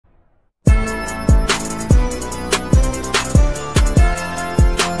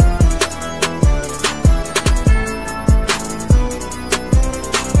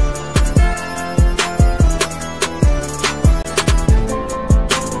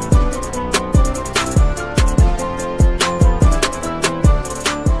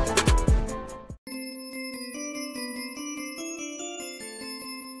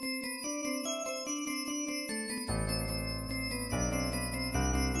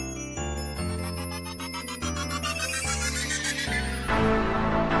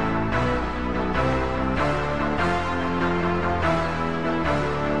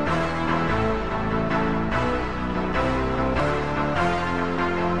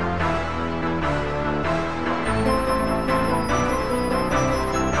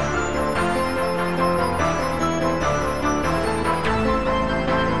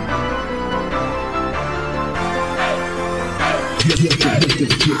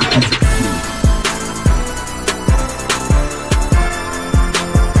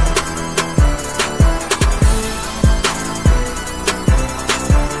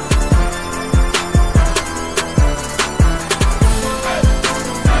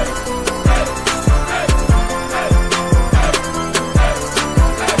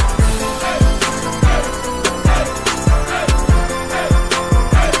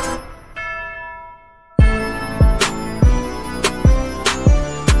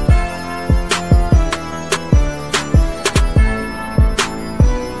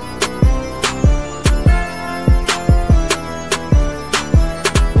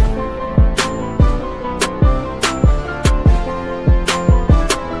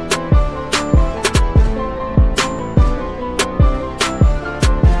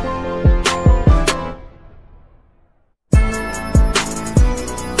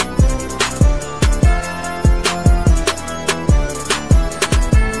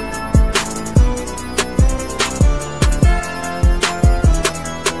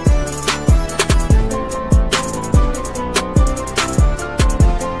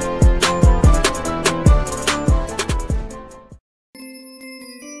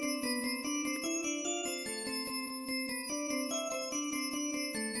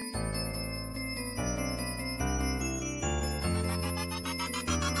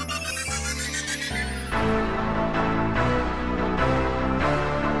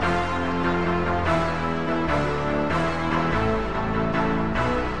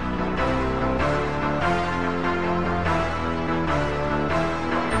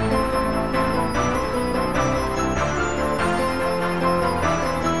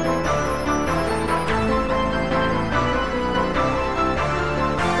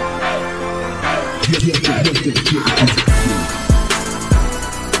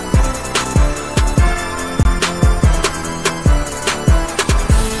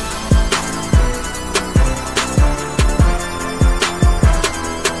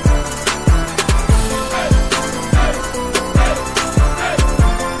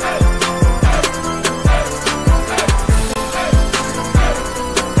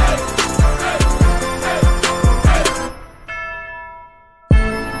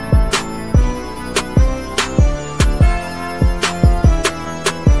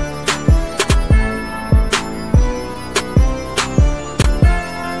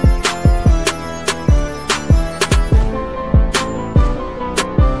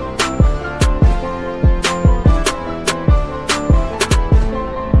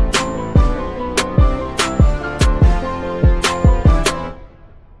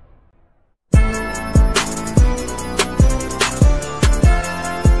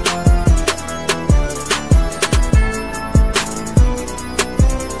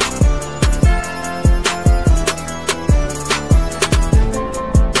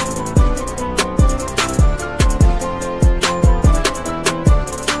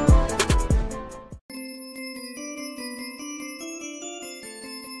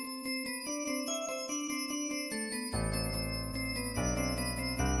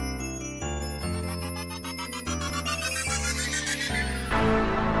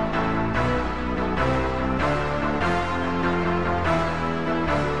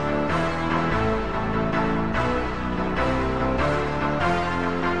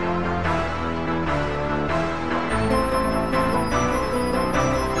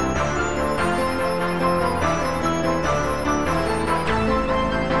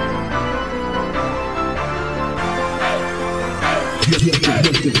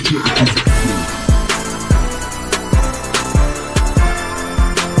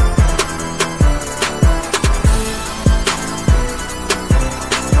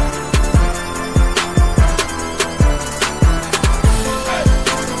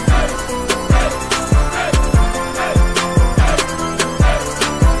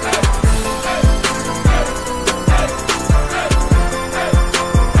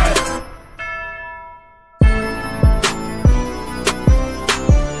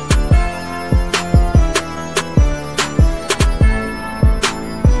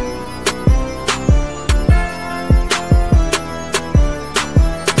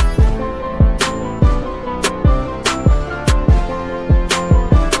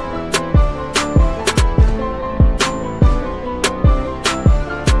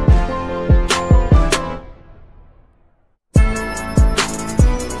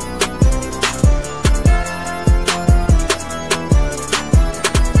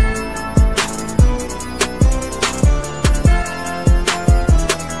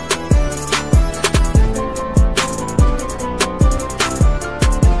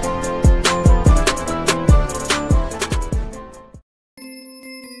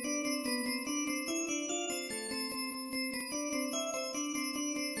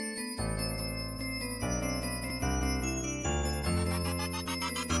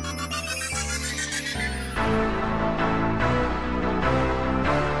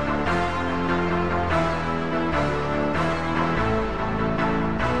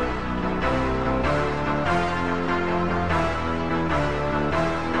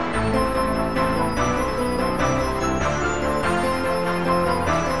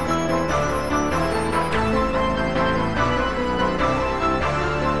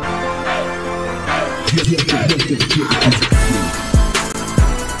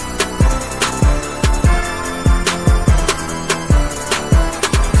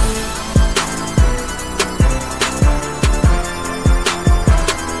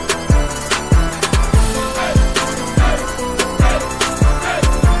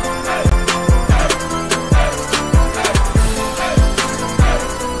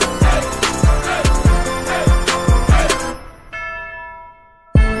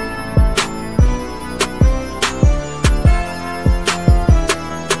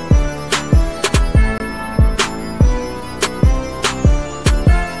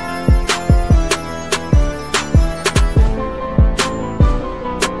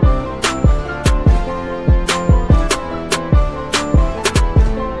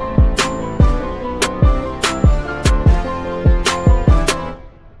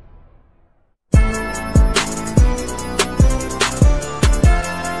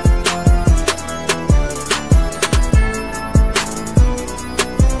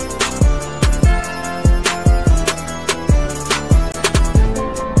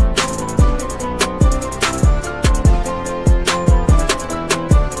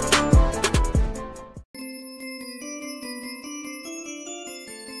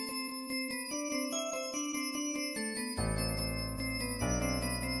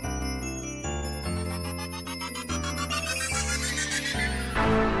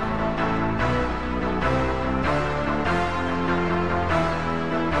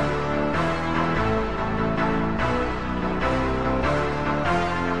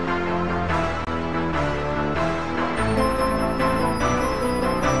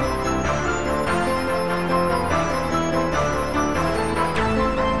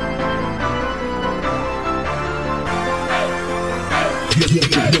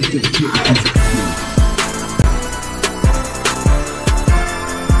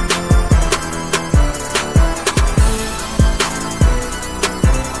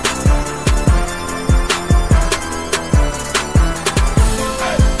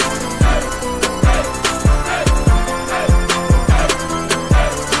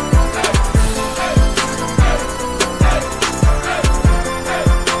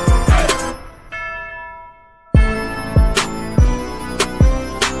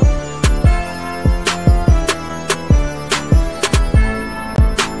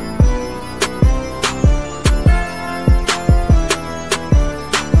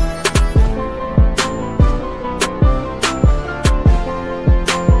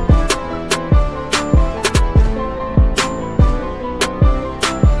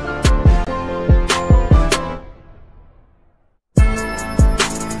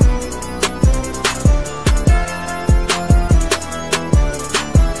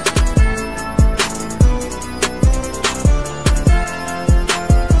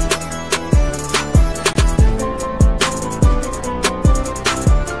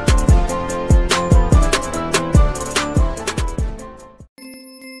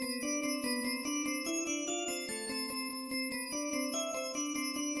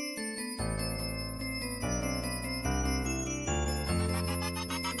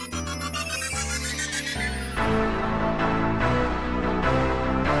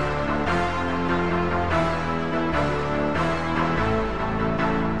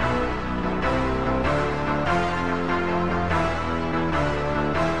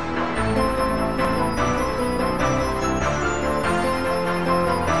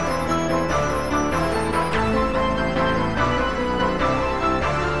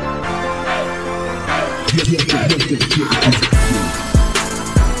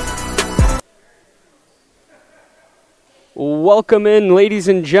Welcome in, ladies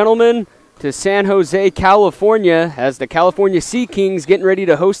and gentlemen, to San Jose, California, as the California Sea Kings getting ready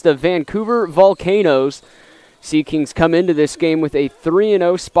to host the Vancouver Volcanoes. Sea Kings come into this game with a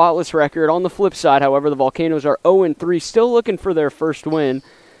 3-0 spotless record. On the flip side, however, the Volcanoes are 0-3, still looking for their first win.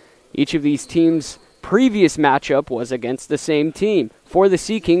 Each of these teams' previous matchup was against the same team. For the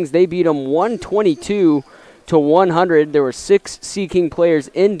Sea Kings, they beat them 122-100. There were 6 Sea King players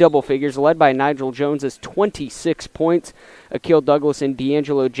in double figures, led by Nigel Jones' 26 points. Akil Douglas and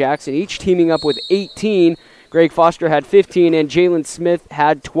D'Angelo Jackson, each teaming up with 18. Greg Foster had 15, and Jalen Smith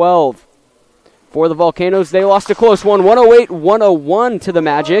had 12. For the Volcanoes, they lost a close one, 108-101 to the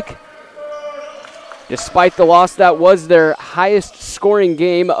Magic. Despite the loss, that was their highest scoring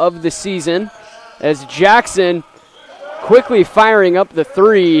game of the season, as Jackson quickly firing up the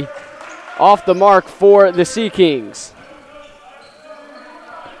three off the mark for the Sea Kings.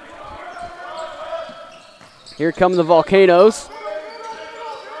 Here come the Volcanoes.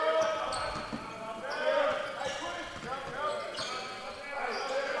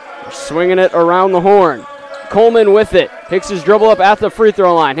 Swinging it around the horn. Coleman with it. Picks his dribble up at the free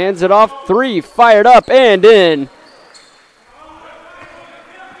throw line. Hands it off. 3 fired up and in.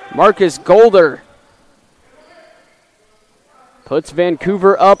 Marcus Golder puts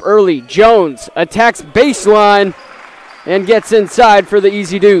Vancouver up early. Jones attacks baseline and gets inside for the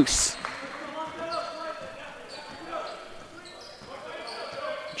easy deuce.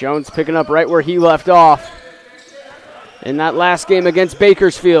 Jones picking up right where he left off in that last game against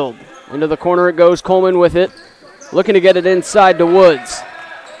Bakersfield. Into the corner it goes. Coleman with it. Looking to get it inside to Woods.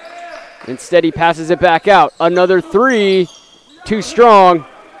 Instead he passes it back out. Another 3. Too strong.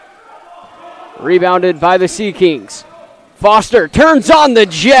 Rebounded by the Sea Kings. Foster turns on the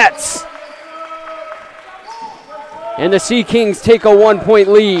Jets. And the Sea Kings take a 1-point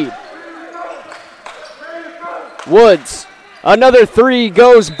lead. Woods. Another 3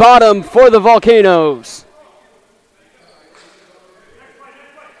 goes bottom for the Volcanoes.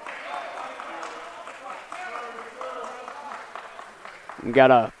 We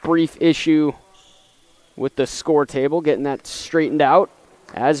got a brief issue with the score table, getting that straightened out.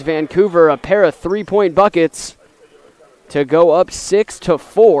 As Vancouver, a pair of 3-point buckets to go up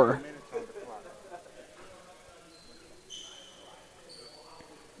 6-4.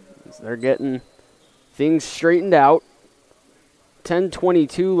 As they're getting things straightened out.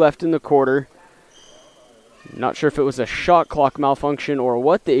 10:22 left in the quarter. Not sure if it was a shot clock malfunction or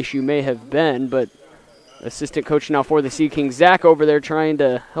what the issue may have been, but assistant coach now for the Sea Kings, Zach, over there trying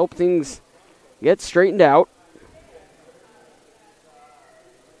to help things get straightened out.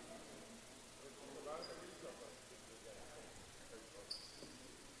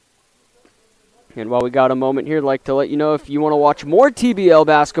 And while we got a moment here, I'd like to let you know if you want to watch more TBL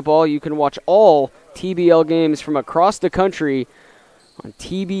basketball, you can watch all TBL games from across the country on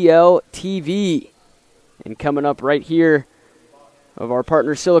TBL TV. And coming up right here of our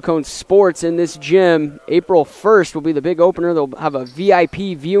partner Silicone Sports in this gym, April 1st will be the big opener. They'll have a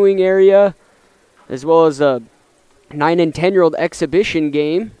VIP viewing area as well as a 9 and 10-year-old exhibition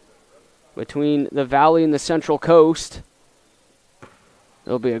game between the Valley and the Central Coast.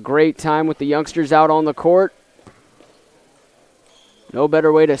 It'll be a great time with the youngsters out on the court. No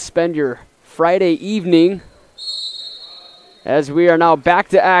better way to spend your Friday evening as we are now back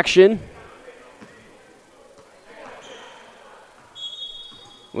to action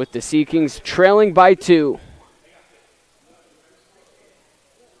with the Sea Kings trailing by 2.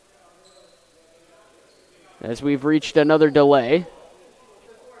 As we've reached another delay.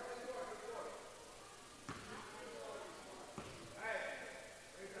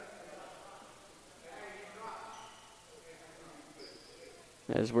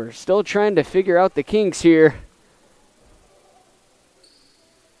 As we're still trying to figure out the kinks here.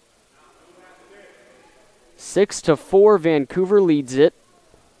 6-4, Vancouver leads it.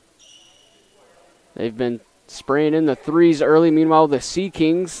 They've been spraying in the 3s early. Meanwhile, the Sea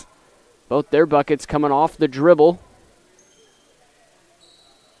Kings, both their buckets coming off the dribble.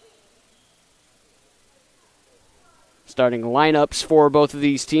 Starting lineups for both of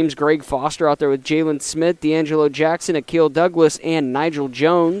these teams. Greg Foster out there with Jalen Smith, D'Angelo Jackson, Akil Douglas, and Nigel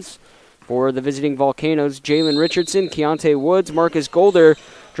Jones. For the visiting Volcanoes, Jalen Richardson, Keontae Woods, Marcus Golder,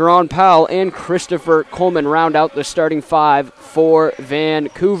 Jerron Powell, and Christopher Coleman round out the starting 5 for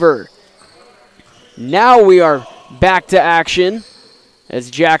Vancouver. Now we are back to action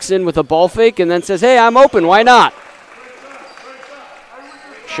as Jackson with a ball fake and then says, hey, I'm open, why not?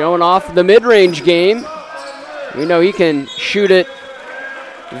 Showing off the mid-range game. We know he can shoot it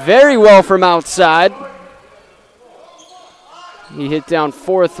very well from outside. He hit down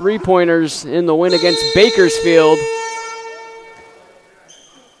 4 3-pointers in the win against Bakersfield.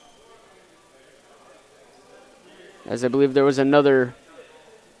 As I believe there was another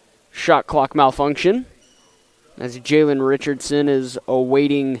shot clock malfunction, as Jalen Richardson is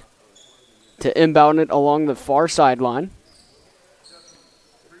awaiting to inbound it along the far sideline.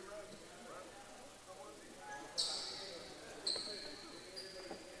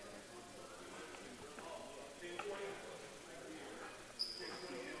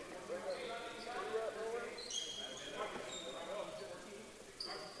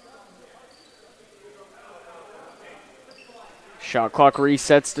 Shot clock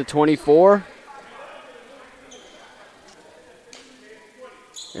resets to 24.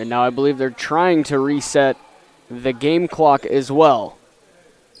 And now I believe they're trying to reset the game clock as well.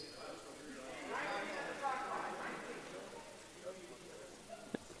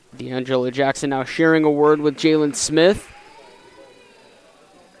 D'Angelo Jackson now sharing a word with Jalen Smith.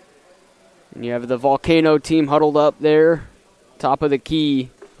 And you have the Volcano team huddled up there, top of the key.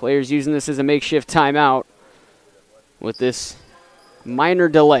 Players using this as a makeshift timeout with this minor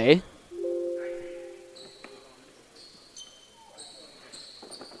delay.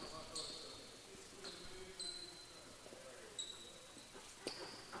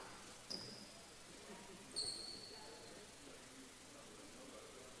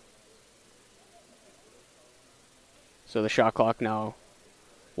 So the shot clock now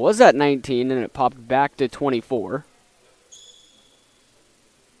was at 19, and it popped back to 24.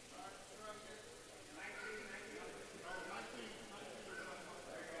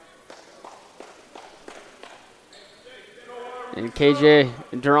 And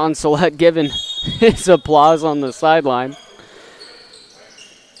KJ Duran Select giving his applause on the sideline.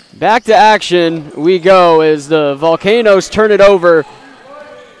 Back to action we go as the Volcanoes turn it over.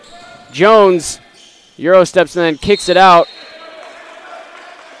 Jones Euro steps and then kicks it out.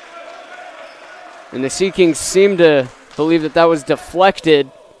 And the Sea Kings seem to believe that that was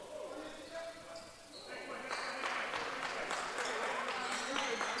deflected.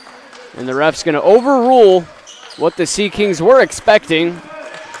 And the ref's going to overrule what the Sea Kings were expecting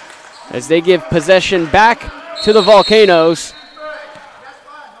as they give possession back to the Volcanoes.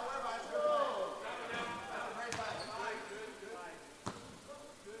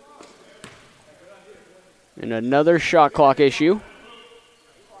 And another shot clock issue.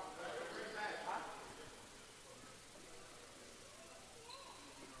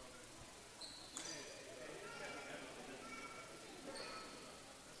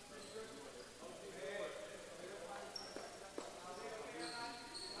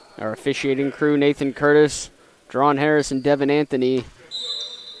 Our officiating crew, Nathan Curtis, Drawn Harris, and Devin Anthony,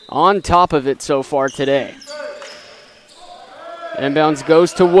 on top of it so far today. Inbounds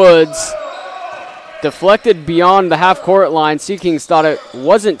goes to Woods. Deflected beyond the half-court line. Sea Kings thought it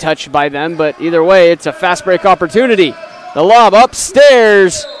wasn't touched by them, but either way, it's a fast break opportunity. The lob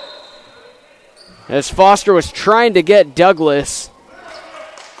upstairs as Foster was trying to get Douglas.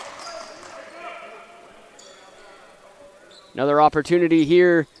 Another opportunity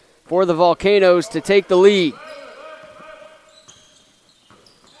here for the Volcanoes to take the lead.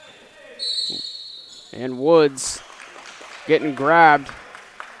 And Woods getting grabbed.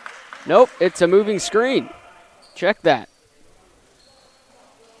 Nope, it's a moving screen. Check that.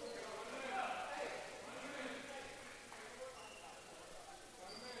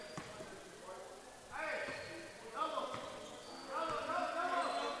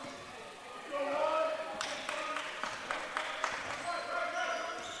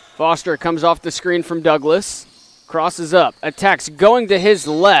 Foster comes off the screen from Douglas, crosses up, attacks going to his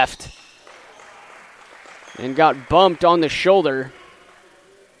left, and got bumped on the shoulder.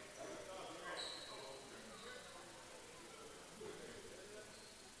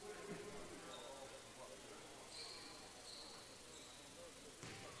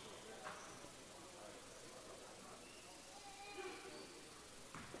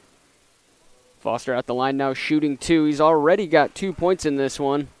 Foster at the line now shooting two. He's already got 2 points in this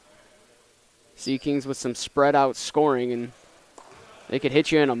one. Sea Kings with some spread out scoring, and they could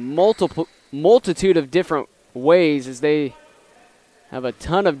hit you in a multitude of different ways as they have a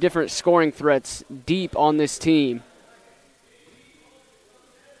ton of different scoring threats deep on this team.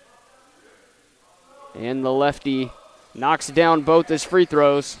 And the lefty knocks down both his free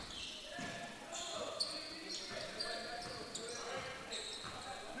throws.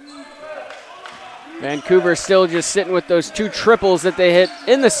 Vancouver still just sitting with those two triples that they hit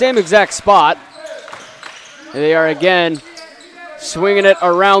in the same exact spot. And they are again swinging it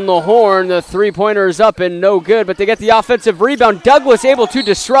around the horn. The three-pointer is up and no good, but they get the offensive rebound. Douglas able to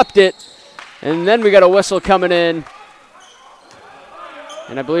disrupt it. And then we got a whistle coming in.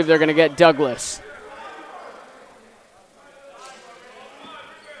 And I believe they're going to get Douglas.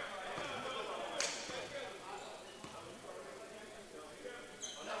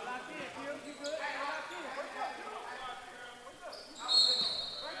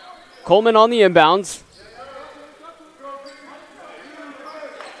 Coleman on the inbounds.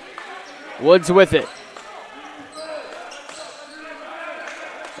 Woods with it.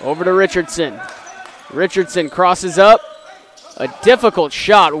 Over to Richardson. Richardson crosses up. A difficult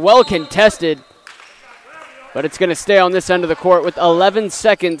shot, well contested. But it's going to stay on this end of the court with 11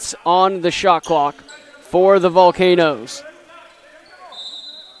 seconds on the shot clock for the Volcanoes.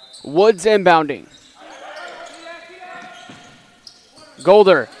 Woods inbounding.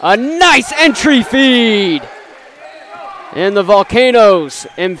 Golder, a nice entry feed. And the Volcanoes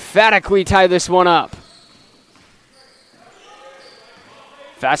emphatically tie this one up.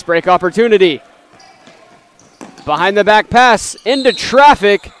 Fast break opportunity. Behind the back pass, into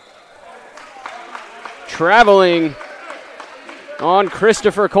traffic. Traveling on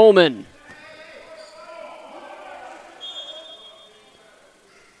Christopher Coleman.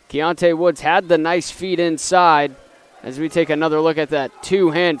 Keontae Woods had the nice feed inside as we take another look at that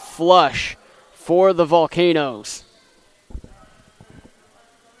two-hand flush for the Volcanoes.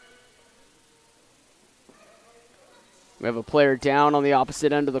 We have a player down on the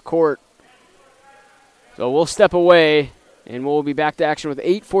opposite end of the court. So we'll step away, and we'll be back to action with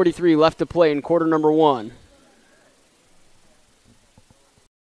 8:43 left to play in quarter number 1.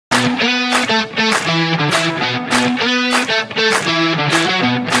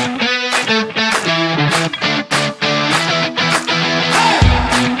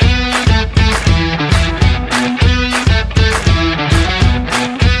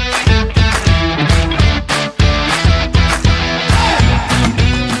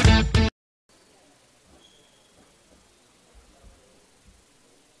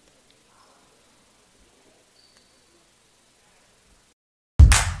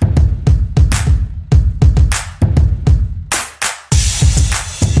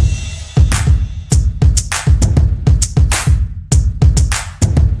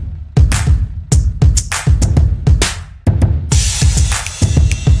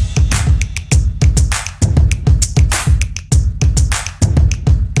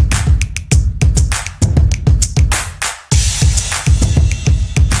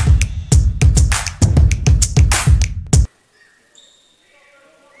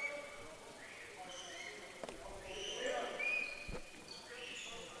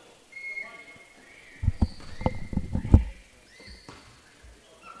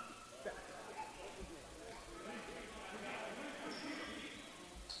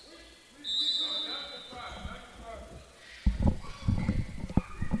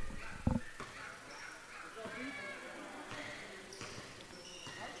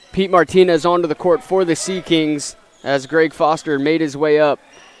 Pete Martinez onto the court for the Sea Kings as Greg Foster made his way up,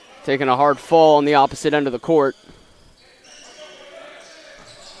 taking a hard fall on the opposite end of the court.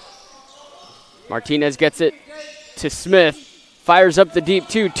 Martinez gets it to Smith, fires up the deep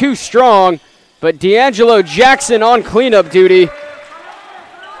two, too strong, but D'Angelo Jackson on cleanup duty.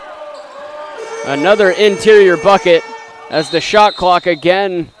 Another interior bucket as the shot clock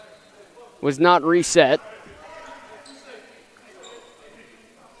again was not reset.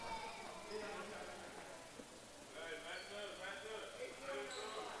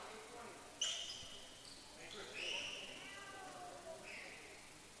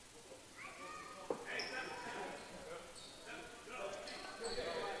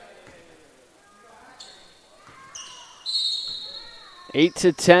 Eight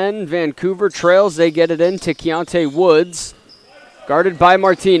to 10, Vancouver trails. They get it into Keontae Woods, guarded by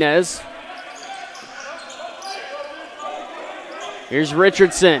Martinez. Here's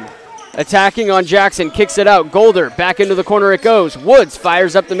Richardson attacking on Jackson, kicks it out. Golder, back into the corner it goes. Woods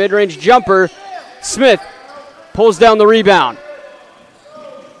fires up the mid-range jumper. Smith pulls down the rebound.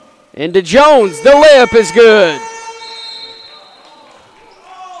 Into Jones, the layup is good.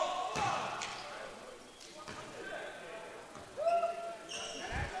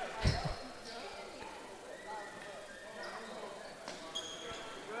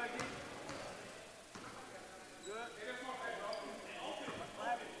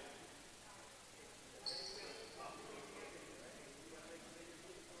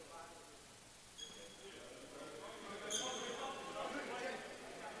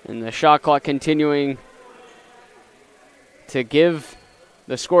 And the shot clock continuing to give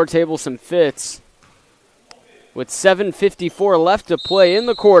the score table some fits. With 7:54 left to play in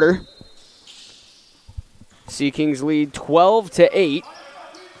the quarter, Sea Kings lead 12-8.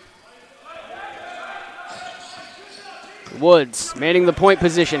 Woods manning the point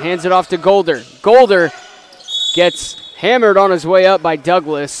position, hands it off to Golder. Golder gets hammered on his way up by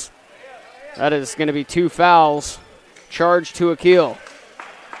Douglas. That is going to be 2 fouls. Charge to Akil.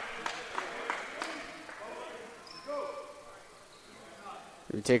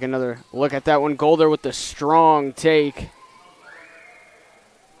 We take another look at that one. Golder with the strong take.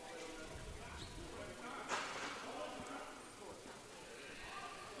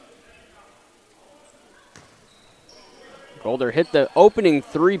 Golder hit the opening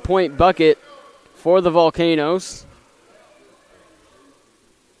 3-point bucket for the Volcanoes.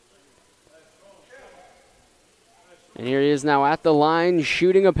 And here he is now at the line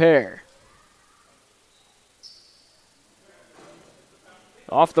shooting a pair.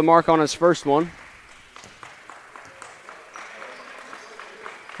 Off the mark on his first one.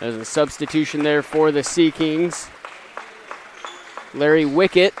 There's a substitution there for the Sea Kings. Larry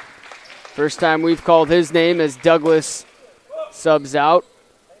Wickett, first time we've called his name as Douglas subs out.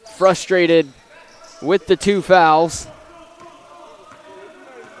 Frustrated with the 2 fouls.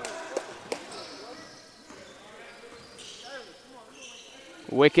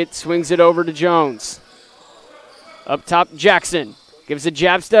 Wicket swings it over to Jones. Up top, Jackson gives a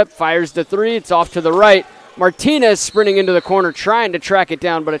jab step, fires the three. It's off to the right. Martinez sprinting into the corner, trying to track it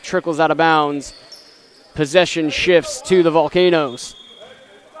down, but it trickles out of bounds. Possession shifts to the Volcanoes.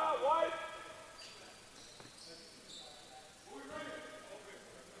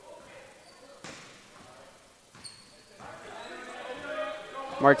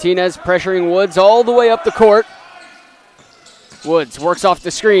 Martinez pressuring Woods all the way up the court. Woods works off the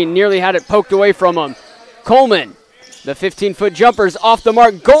screen, nearly had it poked away from him. Coleman, the 15-foot jumper's off the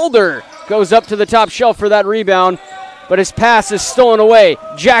mark. Golder goes up to the top shelf for that rebound, but his pass is stolen away.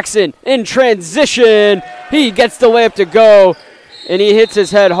 Jackson in transition. He gets the layup to go, and he hits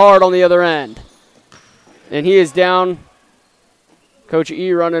his head hard on the other end. And he is down. Coach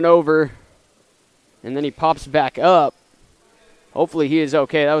E running over, and then he pops back up. Hopefully he is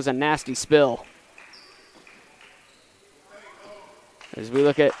okay. That was a nasty spill. As we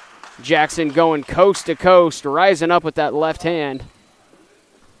look at Jackson going coast to coast, rising up with that left hand.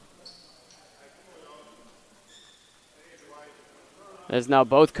 As now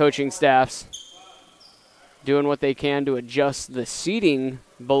both coaching staffs doing what they can to adjust the seating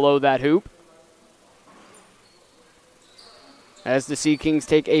below that hoop. As the Sea Kings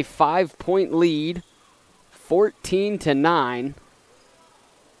take a 5-point lead, 14-9.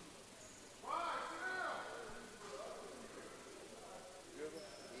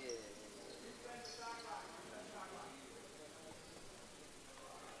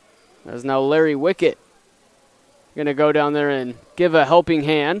 As now Larry Wickett going to go down there and give a helping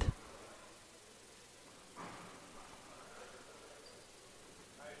hand.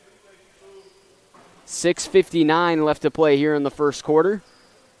 .6:59 left to play here in the first quarter.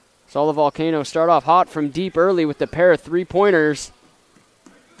 Saw the Volcanoes start off hot from deep early with the pair of three-pointers.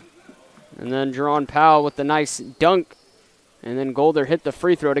 And then Jerron Powell with the nice dunk. And then Golder hit the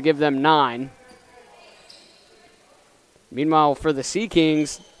free throw to give them 9. Meanwhile, for the Sea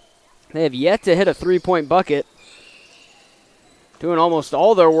Kings, they have yet to hit a three-point bucket. Doing almost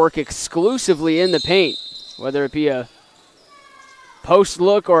all their work exclusively in the paint, whether it be a post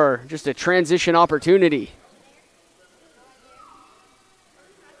look or just a transition opportunity.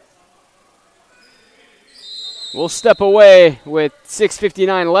 We'll step away with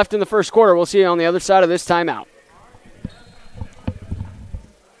 6:59 left in the first quarter. We'll see you on the other side of this timeout.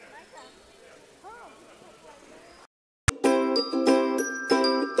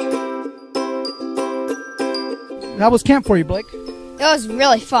 How was camp for you, Blake? It was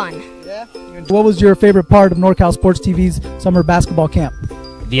really fun. Yeah. What was your favorite part of NorCal Sports TV's summer basketball camp?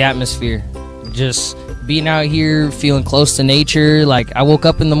 The atmosphere. Just being out here, feeling close to nature. Like, I woke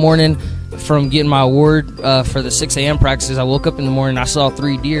up in the morning from getting my award for the 6 a.m. practices. I woke up in the morning, I saw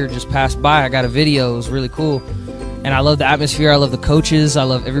 3 deer just pass by. I got a video. It was really cool. And I love the atmosphere. I love the coaches. I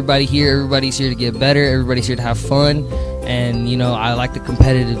love everybody here. Everybody's here to get better. Everybody's here to have fun. And, you know, I like the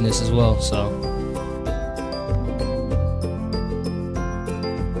competitiveness as well. So.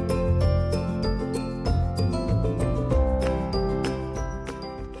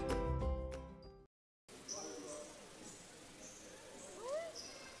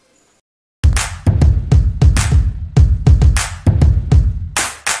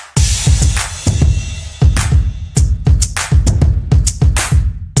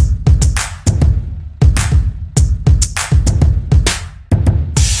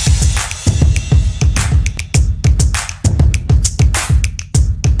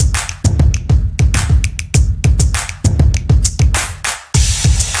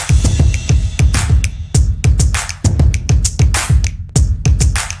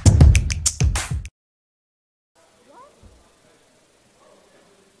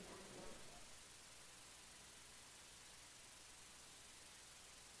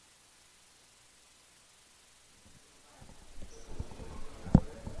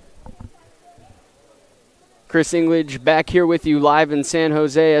 Chris English back here with you live in San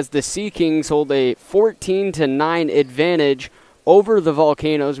Jose as the Sea Kings hold a 14-9 advantage over the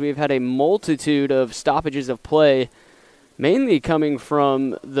Volcanoes. We've had a multitude of stoppages of play, mainly coming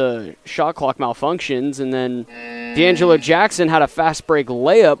from the shot clock malfunctions. And then D'Angelo Jackson had a fast break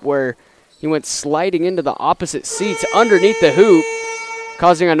layup where he went sliding into the opposite seats underneath the hoop,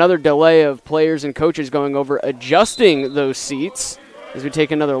 causing another delay of players and coaches going over adjusting those seats. As we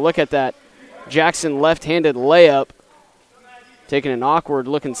take another look at that Jackson left-handed layup, taking an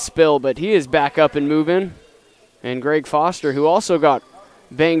awkward-looking spill, but he is back up and moving. And Greg Foster, who also got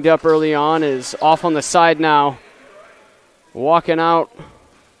banged up early on, is off on the side now, walking out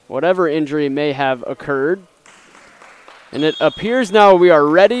whatever injury may have occurred. And it appears now we are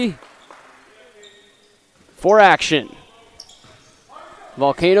ready for action.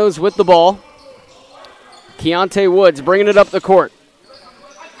 Volcanoes with the ball. Keontae Woods bringing it up the court.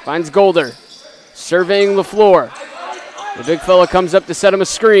 Finds Golder. Surveying the floor. The big fella comes up to set him a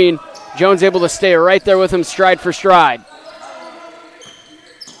screen. Jones able to stay right there with him stride for stride.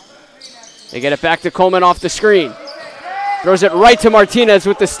 They get it back to Coleman off the screen. Throws it right to Martinez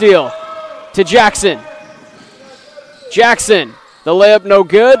with the steal. To Jackson. Jackson, the layup no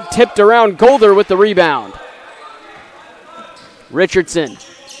good. Tipped around. Golder with the rebound. Richardson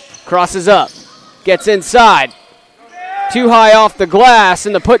crosses up. Gets inside. Too high off the glass,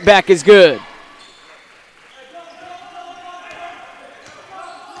 and the putback is good.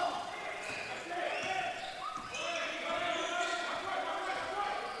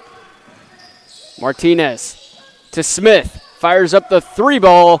 Martinez to Smith. Fires up the three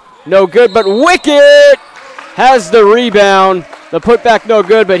ball. No good, but Wicket has the rebound. The putback no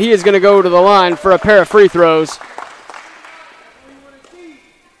good, but he is going to go to the line for a pair of free throws.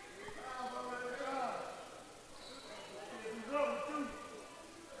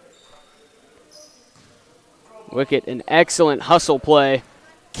 Wicket, an excellent hustle play,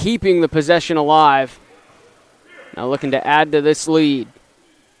 keeping the possession alive. Now looking to add to this lead.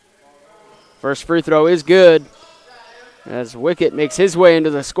 First free throw is good as Wicket makes his way into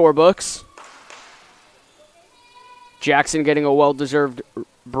the scorebooks. Jackson getting a well-deserved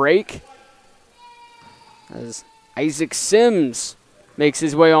break as Isaac Sims makes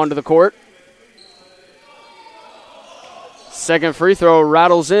his way onto the court. Second free throw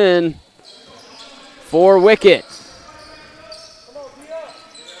rattles in for Wicket.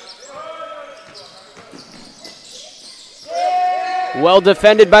 Well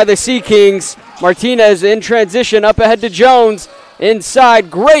defended by the Sea Kings. Martinez in transition up ahead to Jones.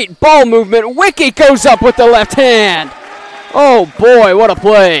 Inside, great ball movement. Wicket goes up with the left hand. Oh boy, what a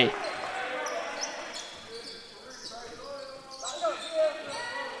play.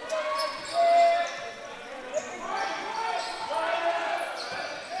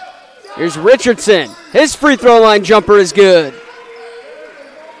 Here's Richardson. His free throw line jumper is good.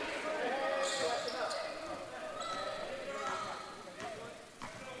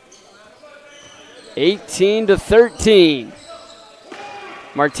 (18-13).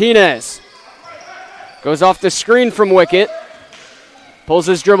 Martinez goes off the screen from Wicket. Pulls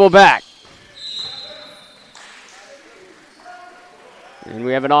his dribble back. And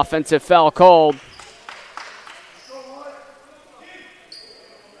we have an offensive foul called.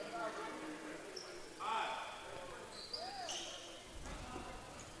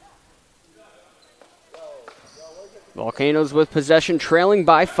 Volcanoes with possession, trailing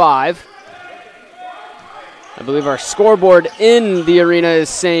by 5. I believe our scoreboard in the arena is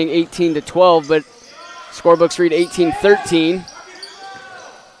saying 18-12, but scorebooks read 18-13.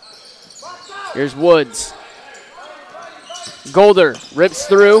 Here's Woods. Golder rips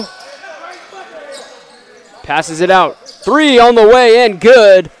through. Passes it out. Three on the way and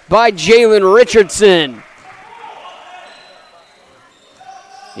good by Jalen Richardson.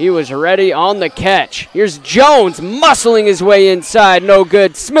 He was ready on the catch. Here's Jones muscling his way inside. No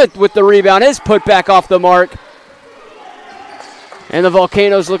good. Smith with the rebound. His putback off the mark. And the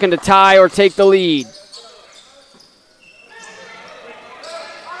Volcanoes looking to tie or take the lead.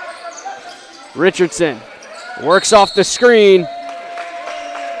 Richardson works off the screen.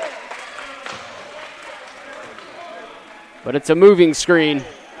 But it's a moving screen.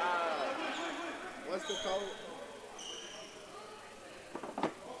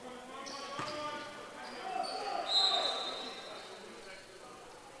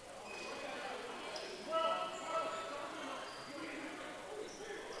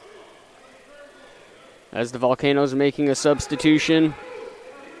 As the Volcanoes making a substitution.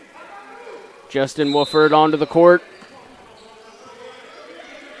 Justin Wooford onto the court.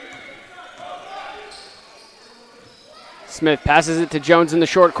 Smith passes it to Jones in the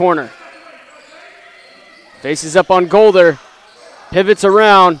short corner. Faces up on Golder. Pivots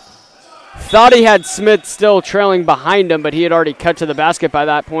around. Thought he had Smith still trailing behind him, but he had already cut to the basket by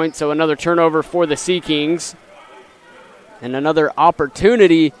that point, so another turnover for the Sea Kings. And another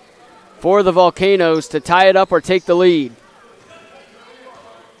opportunity for the Volcanoes to tie it up or take the lead.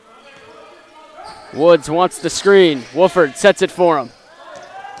 Woods wants the screen. Wooford sets it for him.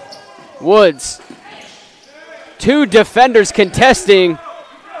 Woods. Two defenders contesting.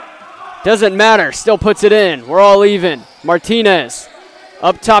 Doesn't matter. Still puts it in. We're all even. Martinez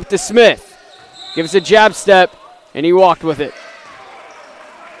up top to Smith. Gives a jab step, and he walked with it.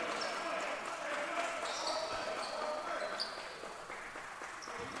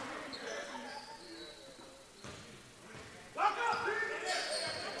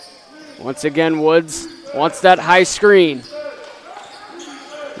 Once again, Woods wants that high screen.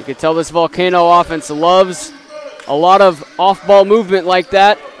 You can tell this Volcano offense loves a lot of off-ball movement like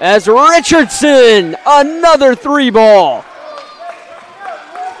that, as Richardson, another 3-ball.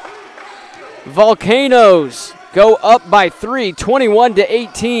 Volcanoes go up by 3,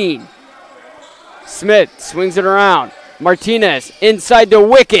 21-18. Smith swings it around. Martinez inside the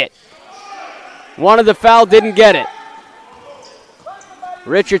wicket. Wanted the foul, didn't get it.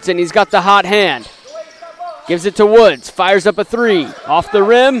 Richardson, he's got the hot hand. Gives it to Woods, fires up a 3. Off the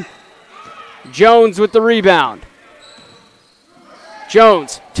rim, Jones with the rebound.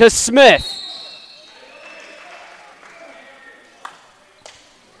 Jones to Smith.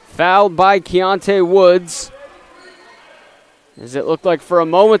 Fouled by Keontae Woods. As it looked like for a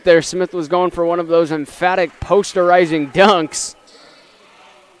moment there, Smith was going for one of those emphatic posterizing dunks.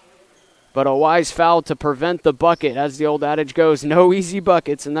 But a wise foul to prevent the bucket. As the old adage goes, no easy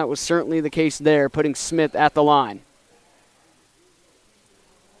buckets, and that was certainly the case there, putting Smith at the line.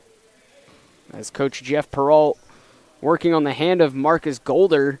 As Coach Jeff Perrault working on the hand of Marcus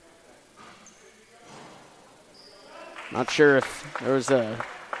Golder. Not sure if there was a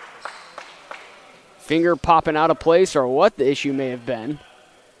finger popping out of place or what the issue may have been.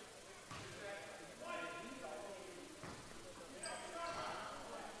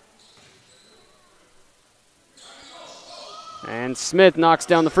 And Smith knocks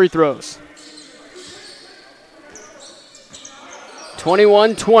down the free throws.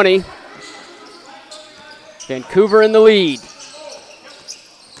 21-20. Vancouver in the lead.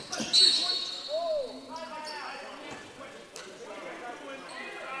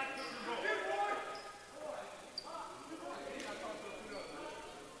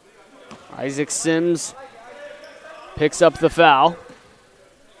 Isaac Sims picks up the foul.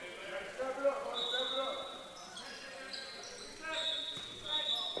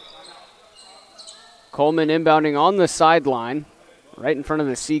 Coleman inbounding on the sideline, right in front of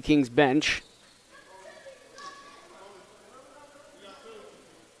the Sea Kings bench.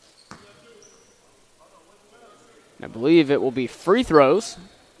 I believe it will be free throws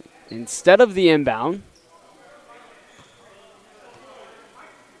instead of the inbound.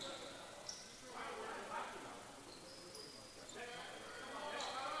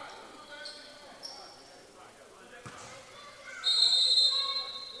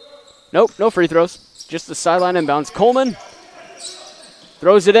 Nope, no free throws. Just the sideline inbounds. Coleman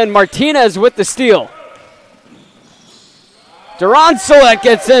throws it in. Martinez with the steal. Duran Solek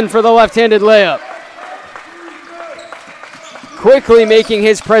gets in for the left-handed layup. Quickly making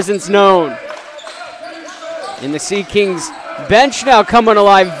his presence known. And the Sea Kings bench now coming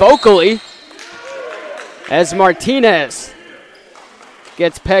alive vocally as Martinez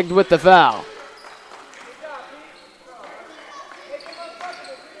gets pegged with the foul.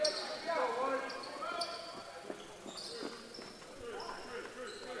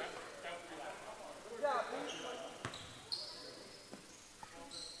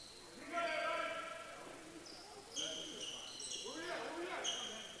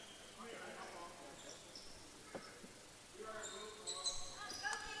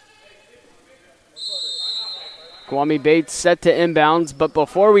 Kwame Bates set to inbounds, but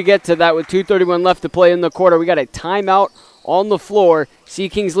before we get to that, with 2:31 left to play in the quarter, we got a timeout on the floor. Sea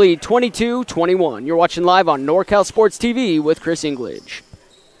Kings lead 22-21. You're watching live on NorCal Sports TV with Chris Englage.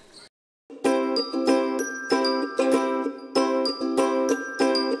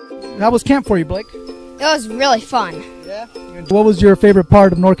 How was camp for you, Blake? It was really fun. Yeah. What was your favorite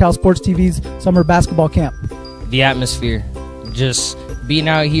part of NorCal Sports TV's summer basketball camp? The atmosphere. Just being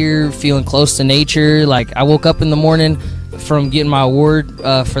out here, feeling close to nature. Like, I woke up in the morning from getting my award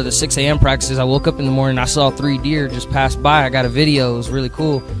for the 6 a.m. practices. I woke up in the morning, I saw 3 deer just pass by. I got a video. It was really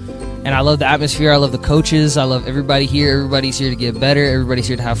cool. And I love the atmosphere. I love the coaches. I love everybody here. Everybody's here to get better. Everybody's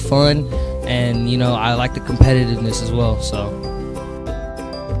here to have fun. And, you know, I like the competitiveness as well. So.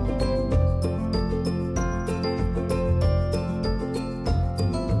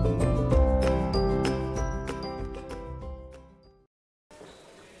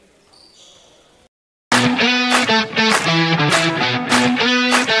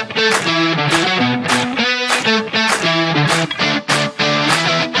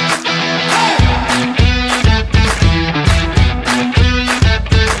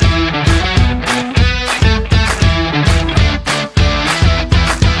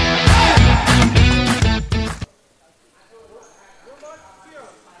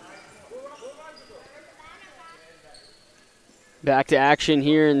 Back to action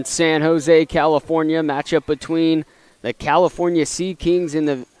here in San Jose, California. Matchup between the California Sea Kings and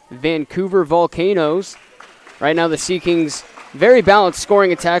the Vancouver Volcanoes. Right now the Sea Kings, very balanced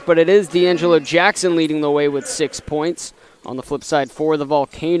scoring attack, but it is D'Angelo Jackson leading the way with 6 points. On the flip side for the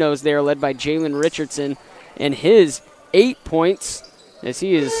Volcanoes, they are led by Jalen Richardson and his 8 points, as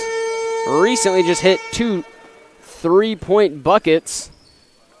he has recently just hit 2 3-point buckets,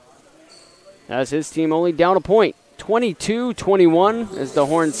 as his team only down a point. 22-21 as the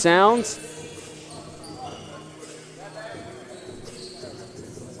horn sounds.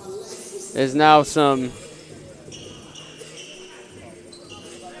 There's now some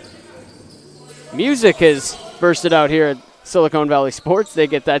music has bursted out here at Silicon Valley Sports. They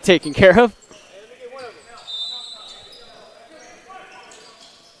get that taken care of.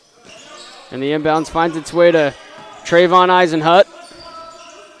 And the inbounds finds its way to Trayvon Eisenhut.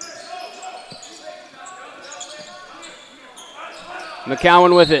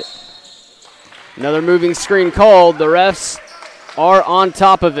 McCowan with it. Another moving screen called. The refs are on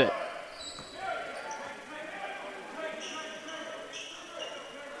top of it.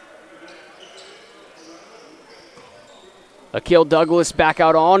 Akil Douglas back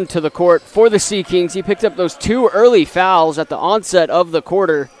out onto the court for the Sea Kings. He picked up those 2 early fouls at the onset of the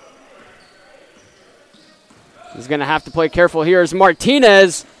quarter. He's going to have to play careful here as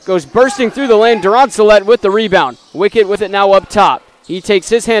Martinez goes bursting through the lane. Durancelet with the rebound. Wickett with it now up top. He takes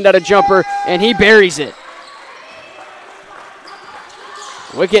his hand out of jumper, and he buries it.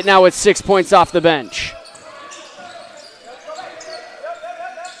 Wickett now with 6 points off the bench.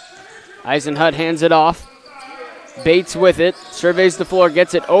 Eisenhut hands it off. Bates with it, surveys the floor,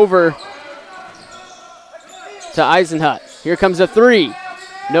 gets it over to Eisenhut. Here comes a 3.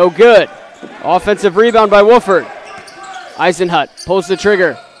 No good. Offensive rebound by Wooford. Eisenhut pulls the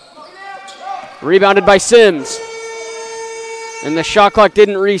trigger. Rebounded by Sims. And the shot clock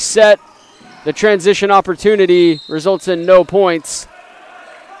didn't reset. The transition opportunity results in no points.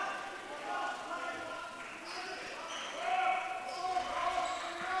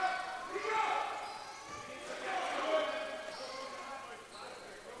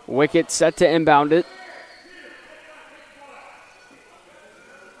 Wickett set to inbound it.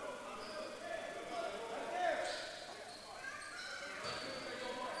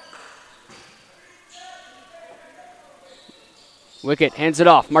 Wickett hands it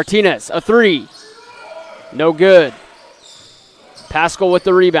off. Martinez, a 3. No good. Pascal with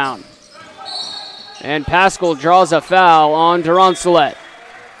the rebound. And Pascal draws a foul on Durancelet.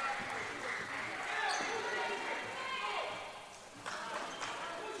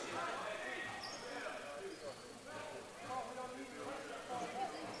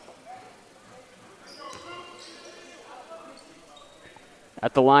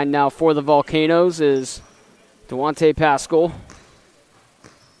 At the line now for the Volcanoes is Duante Pascal.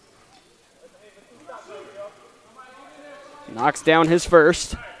 Knocks down his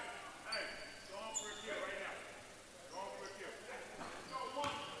first.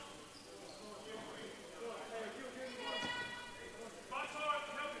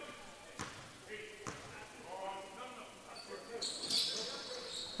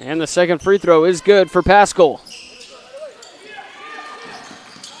 And the second free throw is good for Pascal.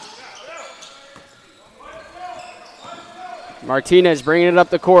 Martinez bringing it up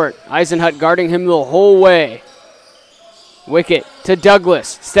the court. Eisenhut guarding him the whole way. Wickett to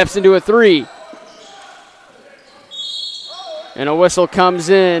Douglas. Steps into a 3. And a whistle comes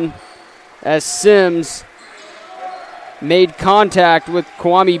in as Sims made contact with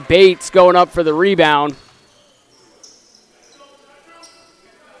Kwame Bates going up for the rebound.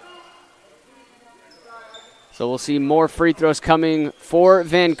 So we'll see more free throws coming for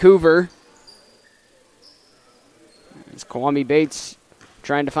Vancouver. As Kwame Bates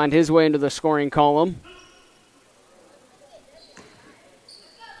trying to find his way into the scoring column.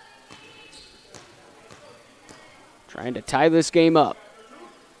 Trying to tie this game up.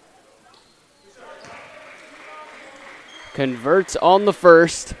 Converts on the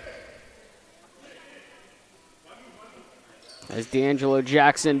first. As D'Angelo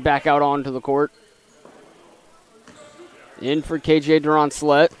Jackson back out onto the court. In for KJ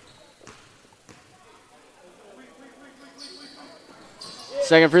Durancelet.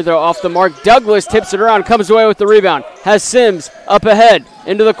 Second free throw off the mark. Douglas tips it around, comes away with the rebound. Has Sims up ahead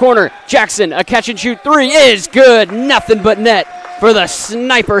into the corner. Jackson, a catch and shoot 3 is good. Nothing but net for the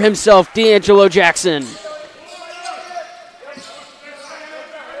sniper himself, D'Angelo Jackson.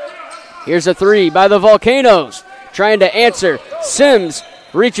 Here's a 3 by the Volcanoes. Trying to answer. Sims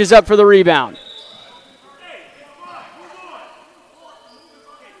reaches up for the rebound.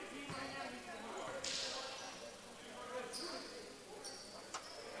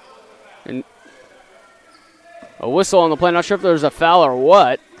 And a whistle on the play. Not sure if there was a foul or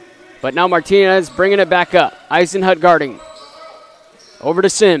what. But now Martinez bringing it back up. Eisenhut guarding. Over to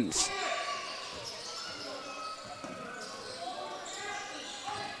Sims.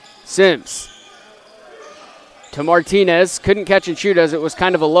 Sims to Martinez. Couldn't catch and shoot as it was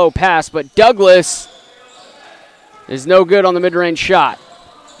kind of a low pass, but Douglas is no good on the mid-range shot.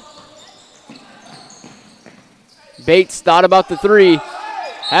 Bates thought about the three.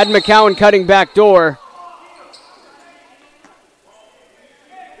 Had McCowan cutting back door.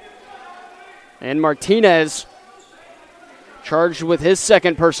 And Martinez charged with his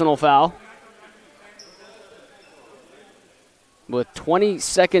second personal foul. With 20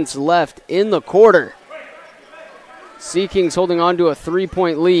 seconds left in the quarter. Sea Kings holding on to a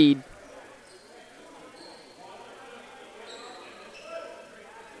 3-point lead.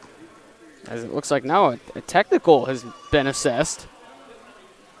 As it looks like now a technical has been assessed.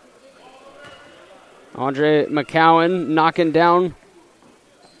 Andre McCowan knocking down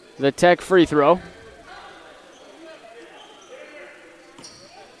the Tech free throw.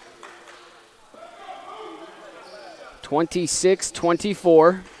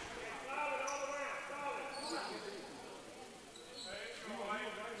 (26-24).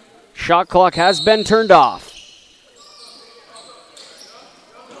 Shot clock has been turned off.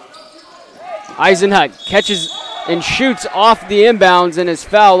 Eisenhut catches and shoots off the inbounds and is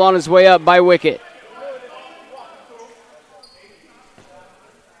fouled on his way up by Wickett.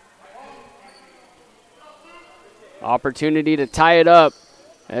 Opportunity to tie it up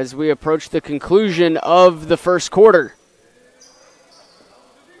as we approach the conclusion of the first quarter.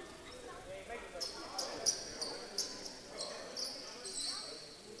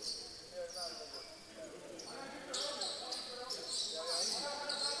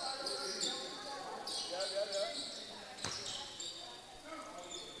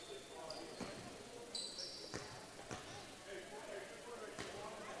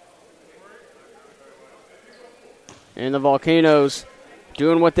 And the Volcanoes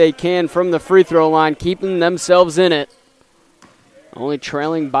doing what they can from the free throw line, keeping themselves in it. Only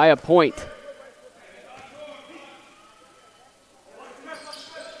trailing by a point.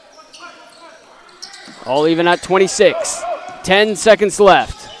 All even at 26. 10 seconds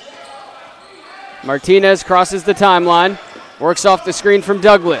left. Martinez crosses the timeline. Works off the screen from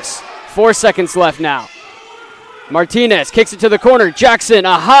Douglas. 4 seconds left now. Martinez kicks it to the corner. Jackson,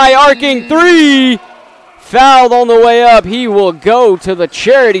 a high arcing three. Fouled on the way up. He will go to the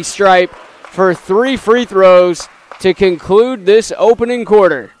charity stripe for 3 free throws to conclude this opening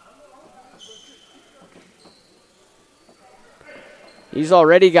quarter. He's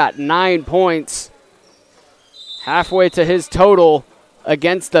already got 9 points. Halfway to his total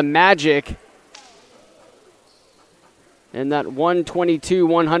against the Magic in that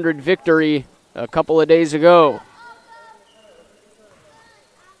 122-100 victory a couple of days ago.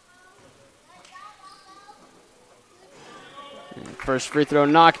 First free throw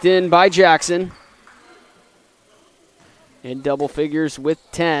knocked in by Jackson. In double figures with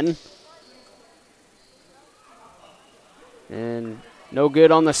 10. And no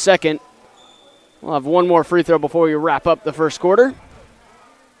good on the second. We'll have one more free throw before we wrap up the first quarter.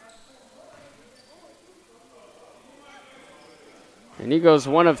 And he goes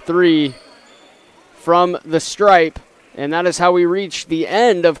 1 of 3 from the stripe. And that is how we reach the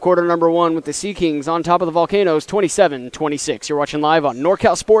end of quarter number 1 with the Sea Kings on top of the Volcanoes, 27-26. You're watching live on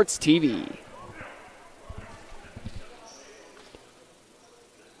NorCal Sports TV.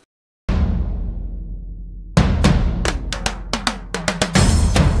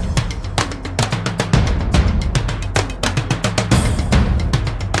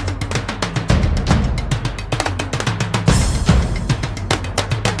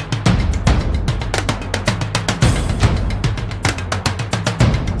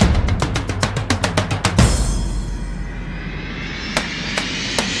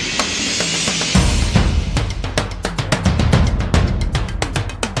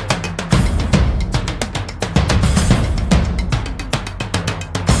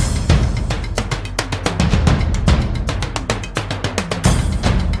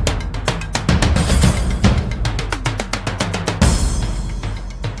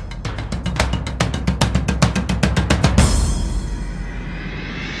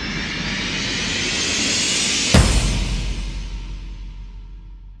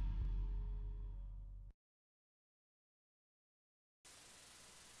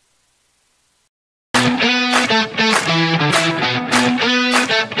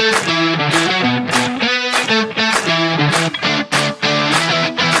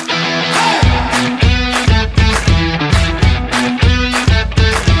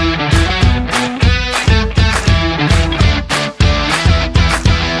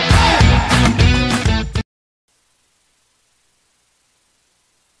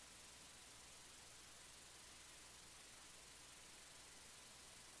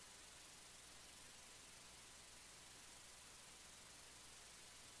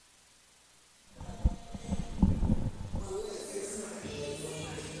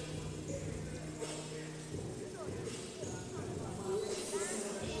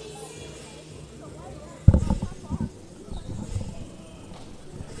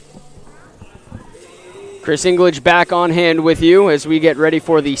 Chris Ingledge back on hand with you as we get ready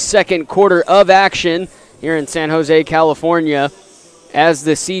for the second quarter of action here in San Jose, California, as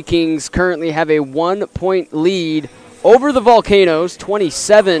the Sea Kings currently have a 1-point lead over the Volcanoes,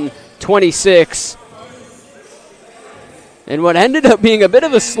 27-26. And what ended up being a bit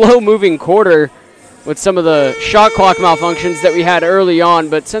of a slow-moving quarter with some of the shot clock malfunctions that we had early on,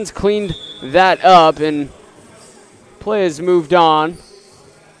 but since cleaned that up and play has moved on.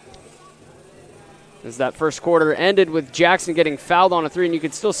 As that first quarter ended with Jackson getting fouled on a three, and you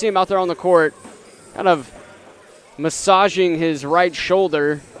could still see him out there on the court kind of massaging his right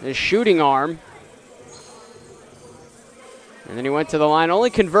shoulder, his shooting arm. And then he went to the line,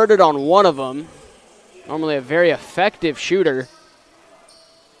 only converted on one of them. Normally a very effective shooter.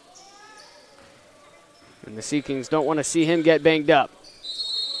 And the Sea Kings don't want to see him get banged up,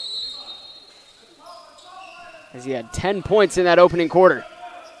 as he had 10 points in that opening quarter.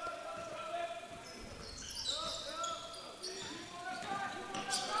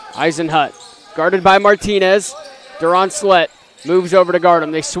 Eisenhut, guarded by Martinez. Duron Slett moves over to guard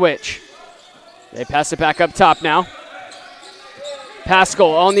him. They switch. They pass it back up top now.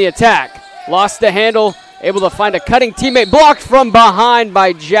 Pascal on the attack. Lost the handle, able to find a cutting teammate. Blocked from behind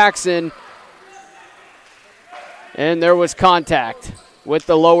by Jackson. And there was contact with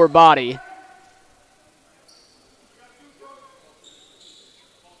the lower body.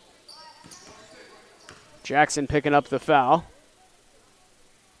 Jackson picking up the foul.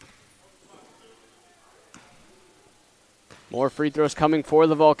 More free throws coming for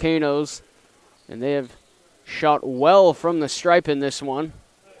the Volcanoes, and they have shot well from the stripe in this one.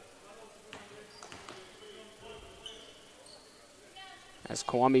 As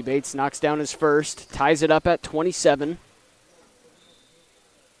Kwame Bates knocks down his first, ties it up at 27.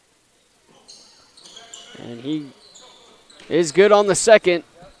 And he is good on the second,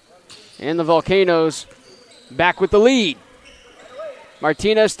 and the Volcanoes back with the lead.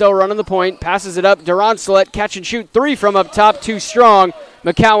 Martinez still running the point, passes it up. Duron Slett, catch and shoot three from up top, too strong.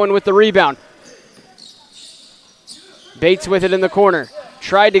 McCowan with the rebound. Bates with it in the corner.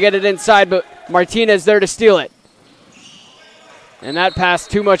 Tried to get it inside, but Martinez there to steal it. And that pass,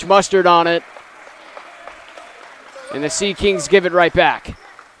 too much mustard on it. And the Sea Kings give it right back.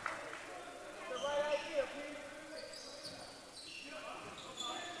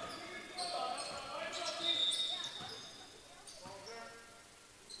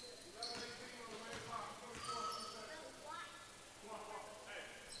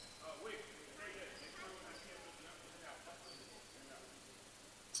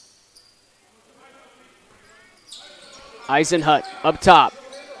 Eisenhut up top.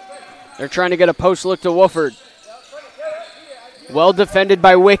 They're trying to get a post look to Wooford. Well defended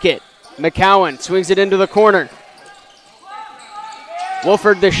by Wickett. McCowan swings it into the corner.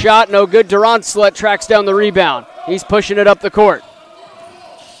 Wooford the shot, no good. Duron Slett tracks down the rebound. He's pushing it up the court.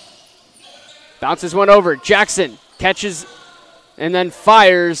 Bounces one over. Jackson catches and then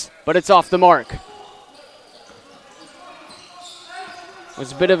fires, but it's off the mark. It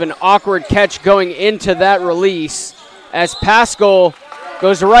was a bit of an awkward catch going into that release, as Pascal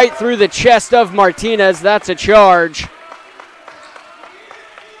goes right through the chest of Martinez. That's a charge.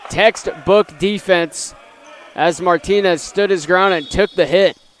 Textbook defense as Martinez stood his ground and took the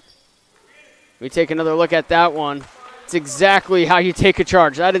hit. We take another look at that one. It's exactly how you take a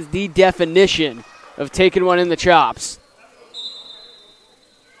charge. That is the definition of taking one in the chops.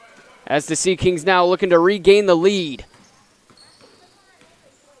 As the Sea Kings now looking to regain the lead.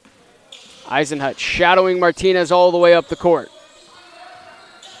 Eisenhut shadowing Martinez all the way up the court.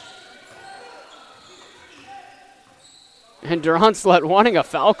 And Duron Slett wanting a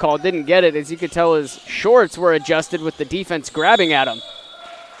foul call, didn't get it, as you could tell his shorts were adjusted with the defense grabbing at him.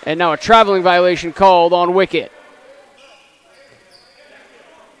 And now a traveling violation called on Wickett.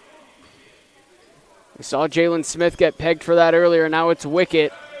 We saw Jalen Smith get pegged for that earlier. Now it's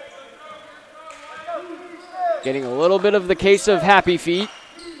Wickett getting a little bit of the case of happy feet.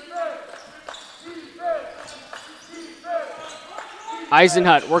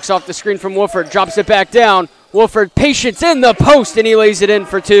 Eisenhut works off the screen from Wooford, drops it back down. Wooford, patience in the post, and he lays it in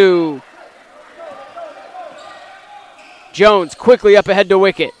for two. Jones quickly up ahead to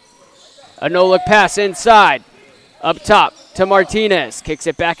Wickett. A no-look pass inside. Up top to Martinez. Kicks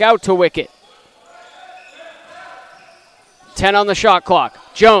it back out to Wickett. 10 on the shot clock.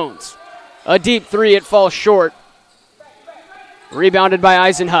 Jones. A deep three, it falls short. Rebounded by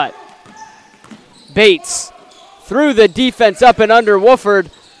Eisenhut. Bates through the defense up and under Wooford.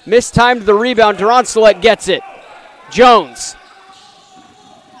 Mistimed the rebound. Duron Slett gets it. Jones.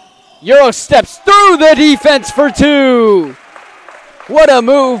 Euro steps through the defense for two. What a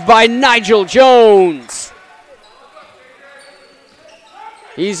move by Nigel Jones.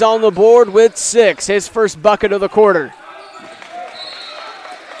 He's on the board with 6, his first bucket of the quarter.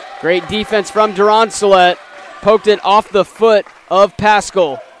 Great defense from Durancelet. Poked it off the foot of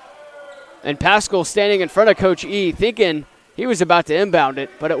Pascal. And Pascal standing in front of Coach E, thinking he was about to inbound it,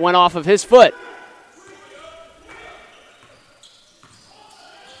 but it went off of his foot.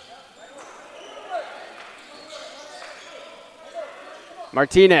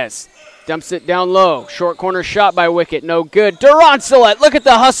 Martinez dumps it down low. Short corner shot by Wickett. No good. Durancelet, look at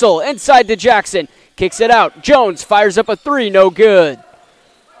the hustle. Inside to Jackson. Kicks it out. Jones fires up a 3. No good.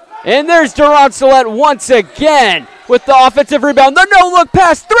 And there's Durancelet once again with the offensive rebound. The no-look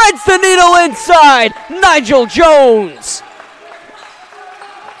pass threads the needle inside. Nigel Jones.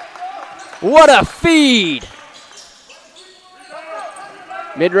 What a feed.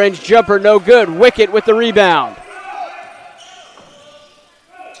 Mid-range jumper, no good. Wickett with the rebound.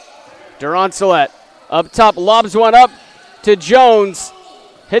 Durancelet up top, lobs one up to Jones.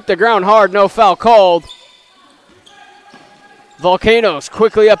 Hit the ground hard, no foul called. Volcanoes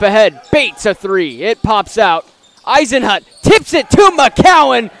quickly up ahead. Bates a 3. It pops out. Eisenhut tips it to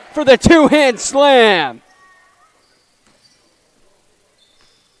McCowan for the two-hand slam.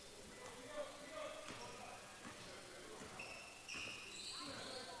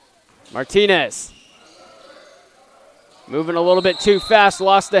 Martinez. Moving a little bit too fast,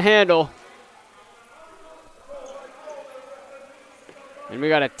 lost the handle. And we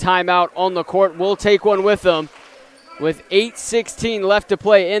got a timeout on the court. We'll take one with them with 8:16 left to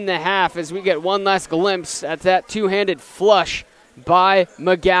play in the half as we get one last glimpse at that two-handed flush by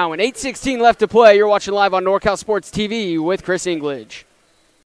McGowan. 8:16 left to play. You're watching live on NorCal Sports TV with Chris English.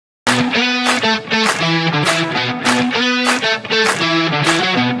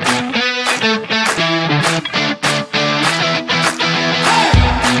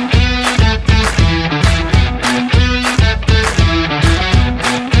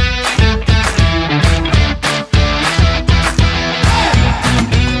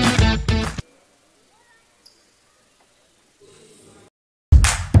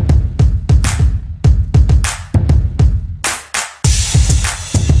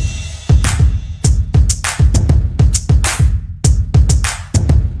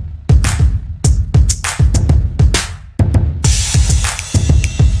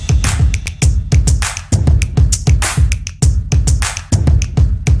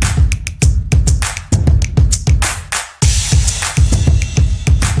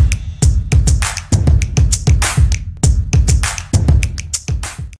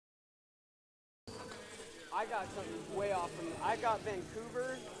 I got something way off from you. I got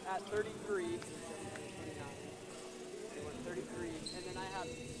Vancouver at 33. 33. And then I have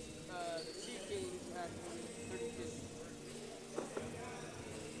the Sea Kings at 32.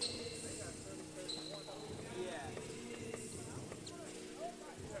 Yeah.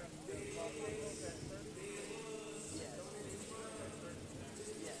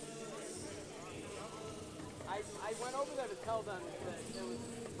 I went over there to tell them that it was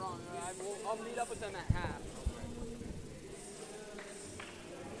wrong. I'll meet up with them at half.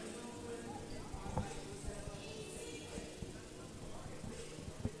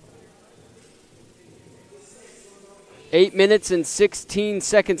 Eight minutes and 16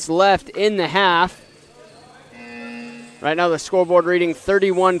 seconds left in the half. Right now the scoreboard reading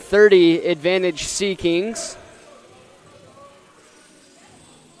 31-30, advantage Sea Kings.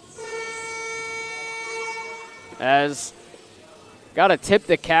 As got to tip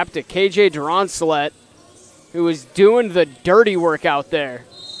the cap to KJ Durancelet, who was doing the dirty work out there.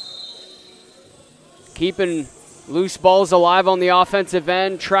 Keeping loose balls alive on the offensive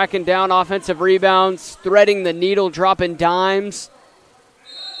end, tracking down offensive rebounds, threading the needle, dropping dimes.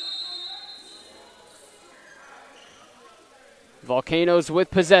 Volcanoes with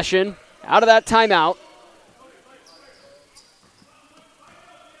possession out of that timeout.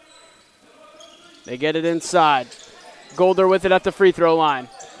 They get it inside. Golder with it at the free throw line.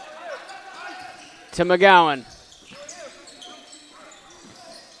 To McGowan.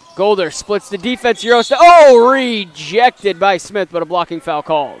 Golder splits the defense. Oh, rejected by Smith, but a blocking foul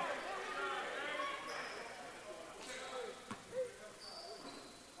called.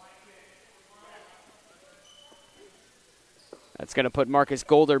 That's going to put Marcus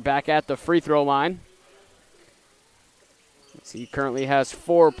Golder back at the free throw line. So he currently has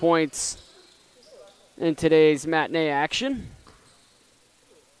 4 points in today's matinee action.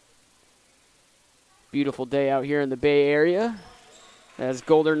 Beautiful day out here in the Bay Area as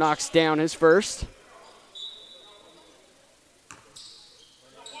Golder knocks down his first.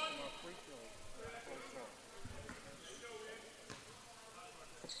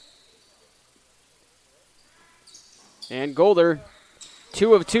 And Golder,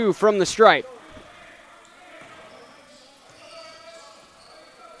 2 of 2 from the stripe.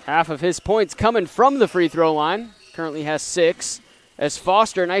 Half of his points coming from the free throw line. Currently has 6. As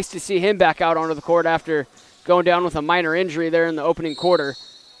Foster, nice to see him back out onto the court after going down with a minor injury there in the opening quarter.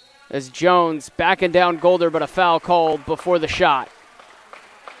 As Jones backing down Golder, but a foul called before the shot.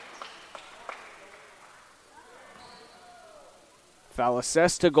 Foul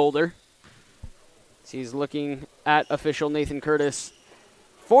assessed to Golder. He's looking at official Nathan Curtis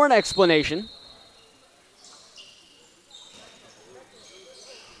for an explanation.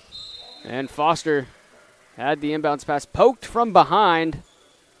 And Foster had the inbounds pass poked from behind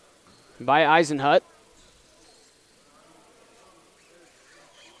by Eisenhut.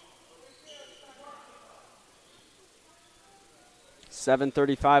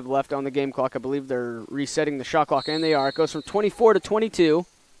 .7:35 left on the game clock. I believe they're resetting the shot clock, and they are. It goes from 24 to 22.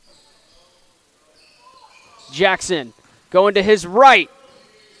 Jackson going to his right.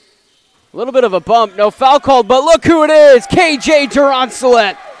 A little bit of a bump. No foul called, but look who it is. KJ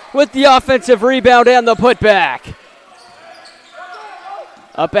Durancelet with the offensive rebound and the putback.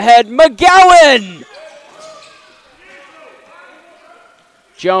 Up ahead, McGowan.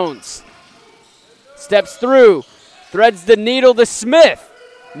 Jones steps through. Threads the needle to Smith.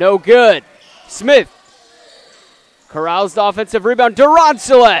 No good. Smith corrals the offensive rebound.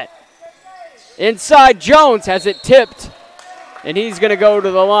 Durancelet. Inside, Jones has it tipped, and he's going to go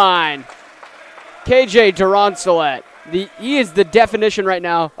to the line. KJ Durancelet. He is the definition right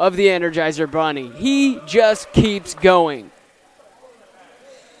now of the Energizer Bunny. He just keeps going.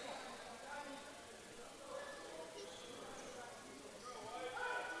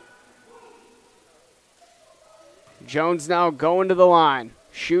 Jones now going to the line,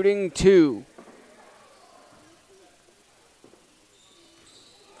 shooting 2.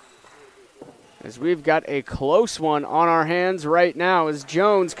 As we've got a close one on our hands right now as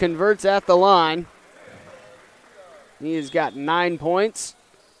Jones converts at the line. He has got 9 points.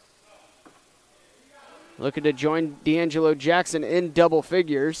 Looking to join D'Angelo Jackson in double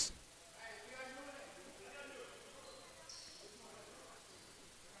figures.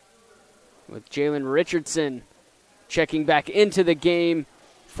 With Jalen Richardson checking back into the game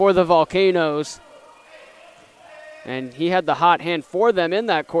for the Volcanoes. And he had the hot hand for them in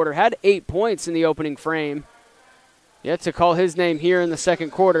that quarter. Had 8 points in the opening frame. Yet to call his name here in the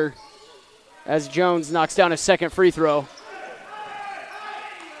second quarter as Jones knocks down a second free throw.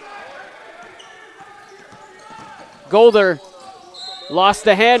 Golder lost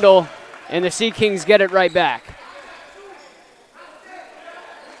the handle, and the Sea Kings get it right back.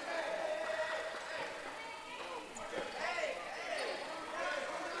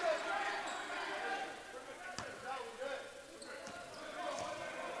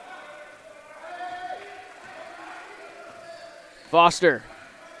 Foster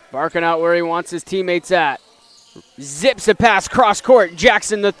barking out where he wants his teammates at. Zips a pass cross court.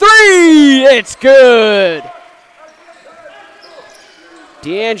 Jackson the 3. It's good.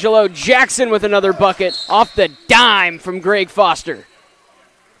 D'Angelo Jackson with another bucket off the dime from Greg Foster.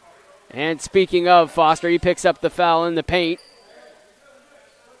 And speaking of Foster, he picks up the foul in the paint.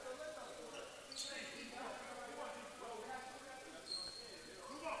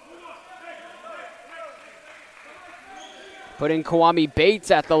 Putting Kwame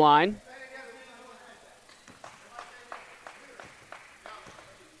Bates at the line.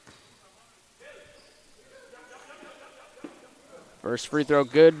 First free throw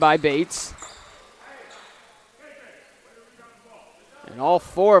good by Bates. And all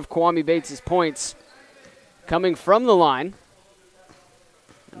 4 of Kwame Bates' points coming from the line.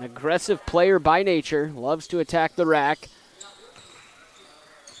 An aggressive player by nature, loves to attack the rack.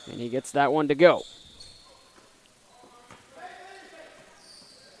 And he gets that one to go.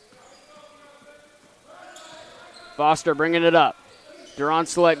 Foster bringing it up.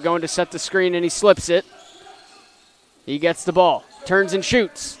 Durancelet going to set the screen, and he slips it. He gets the ball, turns and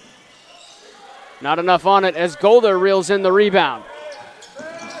shoots. Not enough on it as Golder reels in the rebound.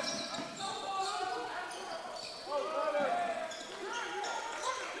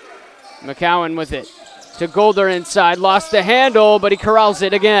 McCowan with it to Golder inside. Lost the handle, but he corrals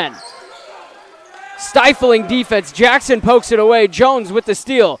it again. Stifling defense. Jackson pokes it away. Jones with the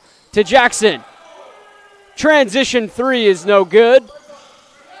steal to Jackson. Transition 3 is no good,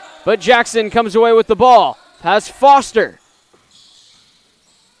 but Jackson comes away with the ball. Has Foster.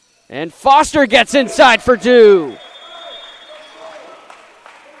 And Foster gets inside for 2.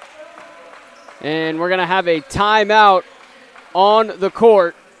 And we're going to have a timeout on the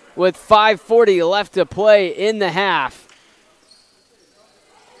court with 5:40 left to play in the half.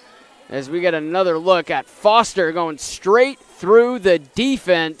 as we get another look at Foster going straight through the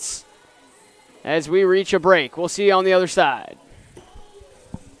defense as we reach a break. We'll see you on the other side.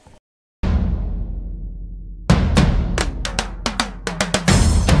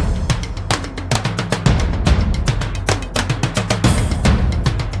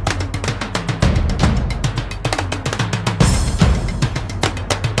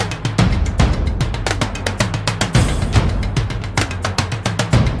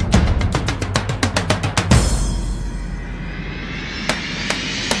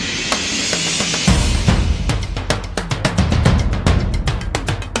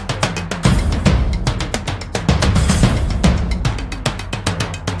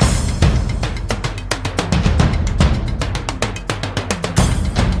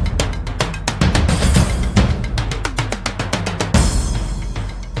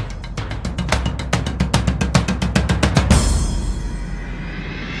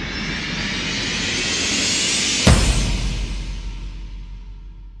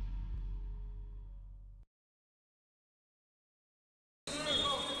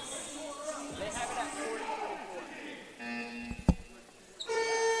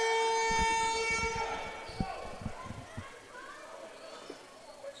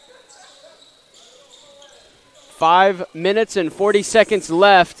 Five minutes and 40 seconds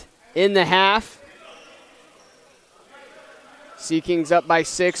left in the half. Sea Kings up by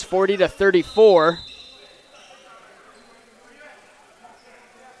 6, 40-34.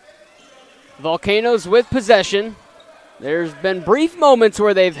 Volcanoes with possession. There's been brief moments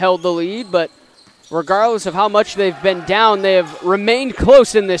where they've held the lead, but regardless of how much they've been down, they have remained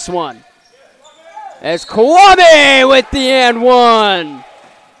close in this one. As Kawami with the and one.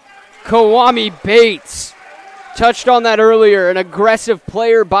 Kawami Bates touched on that earlier, an aggressive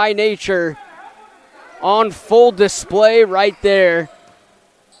player by nature on full display right there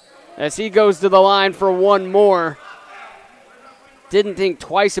as he goes to the line for one more. Didn't think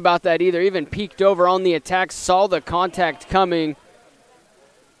twice about that either, even peeked over on the attack, saw the contact coming.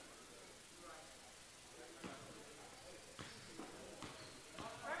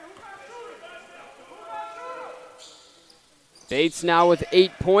 Bates now with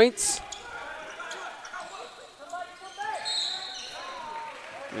 8 points.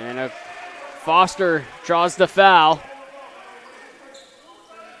 And Foster draws the foul.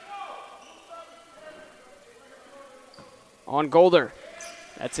 On Golder.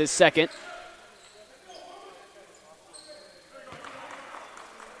 That's his second.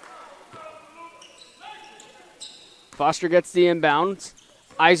 Foster gets the inbounds.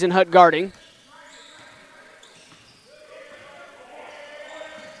 Eisenhut guarding.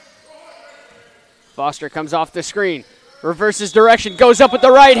 Foster comes off the screen. Reverses direction, goes up with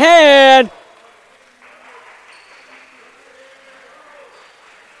the right hand.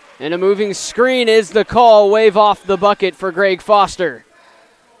 And a moving screen is the call. Wave off the bucket for Greg Foster.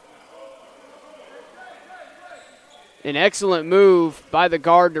 An excellent move by the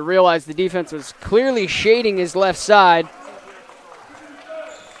guard to realize the defense was clearly shading his left side.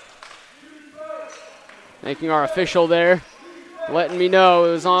 Thanking our official there, letting me know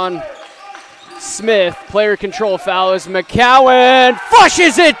it was on Smith. Player control foul as McCowan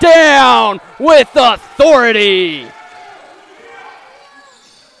flushes it down with authority.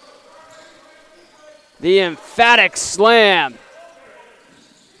 The emphatic slam.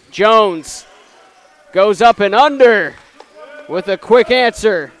 Jones goes up and under with a quick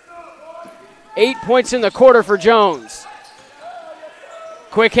answer. 8 points in the quarter for Jones.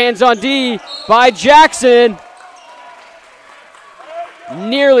 Quick hands on D by Jackson.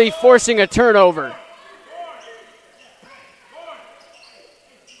 Nearly forcing a turnover.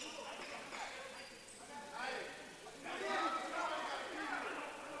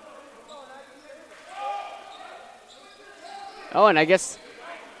 Oh, and I guess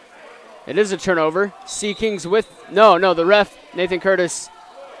it is a turnover. Sea Kings with, no, the ref, Nathan Curtis,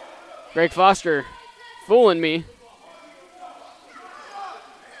 Greg Foster, fooling me.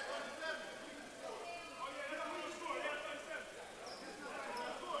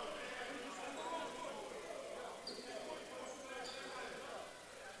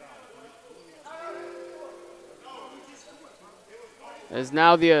 As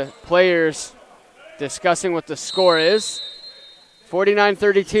now the players discussing what the score is.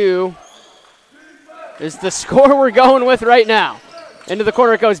 49-32 is the score we're going with right now. Into the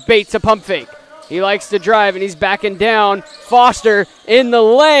corner it goes. Bates, a pump fake. He likes to drive, and he's backing down. Foster in the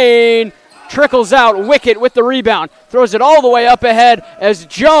lane. Trickles out. Wicket with the rebound. Throws it all the way up ahead as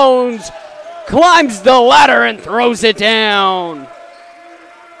Jones climbs the ladder and throws it down.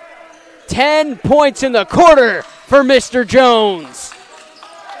 10 points in the quarter for Mr. Jones.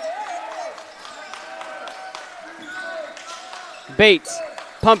 Bates,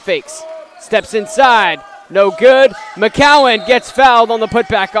 pump fakes, steps inside, no good. McCowan gets fouled on the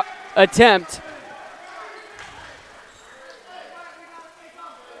putback attempt.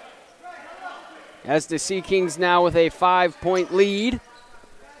 As the Sea Kings now with a 5-point lead.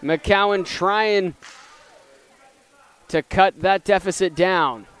 McCowan trying to cut that deficit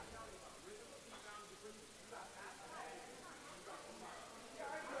down.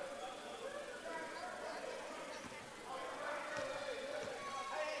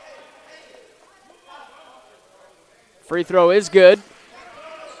 Free throw is good.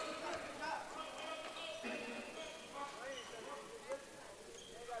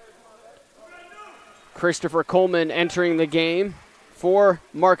 Christopher Coleman entering the game for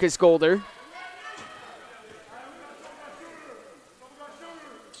Marcus Golder.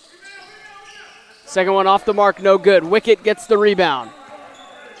 Second one off the mark, no good. Wicket gets the rebound.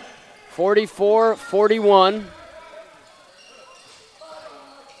 44-41.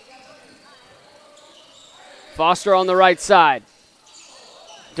 Foster on the right side.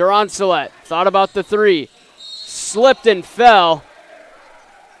 Durancelet thought about the three. Slipped and fell.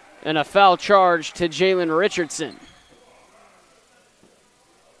 And a foul charge to Jalen Richardson.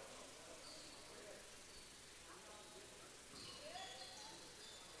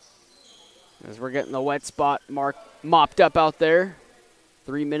 As we're getting the wet spot mopped up out there.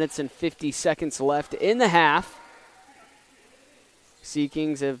 3 minutes and 50 seconds left in the half. Sea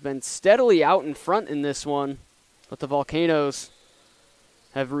Kings have been steadily out in front in this one, but the Volcanoes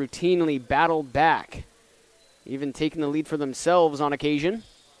have routinely battled back, even taking the lead for themselves on occasion.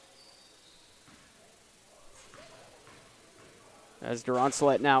 As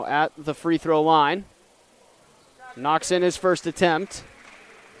Durancelet now at the free throw line. Knocks in his first attempt.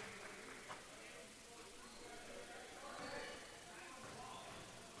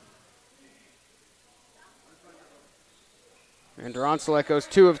 And Durancelet goes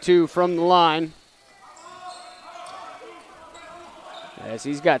 2 of 2 from the line. As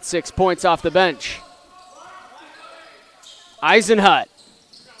he's got 6 points off the bench. Eisenhut,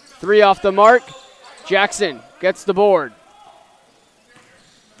 3 off the mark. Jackson gets the board.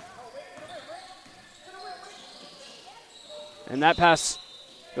 And that pass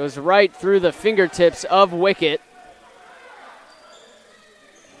goes right through the fingertips of Wicket.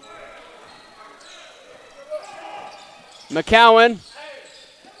 McCowan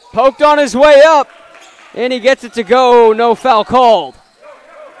poked on his way up, and he gets it to go. No foul called.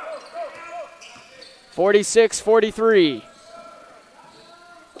 46-43.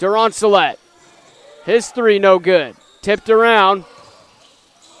 Durancelet, his three no good. Tipped around.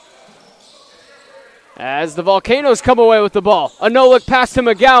 As the Volcanoes come away with the ball. A no-look pass to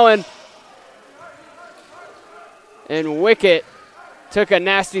McGowan. And Wicket took a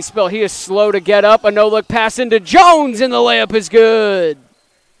nasty spill. He is slow to get up. A no-look pass into Jones, and the layup is good.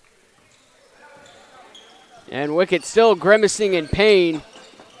 And Wicket still grimacing in pain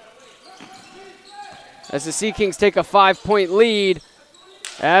as the Sea Kings take a 5-point lead.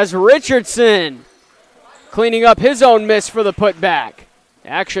 As Richardson cleaning up his own miss for the putback.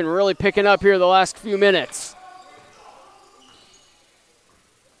 Action really picking up here the last few minutes.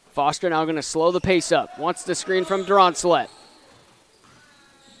 Foster now going to slow the pace up. Wants the screen from Durancelet.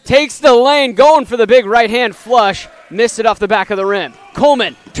 Takes the lane, going for the big right-hand flush. Missed it off the back of the rim.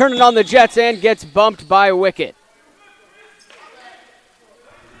 Coleman turning on the Jets and gets bumped by Wicket.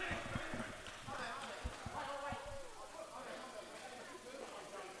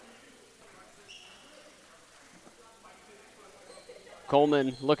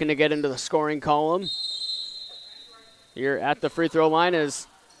 Coleman looking to get into the scoring column. Here at the free throw line as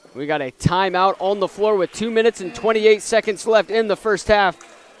we got a timeout on the floor with 2 minutes and 28 seconds left in the first half.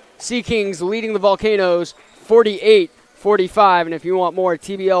 Sea Kings leading the Volcanoes 48-45. And if you want more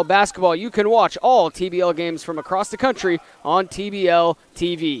TBL basketball, you can watch all TBL games from across the country on TBL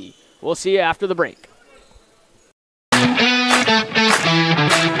TV. We'll see you after the break.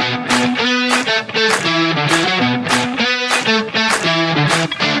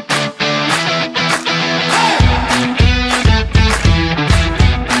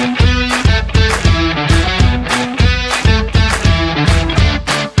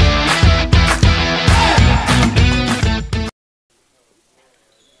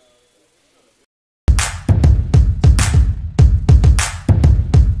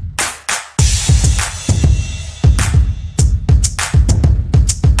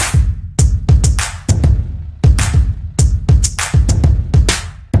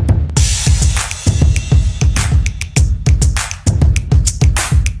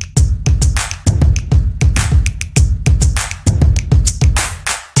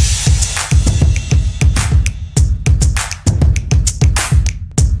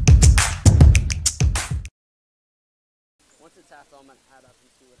 half, I'm going to add up and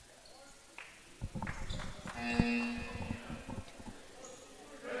see what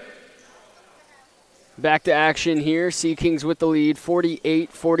Back to action here. Sea Kings with the lead,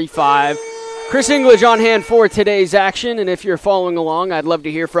 48-45. Chris English on hand for today's action, and if you're following along, I'd love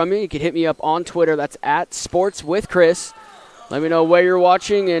to hear from you. You can hit me up on Twitter. That's @SportsWithChris. Let me know where you're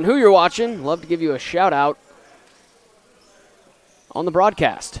watching and who you're watching. Love to give you a shout-out on the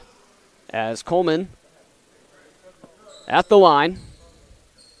broadcast. As Coleman at the line,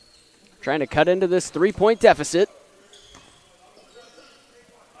 trying to cut into this three-point deficit.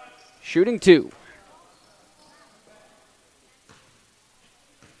 Shooting 2.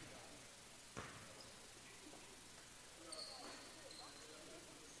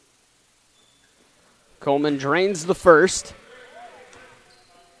 Coleman drains the first.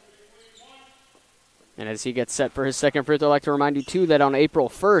 And as he gets set for his second free throw, I'd like to remind you, too, that on April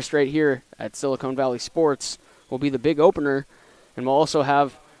 1st, right here at Silicon Valley Sports, will be the big opener. And we'll also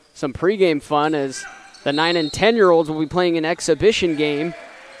have some pregame fun as the 9 and 10-year-olds will be playing an exhibition game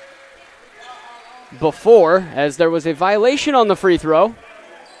before, as there was a violation on the free throw.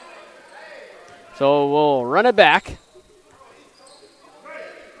 So we'll run it back.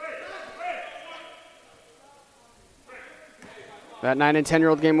 That 9 and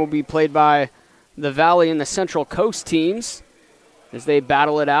 10-year-old game will be played by the Valley and the Central Coast teams as they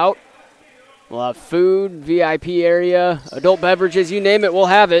battle it out. We'll have food, VIP area, adult beverages, you name it, we'll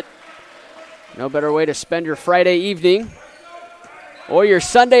have it. No better way to spend your Friday evening or your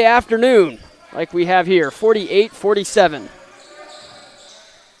Sunday afternoon like we have here, 48-47.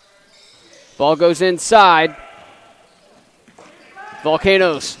 Ball goes inside.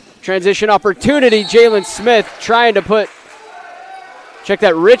 Volcanoes, transition opportunity. Jalen Smith trying to put, check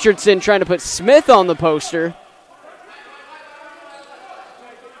that, Richardson trying to put Smith on the poster.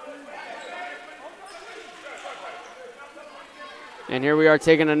 And here we are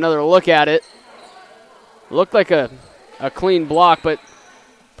taking another look at it. Looked like a clean block, but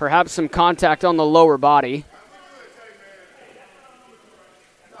perhaps some contact on the lower body.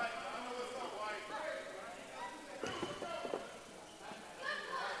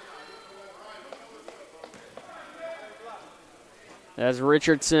 As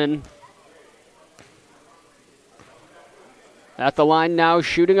Richardson at the line now,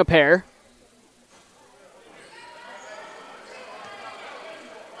 shooting a pair.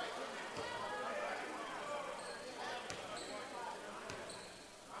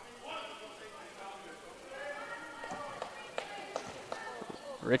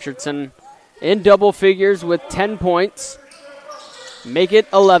 Richardson in double figures with 10 points. Make it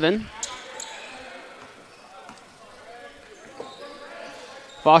 11.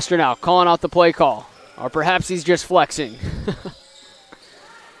 Foster now calling out the play call. Or perhaps he's just flexing.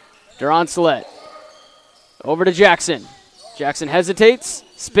 Duron-Slett over to Jackson. Jackson hesitates,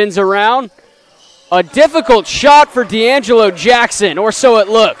 spins around. A difficult shot for D'Angelo Jackson, or so it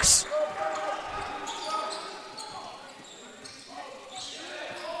looks.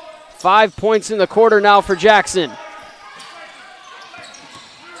 Five points in the quarter now for Jackson.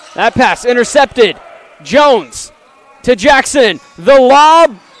 That pass intercepted. Jones to Jackson. The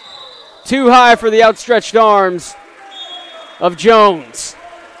lob. Too high for the outstretched arms of Jones.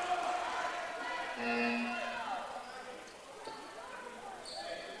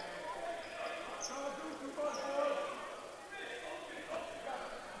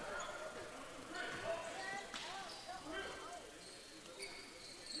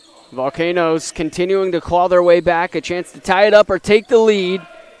 Volcanoes continuing to claw their way back, a chance to tie it up or take the lead.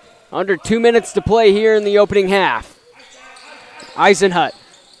 Under 2 minutes to play here in the opening half. Eisenhut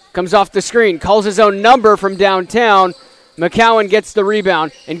comes off the screen, calls his own number from downtown. McCowan gets the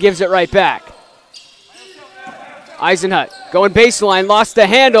rebound and gives it right back. Eisenhut going baseline, lost the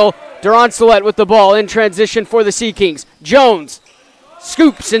handle. Duron-Slett with the ball in transition for the Sea Kings. Jones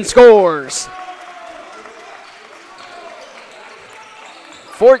scoops and scores.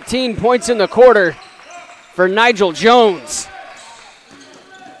 14 points in the quarter for Nigel Jones.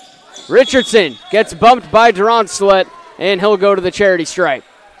 Richardson gets bumped by Duron-Slett, and he'll go to the charity stripe.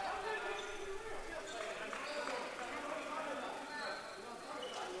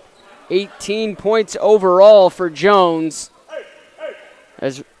 $18 points overall for Jones.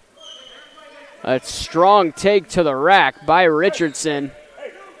 As a strong take to the rack by Richardson.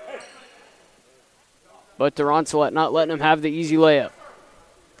 But Duron-Slett not letting him have the easy layup.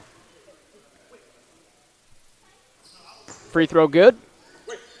 Free throw good.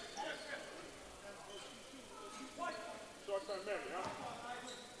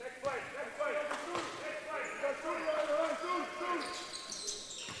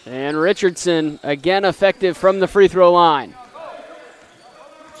 And Richardson again effective from the free throw line.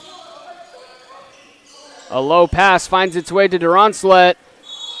 A low pass finds its way to Duronslet.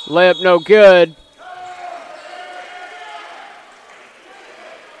 Layup no good.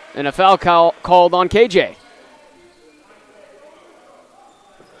 And a foul called on KJ.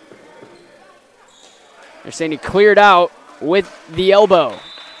 They're saying he cleared out with the elbow.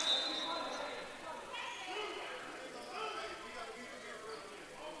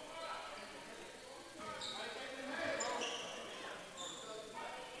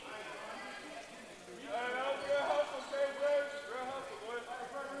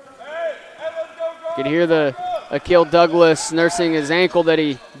 You can hear the Akil Douglas nursing his ankle that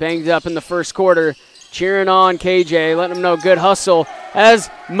he banged up in the first quarter, cheering on KJ, letting him know good hustle as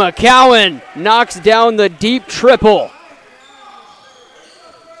McCowan knocks down the deep triple.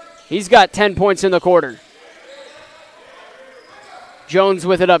 He's got 10 points in the quarter. Jones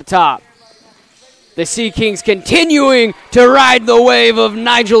with it up top. The Sea Kings continuing to ride the wave of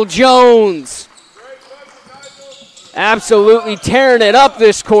Nigel Jones. Absolutely tearing it up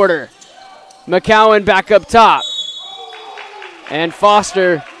this quarter. McCowan back up top. And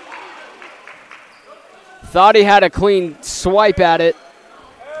Foster thought he had a clean swipe at it.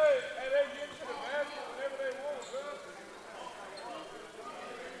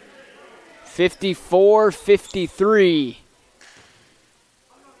 (54-53).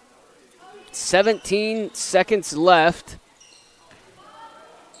 17 seconds left.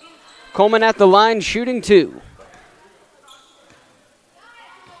 Coleman at the line, shooting 2.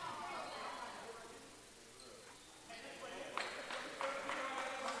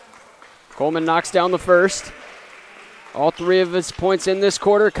 Coleman knocks down the first. All 3 of his points in this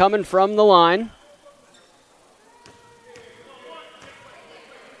quarter coming from the line.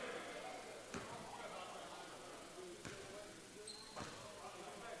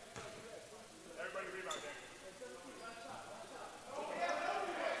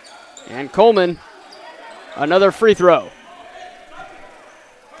 And Coleman, another free throw.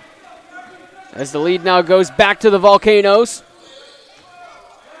 As the lead now goes back to the Volcanoes.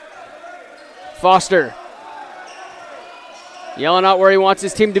 Foster yelling out where he wants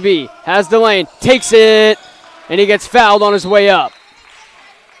his team to be. Has the lane, takes it, and he gets fouled on his way up.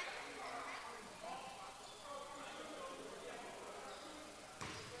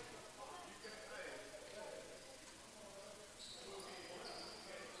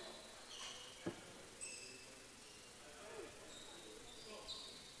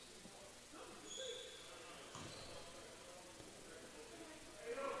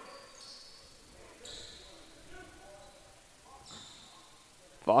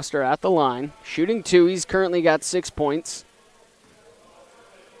 Foster at the line, shooting 2. He's currently got 6 points.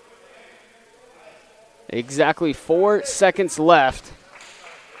 Exactly 4 seconds left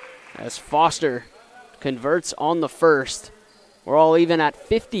as Foster converts on the first. We're all even at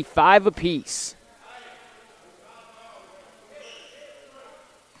 55 apiece.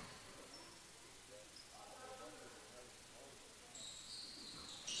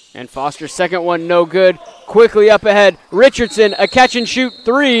 And Foster's second one no good. Quickly up ahead, Richardson, a catch and shoot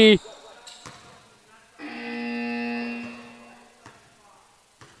 3.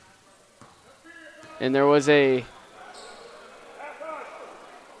 And there was an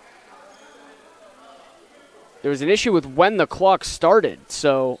issue with when the clock started.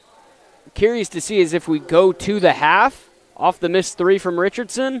 So curious to see as if we go to the half off the missed 3 from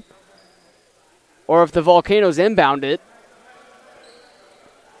Richardson or if the Volcanoes inbound it.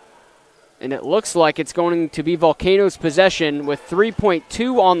 And it looks like it's going to be Volcanoes' possession with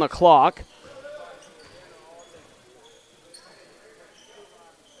 3.2 on the clock.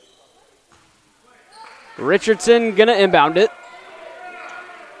 Richardson gonna inbound it.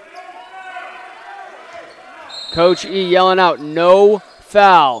 Coach E yelling out, no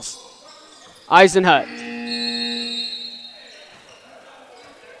fouls. Eisenhut.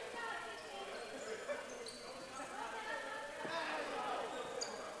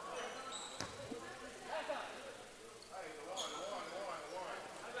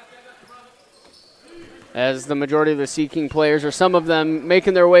 As the majority of the Sea King players, or some of them,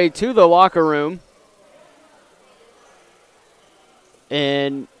 making their way to the locker room.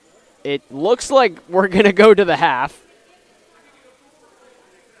 And it looks like we're going to go to the half.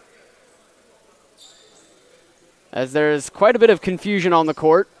 As there's quite a bit of confusion on the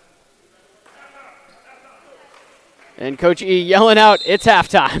court. And Coach E yelling out, it's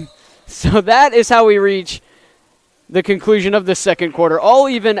halftime. So that is how we reach the conclusion of the second quarter, all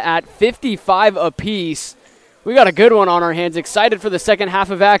even at 55 apiece. We got a good one on our hands. Excited for the second half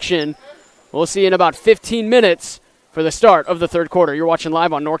of action. We'll see you in about 15 minutes for the start of the third quarter. You're watching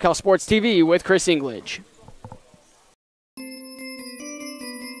live on NorCal Sports TV with Chris Englage.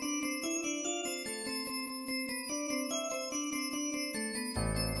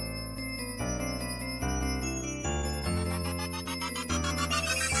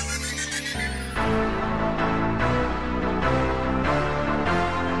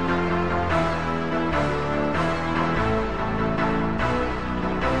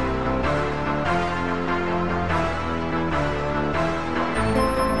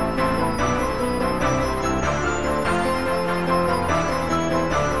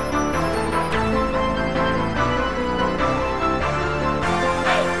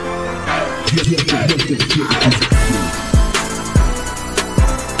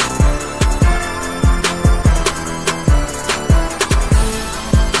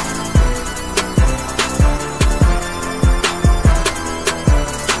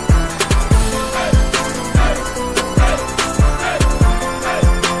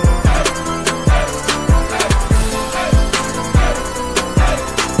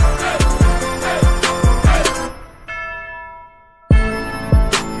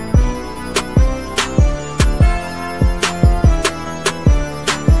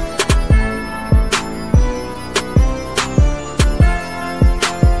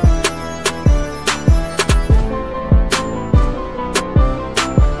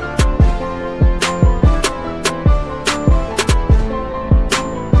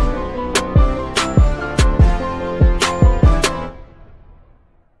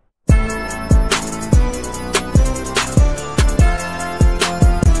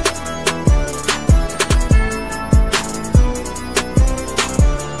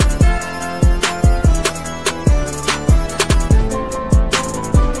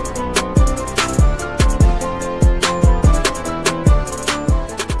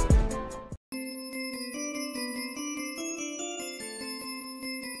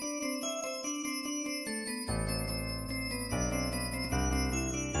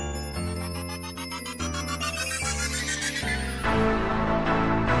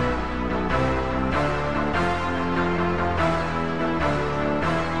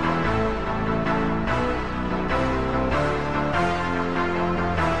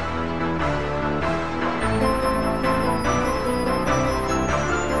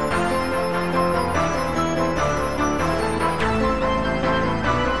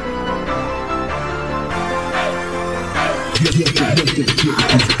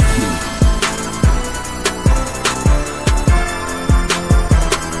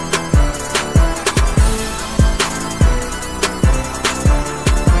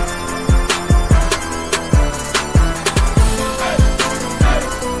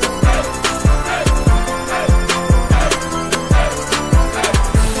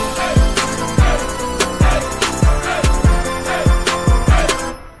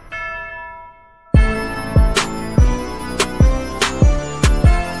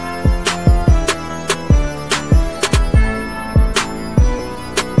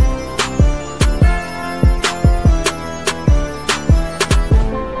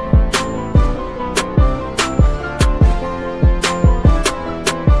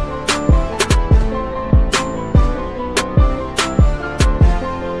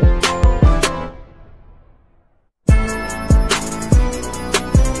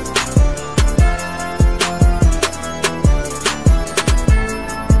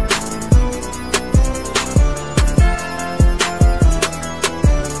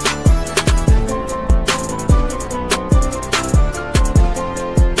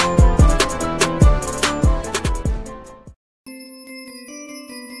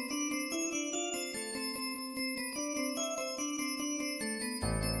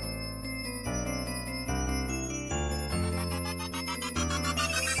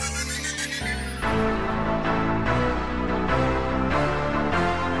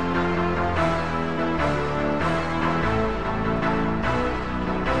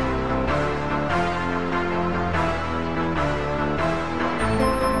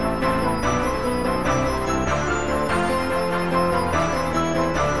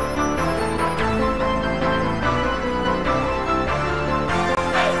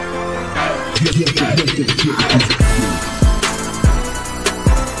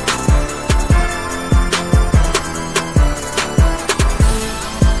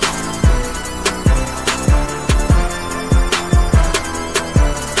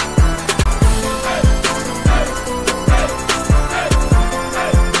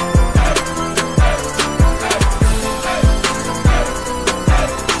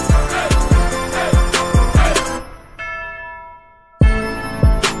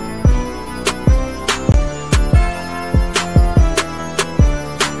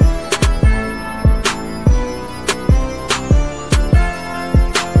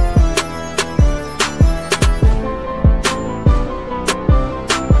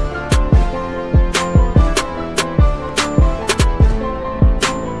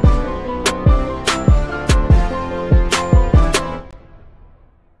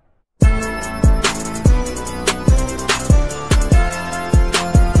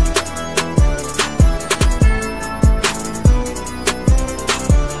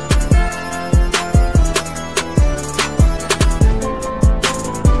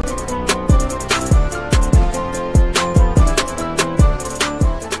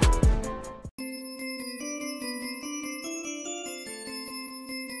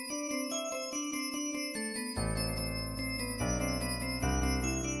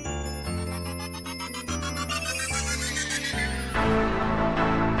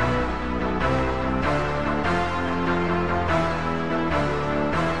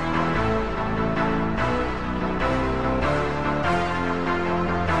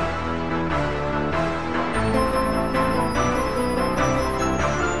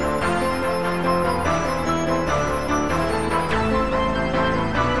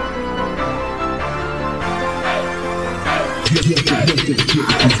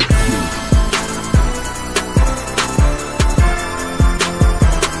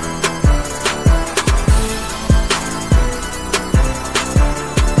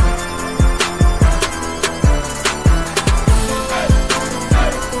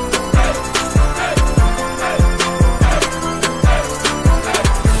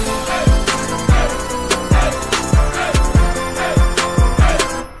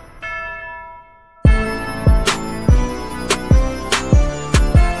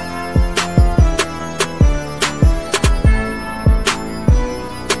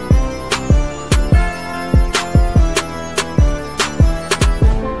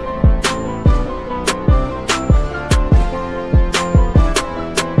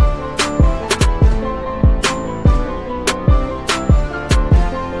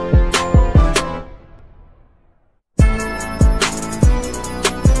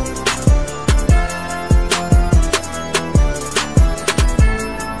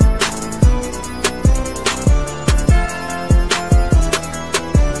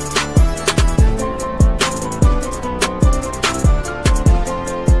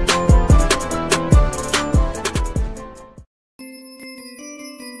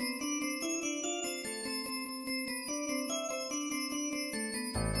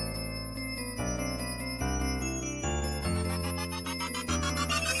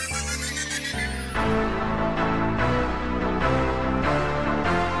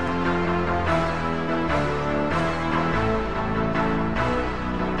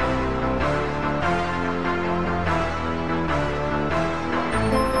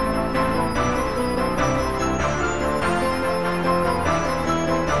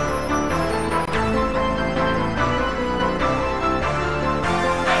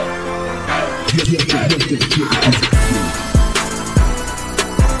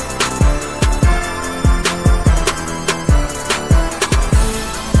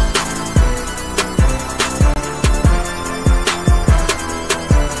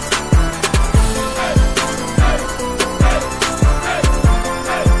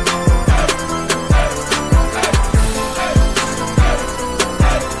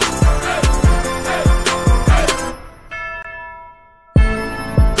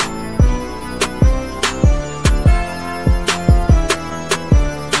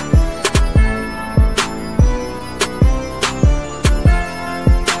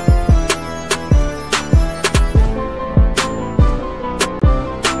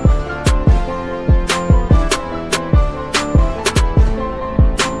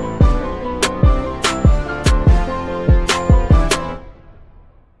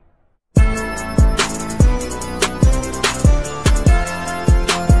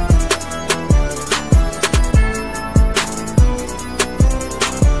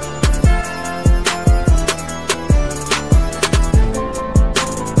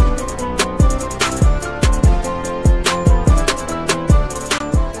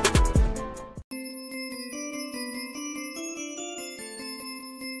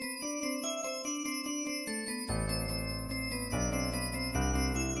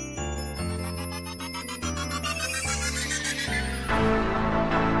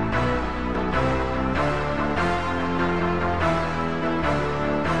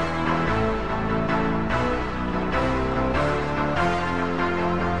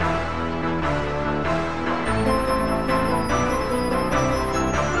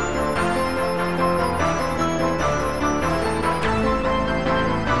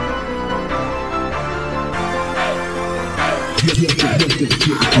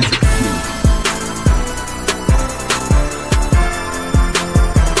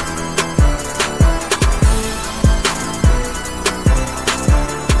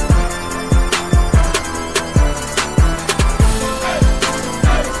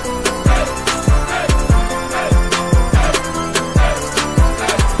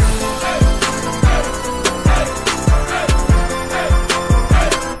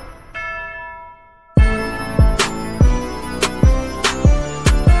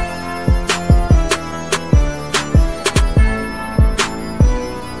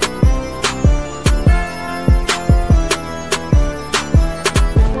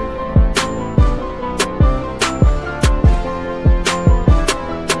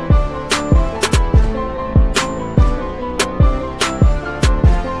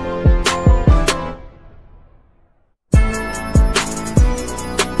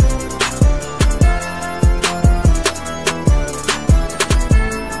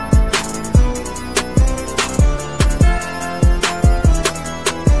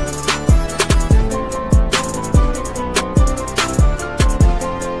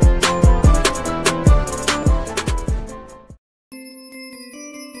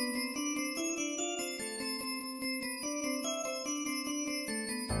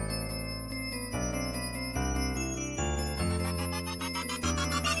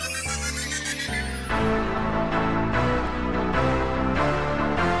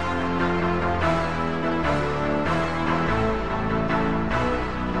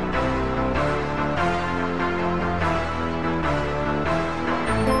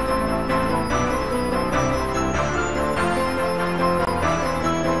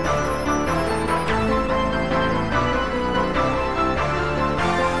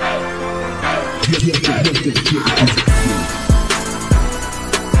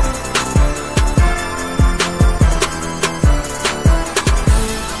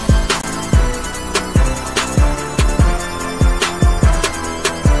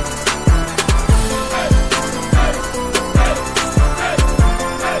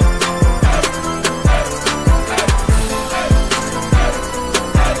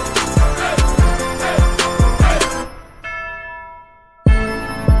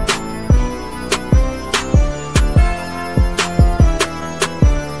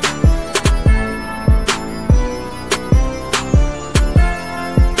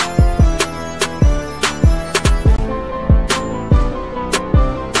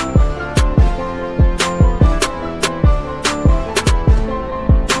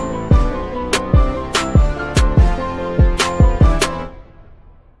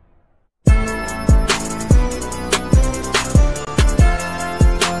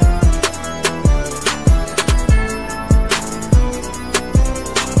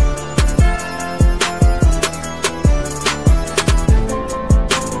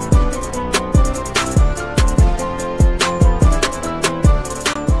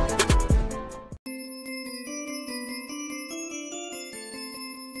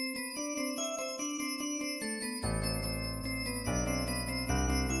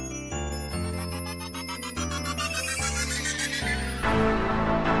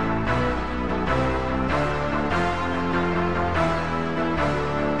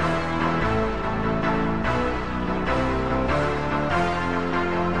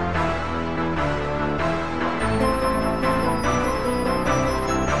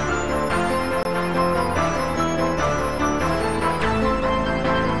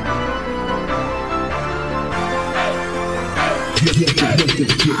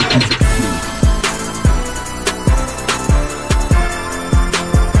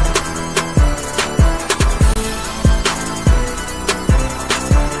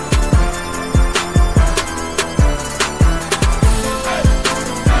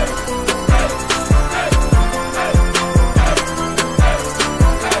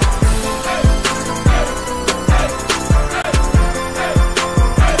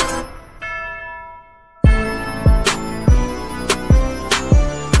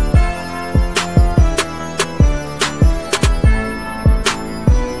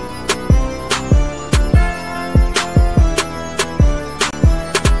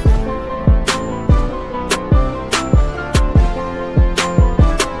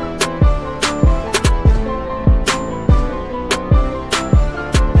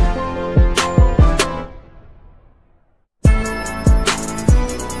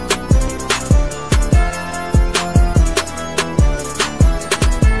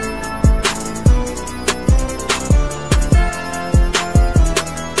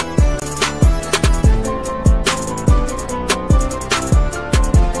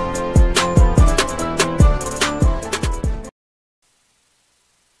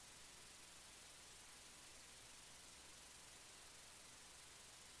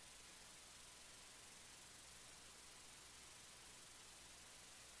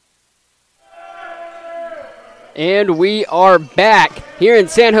 And we are back here in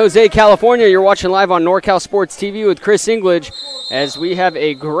San Jose, California. You're watching live on NorCal Sports TV with Chris Englage as we have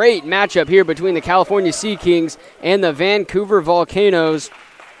a great matchup here between the California Sea Kings and the Vancouver Volcanoes.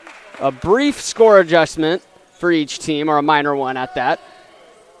 A brief score adjustment for each team, or a minor one at that.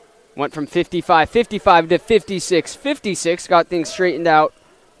 Went from 55-55 to 56-56. Got things straightened out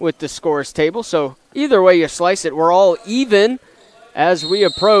with the scores table. So either way you slice it, we're all even as we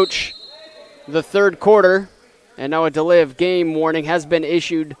approach the third quarter. And now a delay of game warning has been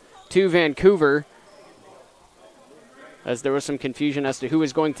issued to Vancouver, as there was some confusion as to who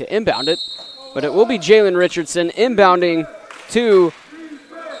is going to inbound it. But it will be Jalen Richardson inbounding to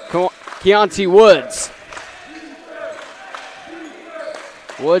Keontae Woods.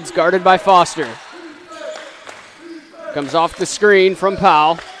 Woods guarded by Foster. Comes off the screen from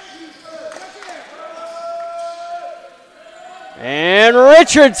Powell. And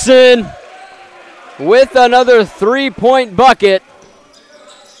Richardson with another three-point bucket.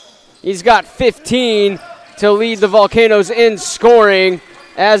 He's got 15 to lead the Volcanoes in scoring,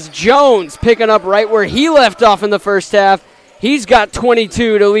 as Jones picking up right where he left off in the first half. He's got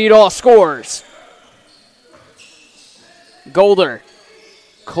 22 to lead all scorers. Golder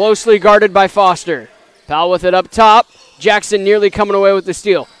closely guarded by Foster. Powell with it up top. Jackson nearly coming away with the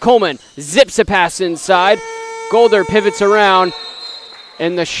steal. Coleman zips a pass inside. Golder pivots around,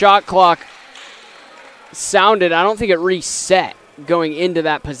 and the shot clock sounded. I don't think it reset going into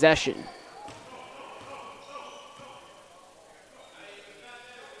that possession.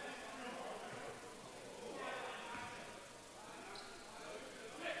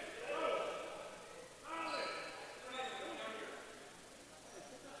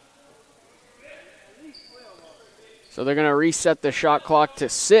 So they're going to reset the shot clock to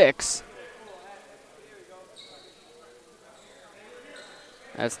 6.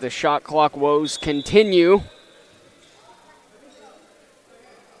 As the shot clock woes continue.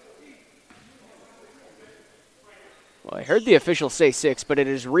 Well, I heard the official say 6, but it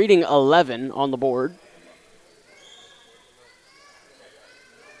is reading 11 on the board.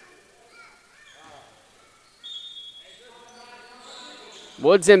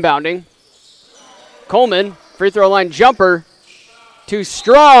 Woods inbounding. Coleman, free throw line jumper. Too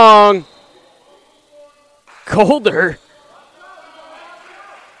strong. Golder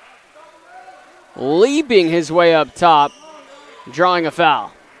leaping his way up top, drawing a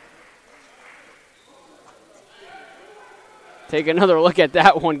foul. Take another look at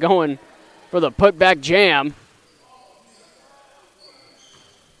that one, going for the putback jam.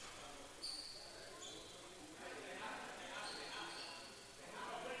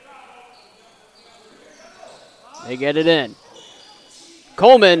 They get it in.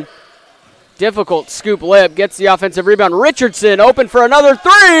 Coleman, difficult scoop layup, gets the offensive rebound. Richardson open for another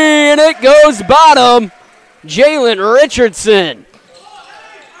three, and it goes bottom. Jalen Richardson.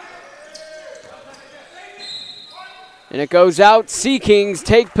 And it goes out. Sea Kings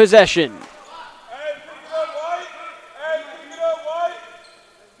take possession.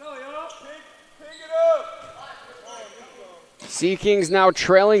 Sea Kings now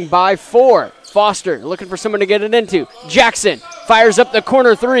trailing by 4. Foster looking for someone to get it into. Jackson fires up the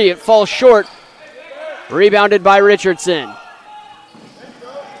corner three. It falls short. Rebounded by Richardson.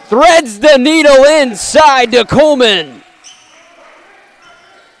 Threads the needle inside to Coleman.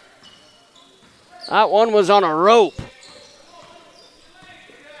 That one was on a rope.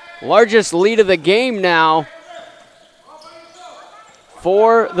 Largest lead of the game now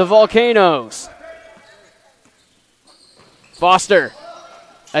for the Volcanoes. Foster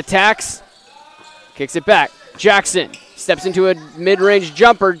attacks, kicks it back. Jackson steps into a mid-range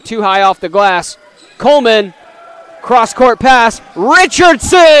jumper, too high off the glass. Coleman, cross-court pass.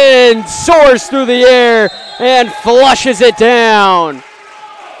 Richardson soars through the air and flushes it down.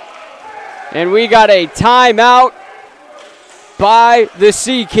 And we got a timeout by the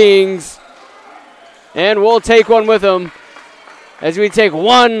Sea Kings. And we'll take one with them as we take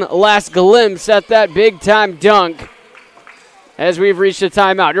one last glimpse at that big-time dunk as we've reached a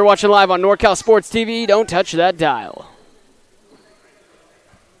timeout. You're watching live on NorCal Sports TV. Don't touch that dial.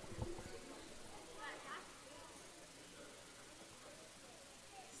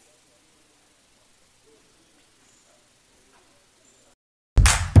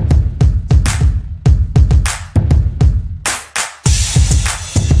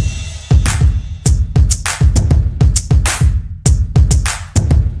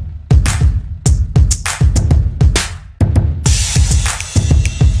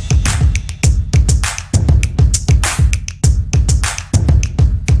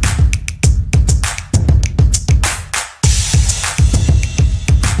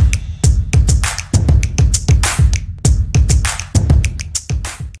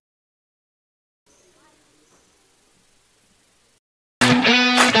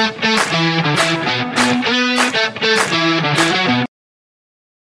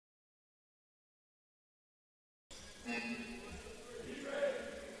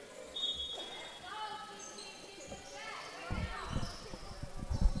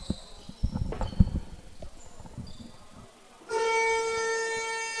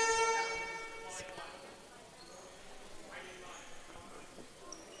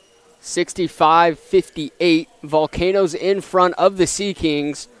 65-58. Volcanoes in front of the Sea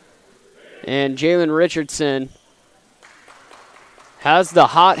Kings. And Jalen Richardson has the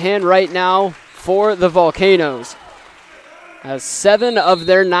hot hand right now for the Volcanoes. Has 7 of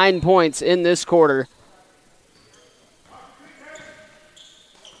their 9 points in this quarter.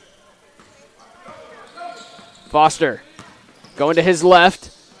 Foster going to his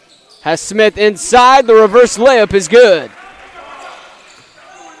left. Has Smith inside. The reverse layup is good.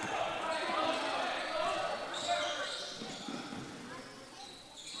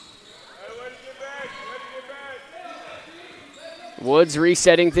 Woods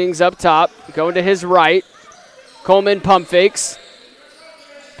resetting things up top. Going to his right. Coleman pump fakes.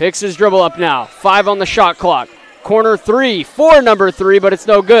 Picks his dribble up now. 5 on the shot clock. Corner 3 for number 3, but it's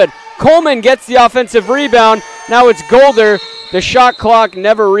no good. Coleman gets the offensive rebound. Now it's Golder. The shot clock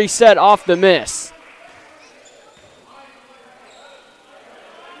never reset off the miss.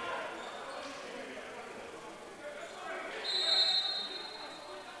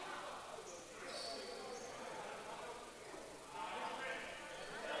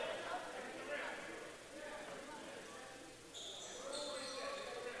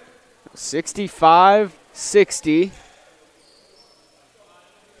 (65-60).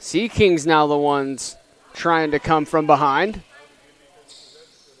 Sea Kings now the ones trying to come from behind.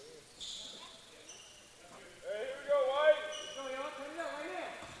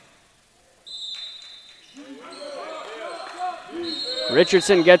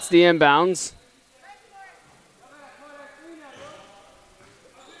 Richardson gets the inbounds.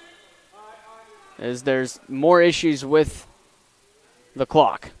 As there's more issues with the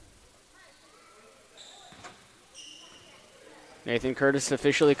clock. Nathan Curtis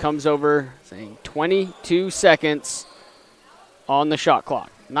officially comes over saying 22 seconds on the shot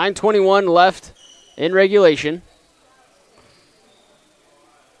clock. 9:21 left in regulation.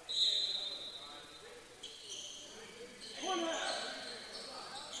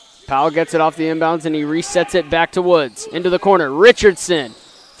 Powell gets it off the inbounds and he resets it back to Woods. Into the corner. Richardson.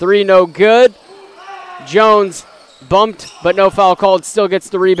 3 no good. Jones bumped but no foul called. Still gets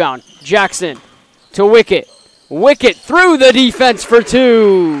the rebound. Jackson to Wicket. Wicket through the defense for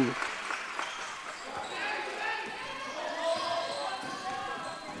 2.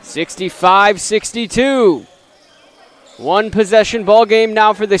 (65-62). 1 possession ball game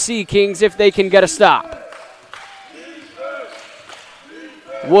now for the Sea Kings if they can get a stop.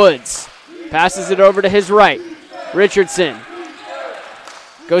 Woods passes it over to his right. Richardson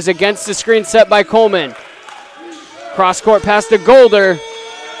goes against the screen set by Coleman. Cross-court pass to Golder.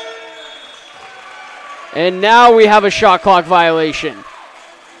 And now we have a shot clock violation.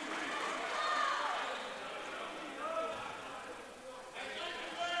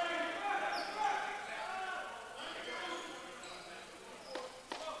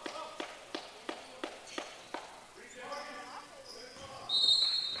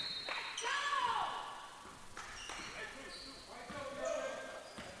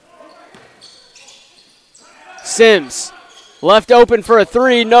 Sims left open for a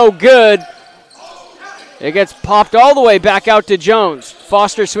 3, no good. It gets popped all the way back out to Jones.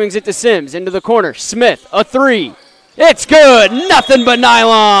 Foster swings it to Sims into the corner. Smith, a 3. It's good. Nothing but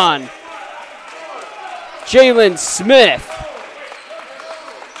nylon. Jalen Smith.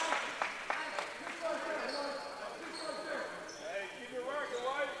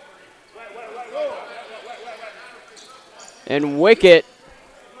 And Wicket,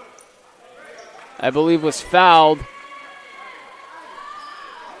 I believe, was fouled.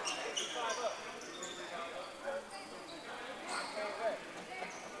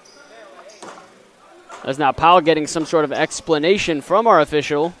 As now Powell getting some sort of explanation from our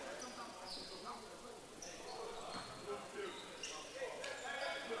official.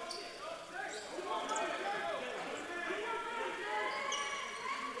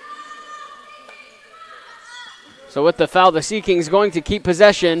 So with the foul, the Sea Kings going to keep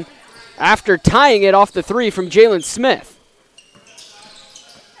possession after tying it off the 3 from Jalen Smith.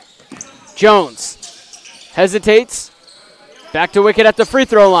 Jones hesitates. Back to Wicket at the free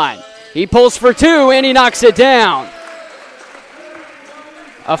throw line. He pulls for 2 and he knocks it down.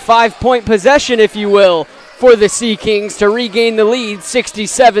 A 5-point possession, if you will, for the Sea Kings to regain the lead,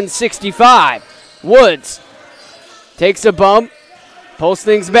 67-65. Woods takes a bump, pulls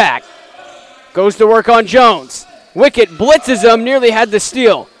things back, goes to work on Jones. Wicket blitzes him, nearly had the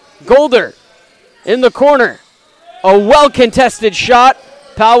steal. Golder in the corner. A well-contested shot.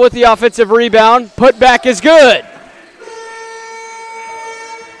 Powell with the offensive rebound. Put back is good.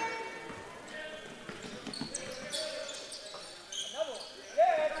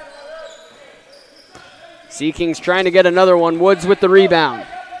 Sea Kings trying to get another one. Woods with the rebound.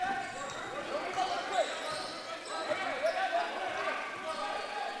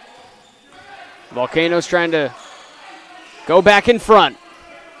 Volcanoes trying to go back in front.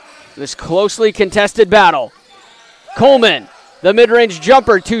 This closely contested battle. Coleman, the mid-range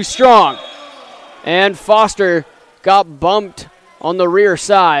jumper, too strong. And Foster got bumped on the rear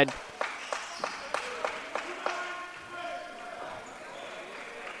side.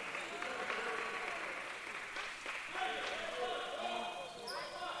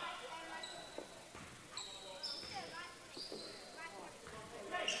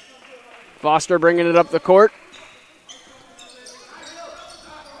 Foster bringing it up the court.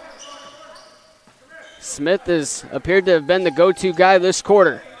 Smith has appeared to have been the go-to guy this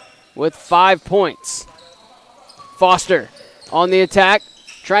quarter with 5 points. Foster on the attack,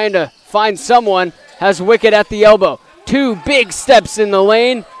 trying to find someone, has Wickett at the elbow. 2 big steps in the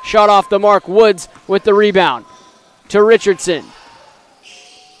lane, shot off the mark. Woods with the rebound to Richardson.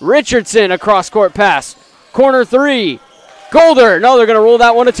 Richardson, a cross-court pass. Corner 3, Golder. No, they're going to roll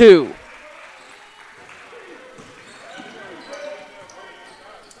that one to 2.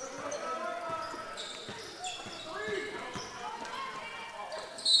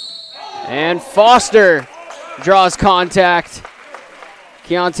 And Foster draws contact.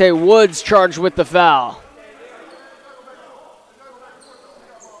 Keontae Woods charged with the foul.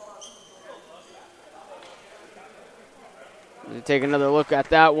 Take another look at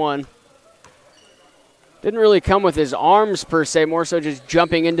that one. Didn't really come with his arms per se, more so just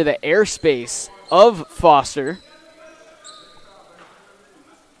jumping into the airspace of Foster.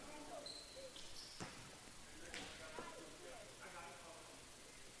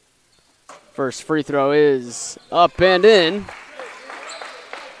 First free throw is up and in.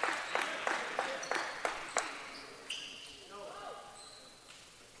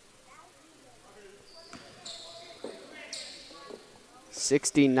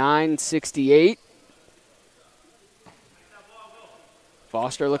 (69-68).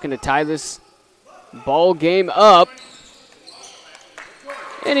 Foster looking to tie this ball game up.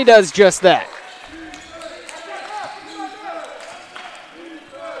 And he does just that.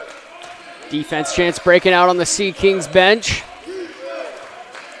 Defense chance breaking out on the Sea Kings bench,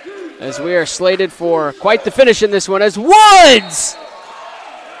 as we are slated for quite the finish in this one, as Woods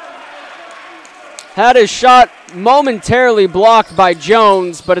had his shot momentarily blocked by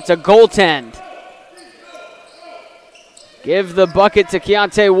Jones, but it's a goaltend. Give the bucket to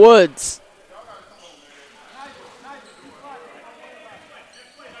Keontae Woods.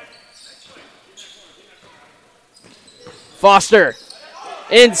 Foster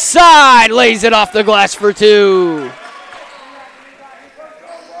inside, lays it off the glass for 2.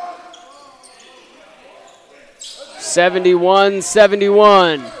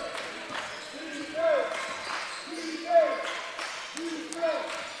 (71-71).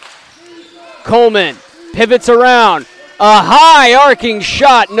 Coleman pivots around. A high arcing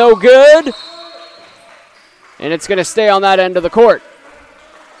shot, no good. And it's going to stay on that end of the court.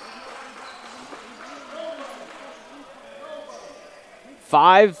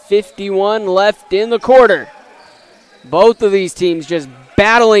 .5:51 left in the quarter. Both of these teams just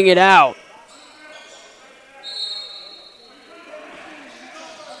battling it out.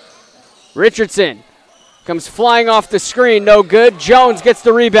 Richardson comes flying off the screen, no good. Jones gets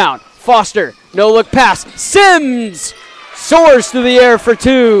the rebound. Foster, no look pass. Sims soars through the air for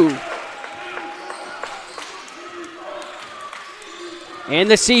 2.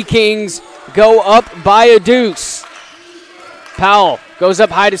 And the Sea Kings go up by a deuce. Powell goes up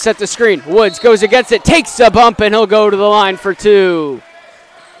high to set the screen. Woods goes against it, takes a bump, and he'll go to the line for 2.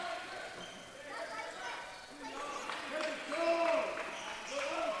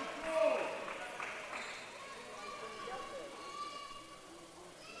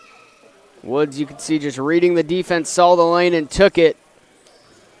 Woods, you can see, just reading the defense, saw the lane and took it.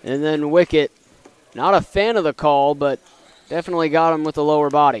 And then Wickett, not a fan of the call, but definitely got him with the lower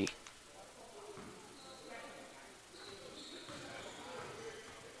body.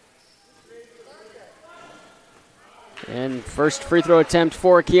 And first free throw attempt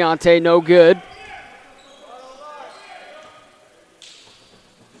for Keontae, no good.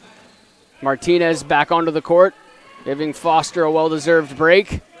 Martinez back onto the court, giving Foster a well-deserved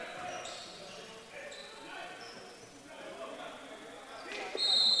break.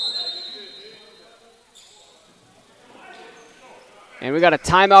 And we got a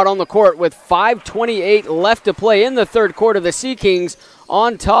timeout on the court with 5:28 left to play in the third quarter. The Sea Kings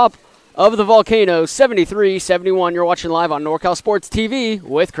on top of the Volcanoes, 73-71. You're watching live on NorCal Sports TV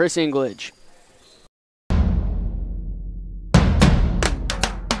with Chris Englage.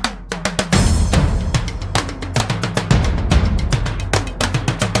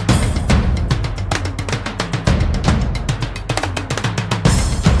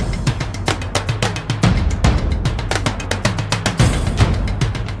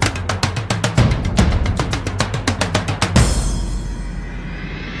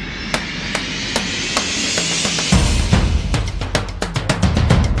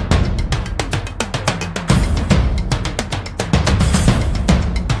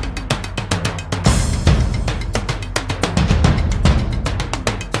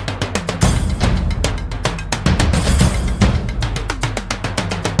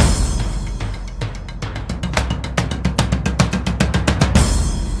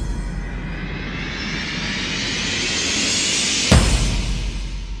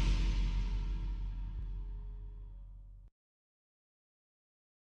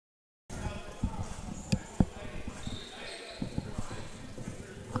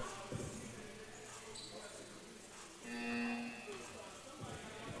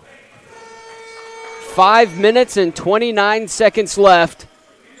 5 minutes and 29 seconds left.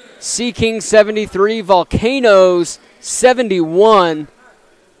 Sea Kings 73, Volcanoes 71.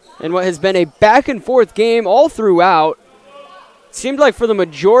 And what has been a back-and-forth game all throughout. It seemed like for the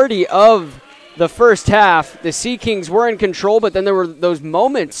majority of the first half, the Sea Kings were in control, but then there were those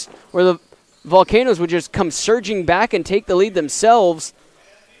moments where the Volcanoes would just come surging back and take the lead themselves.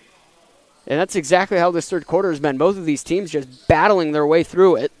 And that's exactly how this third quarter has been. Both of these teams just battling their way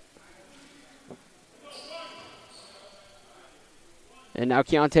through it. And now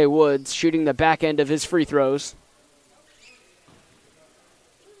Keontae Woods shooting the back end of his free throws.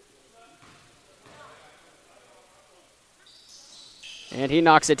 And he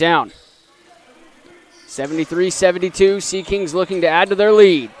knocks it down. 73-72, Sea Kings looking to add to their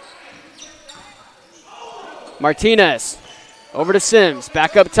lead. Martinez over to Sims,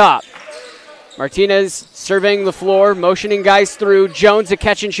 back up top. Martinez surveying the floor, motioning guys through. Jones, a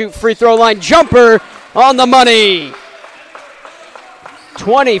catch-and-shoot free throw line jumper on the money.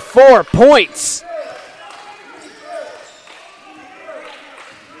 24 points.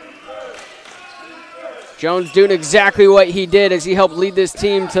 Jones doing exactly what he did as he helped lead this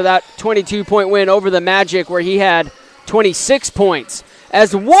team to that 22-point win over the Magic, where he had 26 points.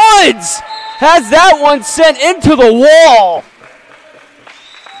 As Woods has that one sent into the wall.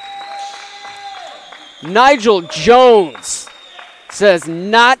 Nigel Jones says,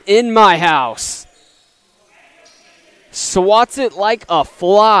 "Not in my house." Swats it like a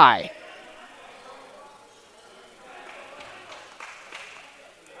fly.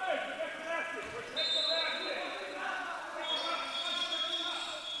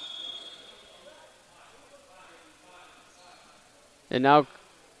 And now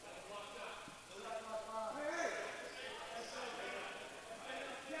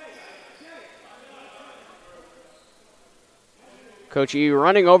Coach E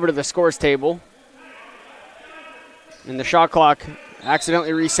running over to the scores table. And the shot clock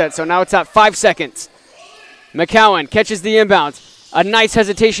accidentally reset, so now it's at 5 seconds. McCowan catches the inbound. A nice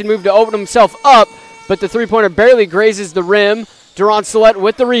hesitation move to open himself up, but the three-pointer barely grazes the rim. Duron Sillett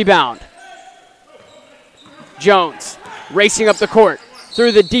with the rebound. Jones racing up the court.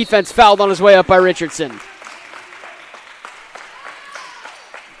 Through the defense, fouled on his way up by Richardson.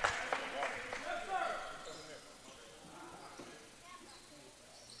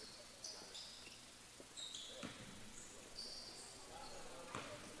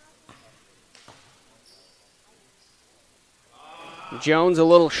 Jones a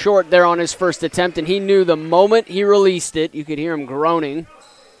little short there on his first attempt, and he knew the moment he released it, you could hear him groaning.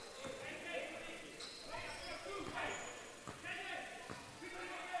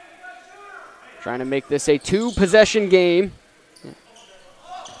 Trying to make this a two-possession game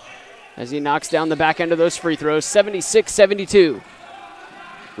as he knocks down the back end of those free throws. 76-72.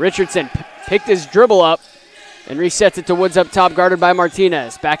 Richardson picked his dribble up and resets it to Woods up top, guarded by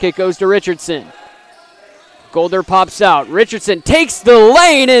Martinez. Back it goes to Richardson. Golder pops out. Richardson takes the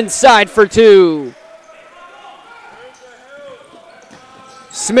lane inside for two.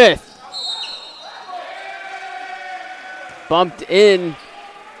 Smith bumped in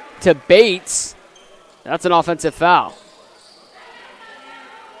to Bates. That's an offensive foul.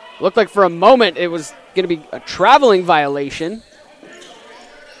 Looked like for a moment it was going to be a traveling violation.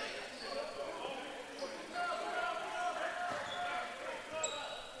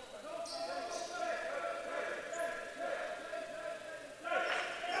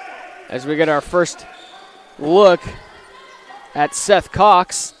 As we get our first look at Seth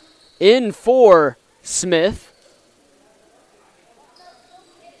Cox in for Smith.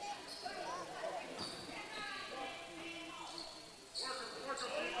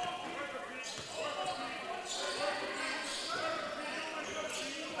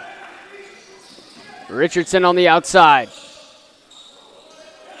 Richardson on the outside.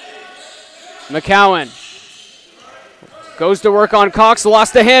 McCowan goes to work on Cox,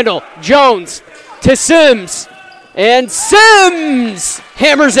 lost the handle. Jones to Sims, and Sims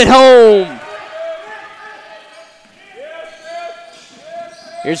hammers it home.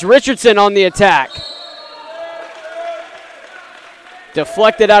 Here's Richardson on the attack.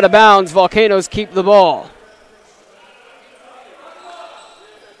 Deflected out of bounds. Volcanoes keep the ball.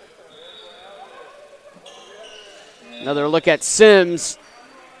 Another look at Sims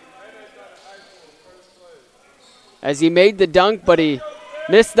as he made the dunk, but he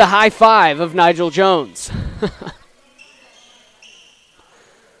missed the high five of Nigel Jones.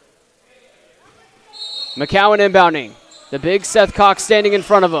 McCowan inbounding. The big Seth Cox standing in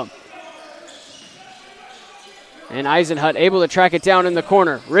front of him. And Eisenhut able to track it down in the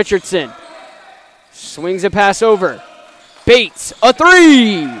corner. Richardson swings a pass over. Bates, a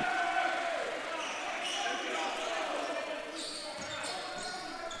three!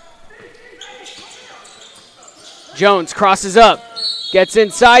 Jones crosses up, gets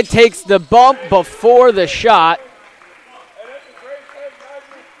inside, takes the bump before the shot.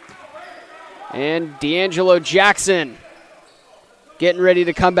 And D'Angelo Jackson getting ready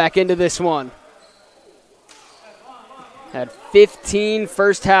to come back into this one. Had 15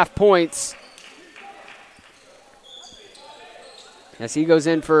 first half points. As he goes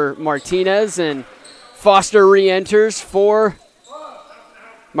in for Martinez, and Foster re-enters for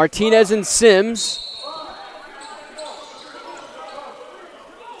Martinez and Sims.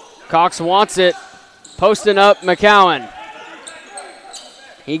 Cox wants it, posting up McCowan.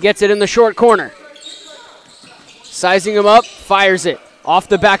 He gets it in the short corner. Sizing him up, fires it off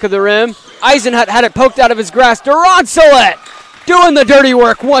the back of the rim. Eisenhut had it poked out of his grasp. Durancelet doing the dirty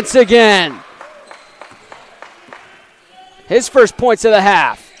work once again. His first points of the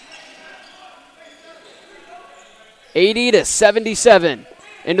half. 80-77.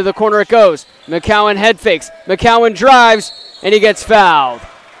 Into the corner it goes. McCowan head fakes. McCowan drives, and he gets fouled.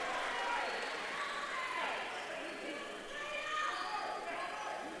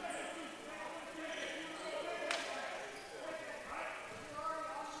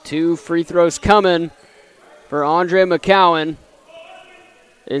 Two free throws coming for Andre McCowan.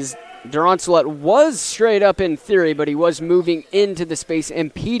 Durancelet was straight up in theory, but he was moving into the space,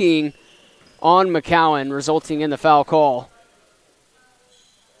 impeding on McCowan, resulting in the foul call.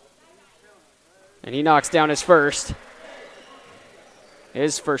 And he knocks down his first.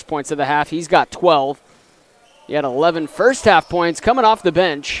 His first points of the half. He's got 12. He had 11 first half points coming off the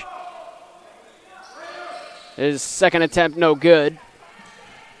bench. His second attempt, no good.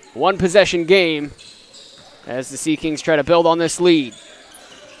 One possession game as the Sea Kings try to build on this lead.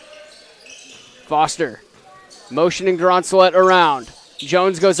 Foster motioning Durancelet around.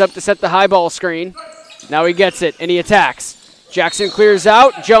 Jones goes up to set the high ball screen. Now he gets it and he attacks. Jackson clears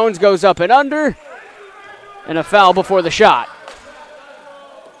out. Jones goes up and under. And a foul before the shot.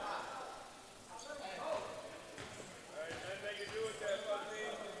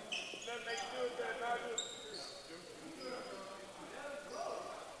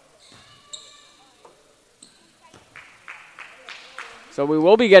 So we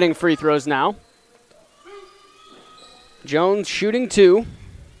will be getting free throws now. Jones shooting 2.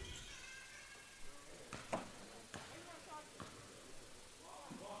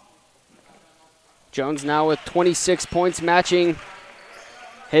 Jones now with 26 points, matching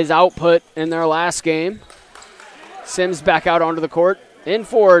his output in their last game. Sims back out onto the court. In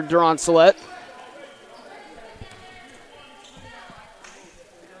for Durancelet.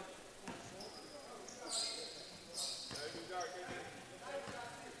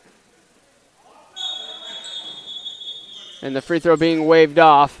 And the free throw being waved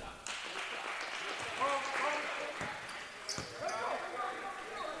off.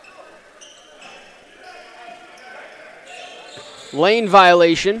 Lane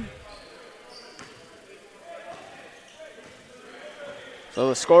violation. So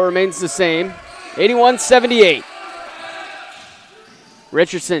the score remains the same. 81-78.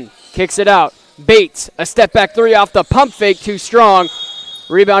 Richardson kicks it out. Bates, a step back three off the pump fake, too strong.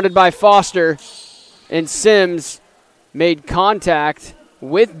 Rebounded by Foster. And Sims made contact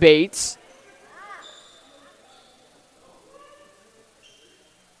with Bates.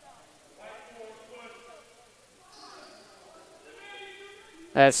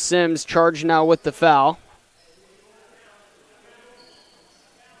 As Sims charged now with the foul.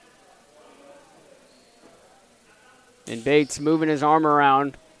 And Bates moving his arm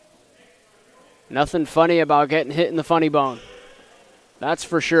around. Nothing funny about getting hit in the funny bone. That's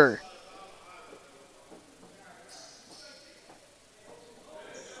for sure.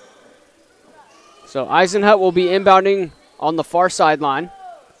 So Eisenhut will be inbounding on the far sideline.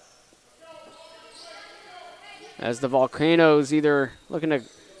 As the Volcanoes either looking to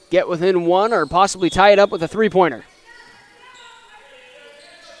get within one or possibly tie it up with a three-pointer.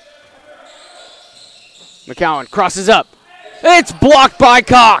 McCowan crosses up. It's blocked by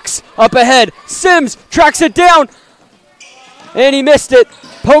Cox. Up ahead, Sims tracks it down. And he missed it.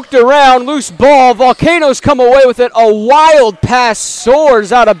 Poked around, loose ball. Volcanoes come away with it. A wild pass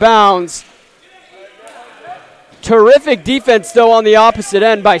soars out of bounds. Terrific defense, though, on the opposite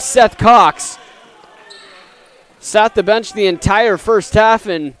end by Seth Cox. Sat the bench the entire first half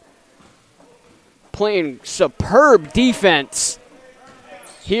and playing superb defense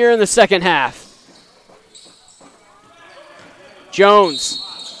here in the second half. Jones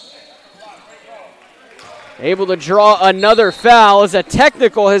able to draw another foul as a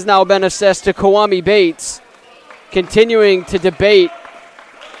technical has now been assessed to Kwame Bates. Continuing to debate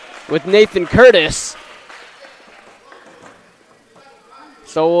with Nathan Curtis.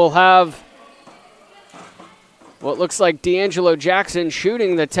 So we'll have what looks like D'Angelo Jackson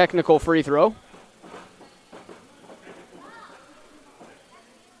shooting the technical free throw.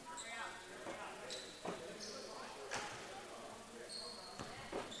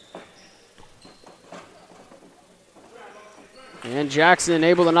 And Jackson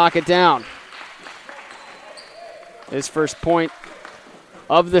able to knock it down. His first point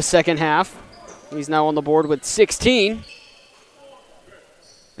of the second half. He's now on the board with 16.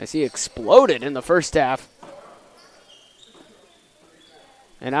 As he exploded in the first half.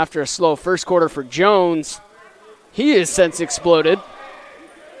 And after a slow first quarter for Jones, he has since exploded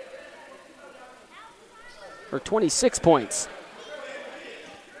for 26 points.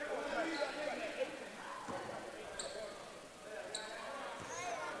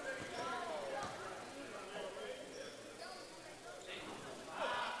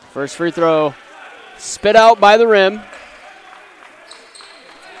 First free throw, spit out by the rim.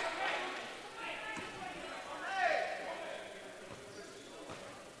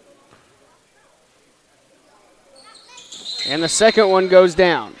 And the second one goes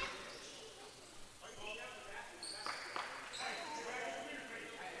down.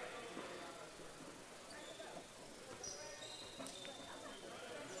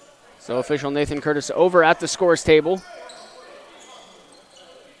 So official Nathan Curtis over at the scores table.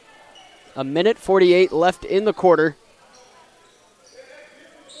 1:48 left in the quarter.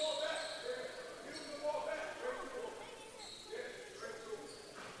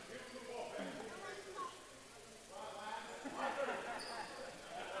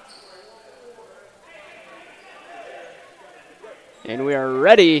 And we are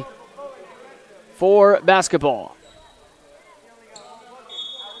ready for basketball.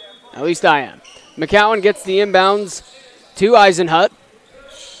 At least I am. McCowan gets the inbounds to Eisenhut.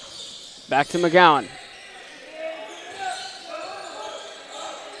 Back to McGowan.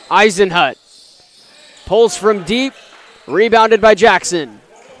 Eisenhut pulls from deep, rebounded by Jackson.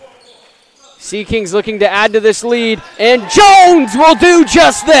 Sea Kings looking to add to this lead, and Jones will do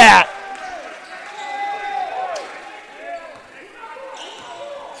just that.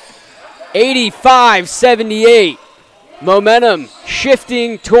 (85-78). Momentum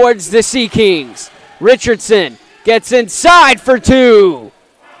shifting towards the Sea Kings. Richardson gets inside for two.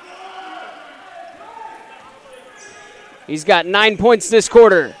 He's got 9 points this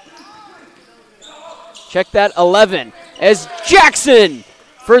quarter. Check that, 11. As Jackson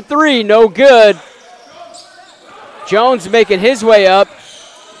for three, no good. Jones making his way up.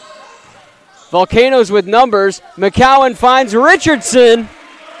 Volcanoes with numbers. McCowan finds Richardson.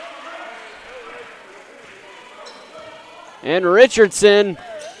 And Richardson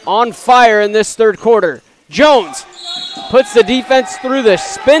on fire in this third quarter. Jones puts the defense through the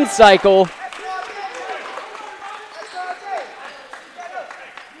spin cycle.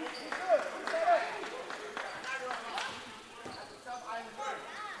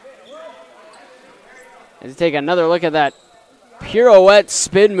 Let's take another look at that pirouette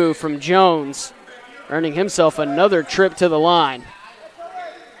spin move from Jones, earning himself another trip to the line.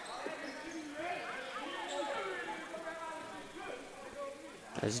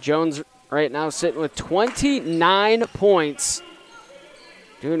 As Jones right now sitting with 29 points,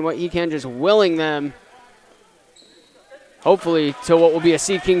 doing what he can, just willing them, hopefully, to what will be a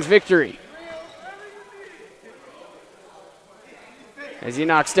Sea Kings victory. As he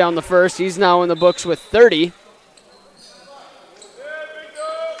knocks down the first, he's now in the books with 30.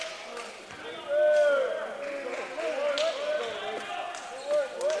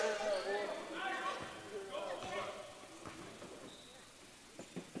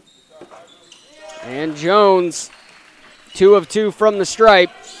 And Jones, 2 of 2 from the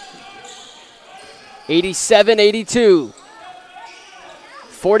stripe. 87-82.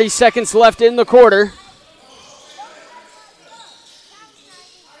 40 seconds left in the quarter.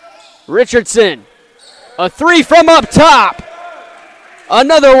 Richardson, a three from up top.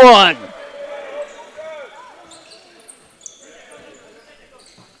 Another one.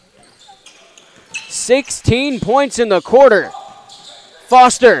 $16 points in the quarter.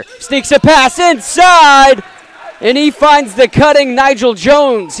 Foster sneaks a pass inside, and he finds the cutting Nigel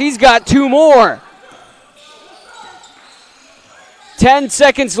Jones. He's got 2 more. 10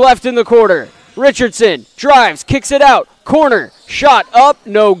 seconds left in the quarter. Richardson drives, kicks it out, corner, shot up,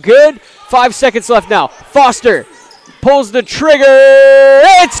 no good. 5 seconds left now. Foster pulls the trigger.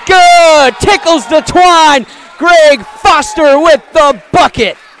 It's good. Tickles the twine. Greg Foster with the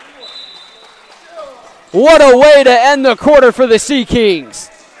bucket. What a way to end the quarter for the Sea Kings.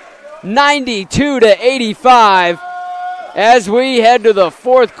 92-85 as we head to the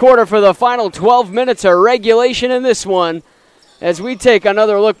fourth quarter for the final 12 minutes of regulation in this one. As we take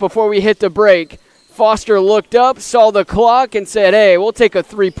another look before we hit the break, Foster looked up, saw the clock, and said, hey, we'll take a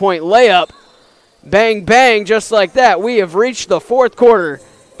three-point layup. Bang, bang, just like that. We have reached the fourth quarter.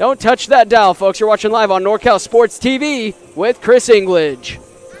 Don't touch that dial, folks. You're watching live on NorCal Sports TV with Chris Englage.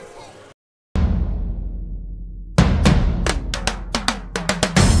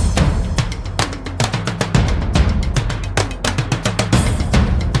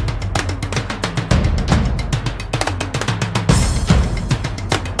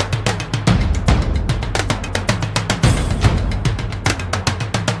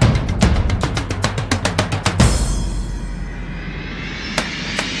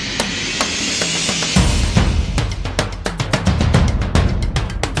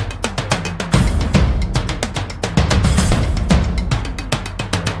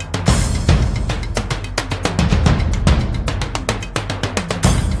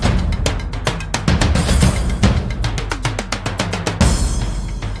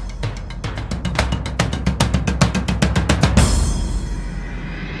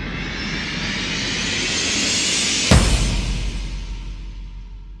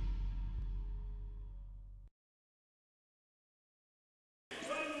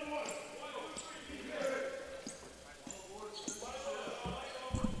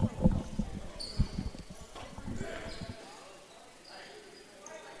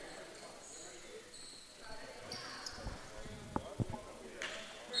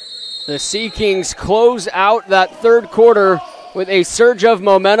 The Sea Kings close out that third quarter with a surge of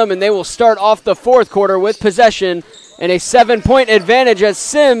momentum, and they will start off the fourth quarter with possession and a 7-point advantage as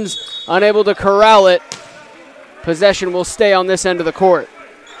Sims unable to corral it. Possession will stay on this end of the court.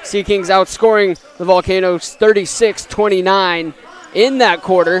 Sea Kings outscoring the Volcanoes 36-29 in that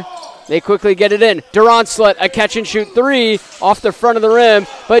quarter. They quickly get it in. Durant-Slett, a catch-and-shoot three off the front of the rim,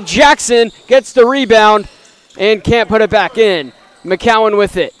 but Jackson gets the rebound and can't put it back in. McCowan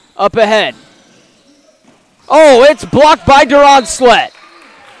with it. Up ahead. Oh, it's blocked by Durant-Slett.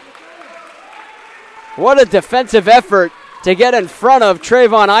 What a defensive effort to get in front of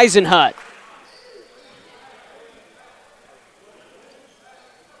Trayvon Eisenhut.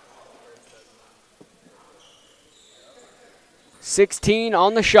 .16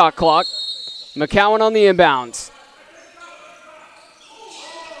 on the shot clock. McCowan on the inbounds.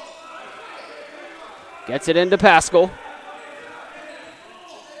 Gets it into Pascal.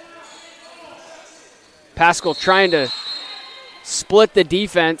 Pascal trying to split the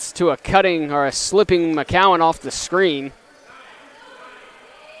defense to a cutting or a slipping McCowan off the screen.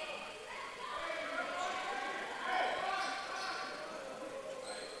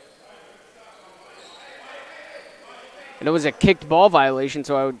 And it was a kicked ball violation,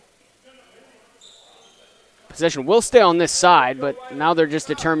 so possession will stay on this side, but now they're just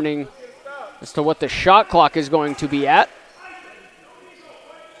determining as to what the shot clock is going to be at.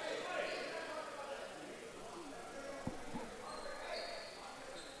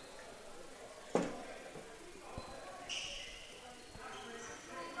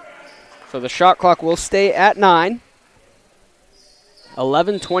 So the shot clock will stay at 9.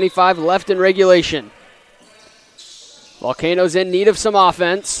 11:25 left in regulation. Volcanoes in need of some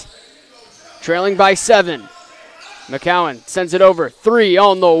offense. Trailing by 7. McCowan sends it over. 3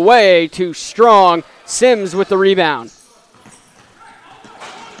 on the way. Too strong. Sims with the rebound.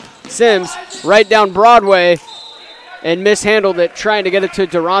 Sims right down Broadway and mishandled it, trying to get it to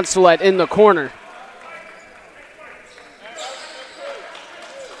Durant-Slett in the corner.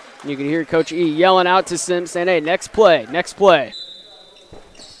 You can hear Coach E yelling out to Sims, saying, hey, next play, next play.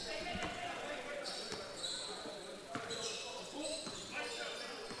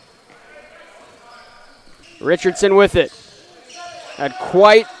 Richardson with it. Had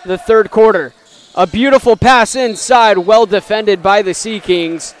quite the third quarter. A beautiful pass inside, well defended by the Sea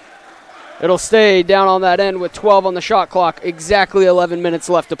Kings. It'll stay down on that end with 12 on the shot clock, exactly 11 minutes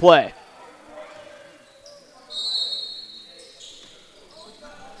left to play.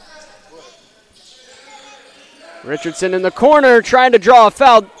 Richardson in the corner trying to draw a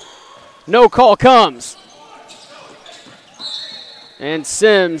foul. No call comes. And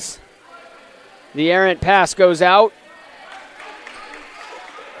Sims, the errant pass goes out.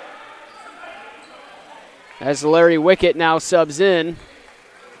 As Larry Wickett now subs in.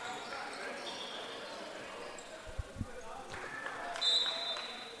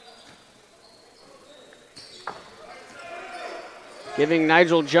 Giving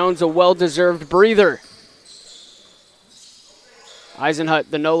Nigel Jones a well-deserved breather. Eisenhut,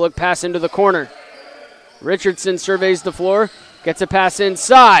 the no-look pass into the corner. Richardson surveys the floor, gets a pass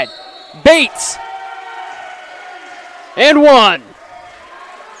inside. Bates! And one.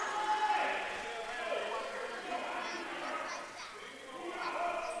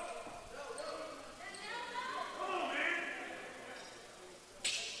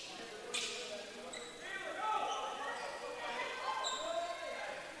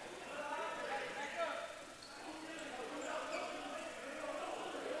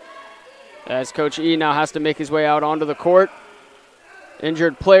 As Coach E now has to make his way out onto the court.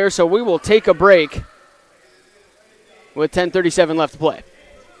 Injured player, so we will take a break with 10:37 left to play.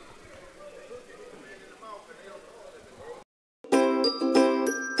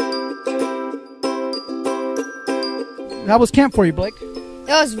 How was camp for you, Blake? It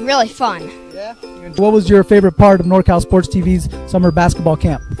was really fun. Yeah. What was your favorite part of NorCal Sports TV's summer basketball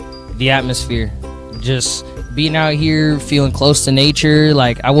camp? The atmosphere. Just being out here, feeling close to nature.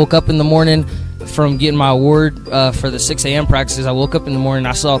 Like, I woke up in the morning from getting my award for the 6 a.m. practices. I woke up in the morning,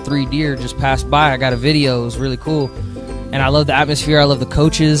 I saw 3 deer just pass by. I got a video. It was really cool. And I love the atmosphere. I love the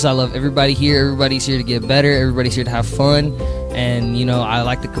coaches. I love everybody here. Everybody's here to get better. Everybody's here to have fun. And, you know, I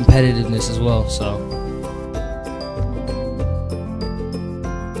like the competitiveness as well. So.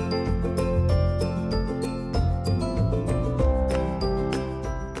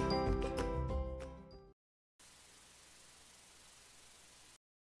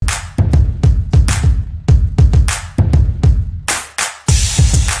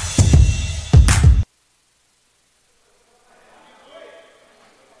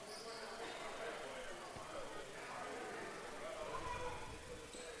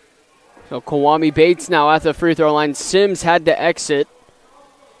 So Kwame Bates now at the free throw line. Sims had to exit.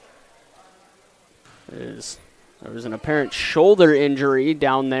 There was an apparent shoulder injury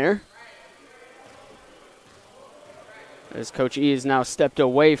down there. As Coach E has now stepped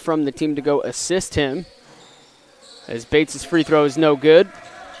away from the team to go assist him. As Bates' free throw is no good.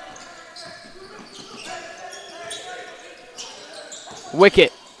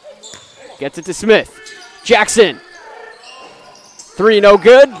 Wicket gets it to Smith. Jackson. 3 no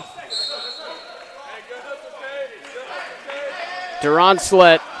good.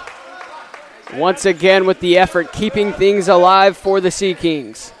 Durant-Slett once again with the effort, keeping things alive for the Sea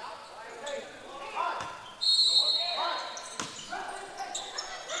Kings.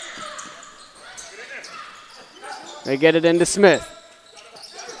 They get it into Smith.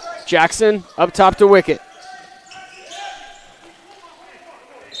 Jackson up top to Wicket.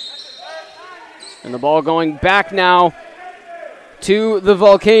 And the ball going back now to the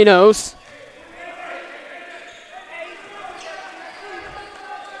Volcanoes.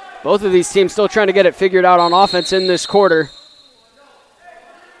 Both of these teams still trying to get it figured out on offense in this quarter.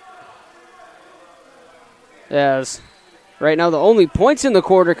 As right now the only points in the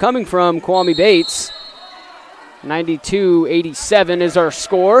quarter coming from Kwame Bates. 92-87 is our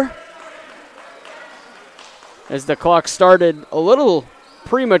score. As the clock started a little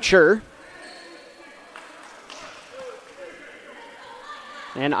premature.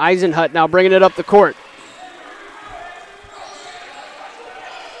 And Eisenhut now bringing it up the court.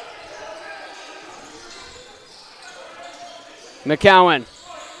 McCowan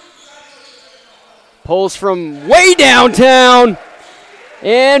pulls from way downtown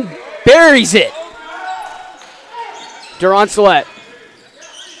and buries it. Durant-Slett.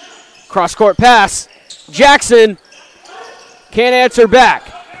 Cross-court pass. Jackson can't answer back.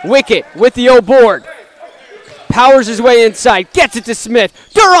 Wicket with the O board. Powers his way inside. Gets it to Smith.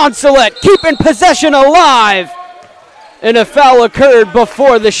 Durant-Slett keeping possession alive. And a foul occurred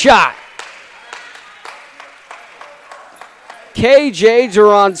before the shot. KJ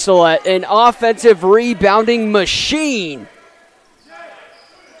Durant-Slett, an offensive rebounding machine.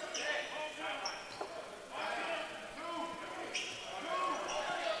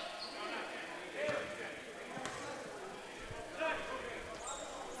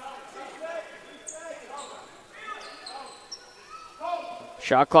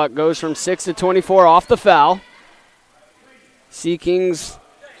 Shot clock goes from 6 to 24 off the foul. Sea Kings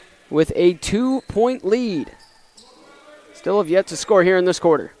with a 2-point lead. Still have yet to score here in this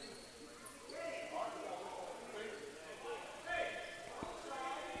quarter.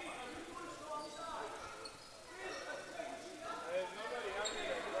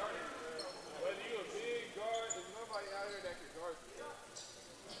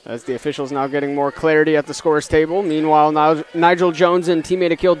 As the officials now getting more clarity at the scores table. Meanwhile, Nigel Jones and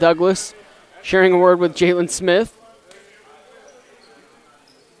teammate Akil Douglas sharing a word with Jalen Smith.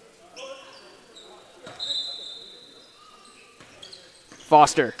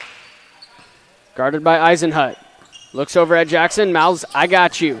 Foster, guarded by Eisenhut. Looks over at Jackson, mouths, I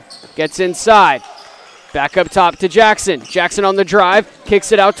got you. Gets inside. Back up top to Jackson. Jackson on the drive,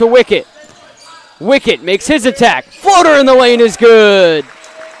 kicks it out to Wicket. Wicket makes his attack. Floater in the lane is good.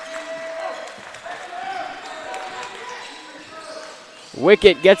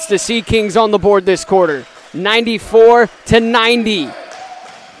 Wicket gets the Sea Kings on the board this quarter. 94-90.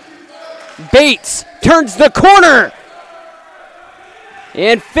 Bates turns the corner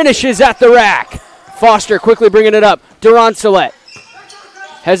and finishes at the rack. Foster quickly bringing it up. Durant-Slett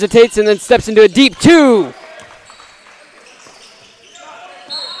Hesitates and then steps into a deep 2.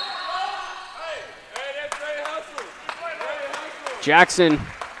 Jackson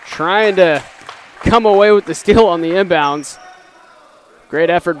trying to come away with the steal on the inbounds. Great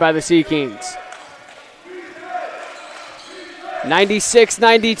effort by the Sea Kings.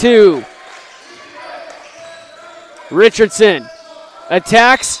 96-92. Richardson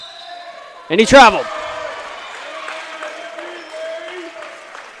attacks, and he traveled.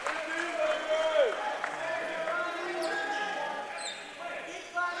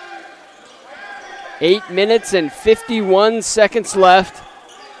 Eight minutes and 51 seconds left.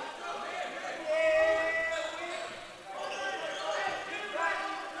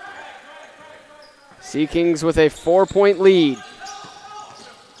 Sea Kings with a 4-point lead.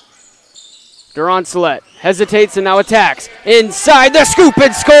 Durancelet hesitates and now attacks. Inside the scoop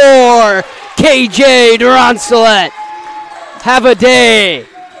and score! KJ Durancelet. Have a day.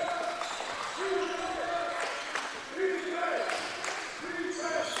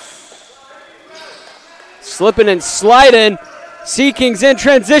 Slipping and sliding. Sea Kings in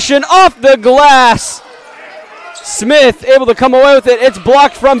transition off the glass. Smith able to come away with it. It's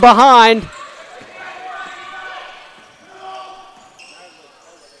blocked from behind.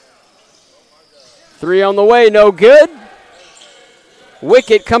 Three on the way, no good.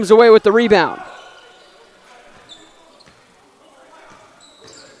 Wicket comes away with the rebound.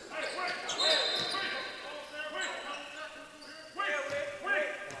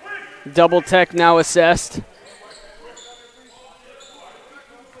 Double tech now assessed.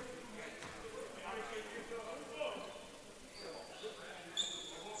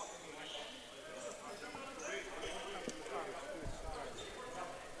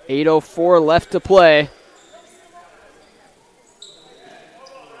 .804 left to play.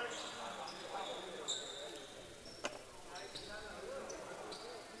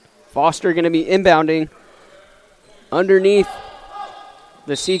 Foster going to be inbounding underneath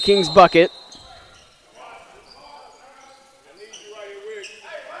the Sea Kings bucket.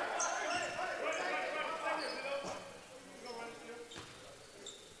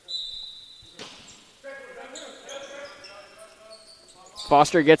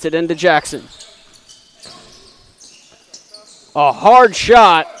 Foster gets it into Jackson. A hard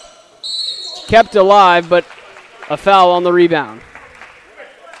shot, kept alive, but a foul on the rebound.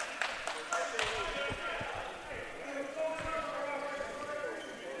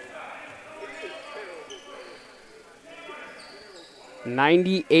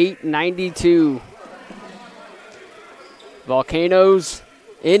 (98-92). Volcanoes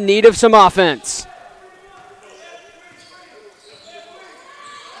in need of some offense.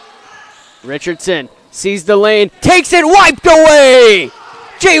 Richardson sees the lane, takes it, wiped away!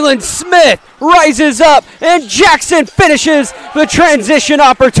 Jalen Smith rises up, and Jackson finishes the transition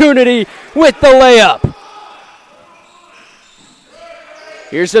opportunity with the layup.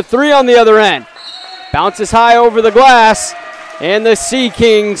 Here's the three on the other end. Bounces high over the glass, and the Sea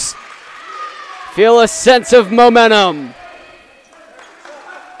Kings feel a sense of momentum.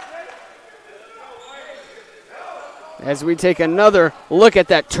 As we take another look at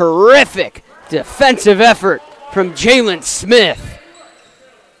that terrific defensive effort from Jalen Smith.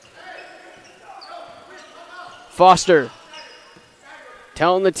 Foster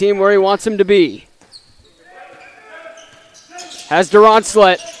telling the team where he wants him to be. Has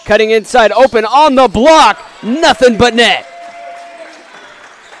Durancelet cutting inside, open on the block, nothing but net.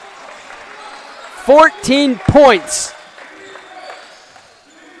 14 points.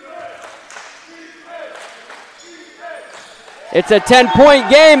 It's a 10-point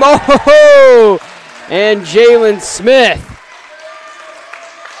game. Oh, ho, ho. And Jalen Smith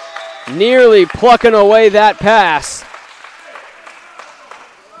nearly plucking away that pass.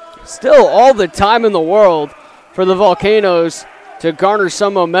 Still all the time in the world for the Volcanoes to garner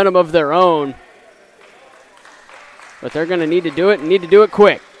some momentum of their own. But they're going to need to do it and need to do it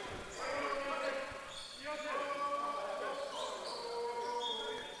quick.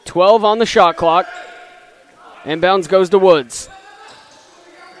 .12 on the shot clock. Inbounds goes to Woods.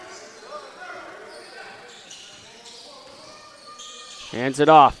 Hands it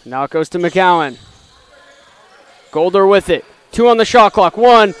off. Now it goes to McCowan. Golder with it. 2 on the shot clock.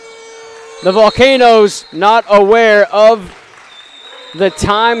 1. The Volcanoes not aware of the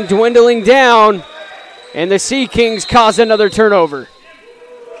time dwindling down, and the Sea Kings cause another turnover.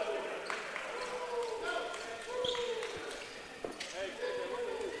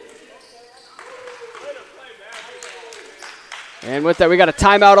 And with that, we got a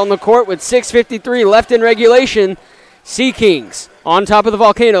timeout on the court with 6:53 left in regulation. Sea Kings on top of the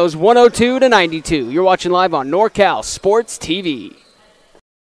Volcanoes, 102-92. You're watching live on NorCal Sports TV.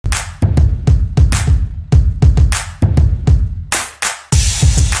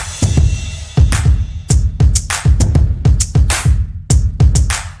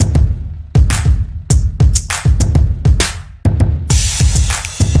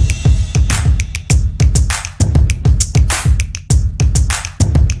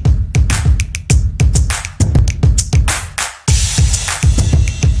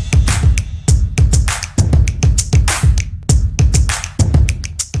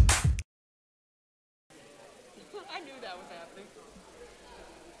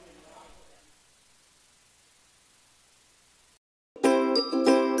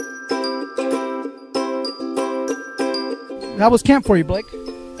 How was camp for you, Blake?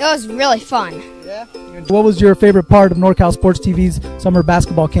 It was really fun. Yeah. What was your favorite part of NorCal Sports TV's summer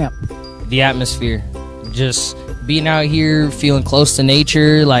basketball camp? The atmosphere. Just being out here, feeling close to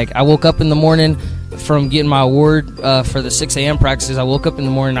nature. Like, I woke up in the morning from getting my award for the 6 a.m. practices. I woke up in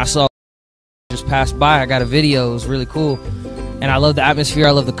the morning, I saw just passed by. I got a video. It was really cool. And I love the atmosphere.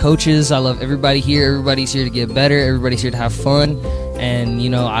 I love the coaches. I love everybody here. Everybody's here to get better. Everybody's here to have fun. And, you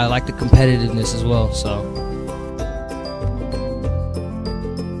know, I like the competitiveness as well. So.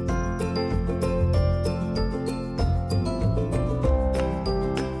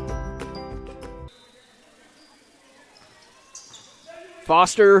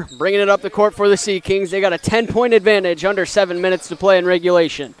 Foster bringing it up the court for the Sea Kings. They got a 10-point advantage, under 7 minutes to play in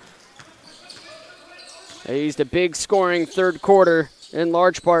regulation. They used a big scoring third quarter, in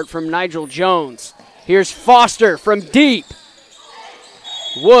large part from Nigel Jones. Here's Foster from deep.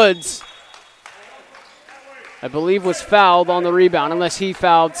 Woods, I believe, was fouled on the rebound, unless he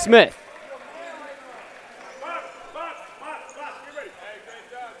fouled Smith.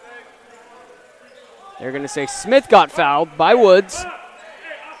 They're going to say Smith got fouled by Woods.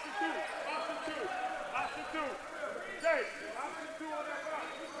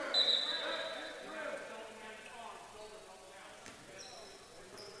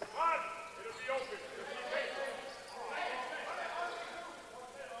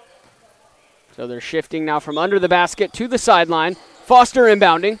 So they're shifting now from under the basket to the sideline. Foster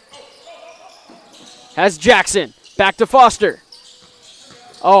inbounding. Has Jackson. Back to Foster.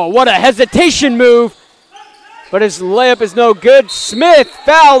 Oh, what a hesitation move. But his layup is no good. Smith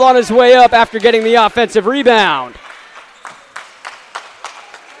fouled on his way up after getting the offensive rebound.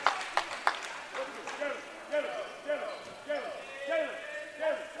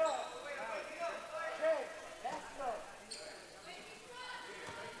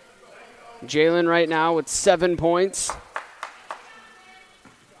 Jalen right now with 7 points.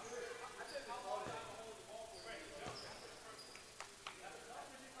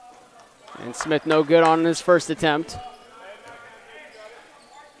 And Smith no good on his first attempt.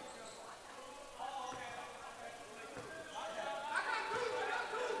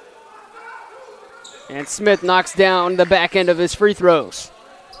 And Smith knocks down the back end of his free throws.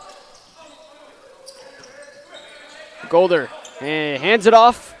 Golder hands it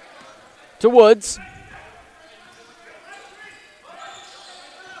off to Woods.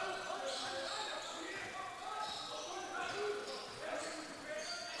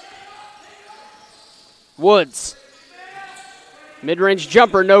 Woods. Mid-range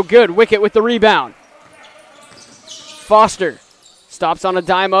jumper, no good. Wicket with the rebound. Foster stops on a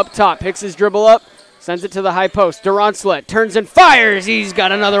dime up top, picks his dribble up, sends it to the high post. Durant-Slett turns and fires. He's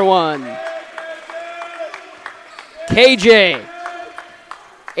got another one. KJ,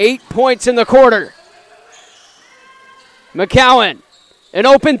 8 points in the quarter. McCowan, an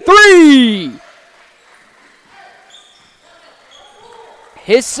open three.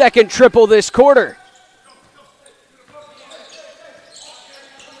 His second triple this quarter.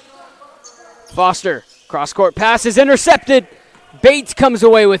 Foster, cross-court pass is intercepted. Bates comes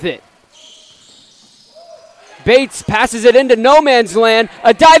away with it. Bates passes it into no man's land.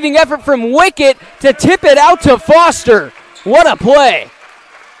 A diving effort from Wicket to tip it out to Foster. What a play.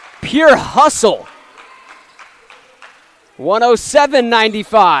 Pure hustle.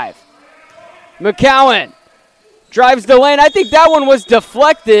 107-95. McCowan drives the lane. I think that one was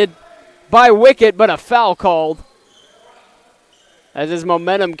deflected by Wicket, but a foul called, as his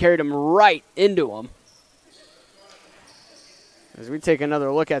momentum carried him right into him. As we take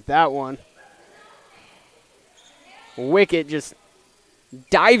another look at that one. Wicket just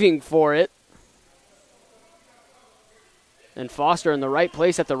diving for it. And Foster in the right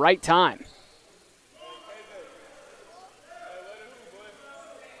place at the right time.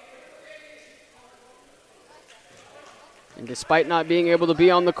 And despite not being able to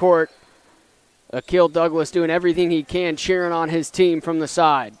be on the court, Akil Douglas doing everything he can, cheering on his team from the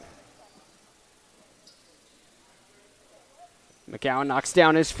side. McCowan knocks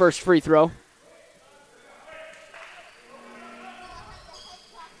down his first free throw.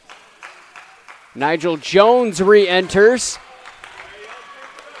 Nigel Jones re-enters.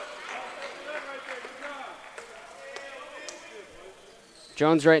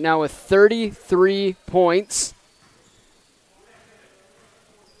 Jones right now with 33 points.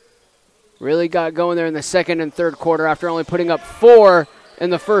 Really got going there in the second and third quarter after only putting up 4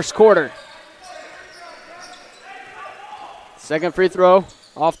 in the first quarter. Second free throw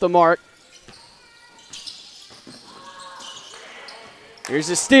off the mark. Here's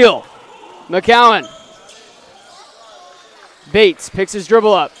a steal. McCowan. Bates picks his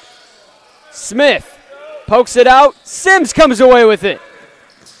dribble up. Smith Pokes it out. Sims comes away with it.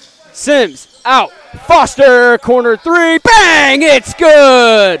 Sims out. Foster, corner three. Bang! It's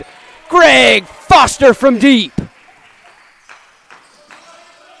good. Greg Foster from deep.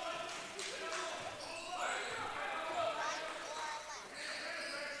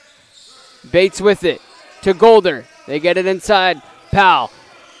 Bates with it to Golder. They get it inside. Powell.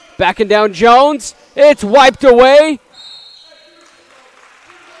 Backing down Jones. It's wiped away.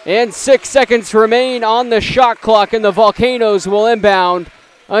 And 6 seconds remain on the shot clock, and the Volcanoes will inbound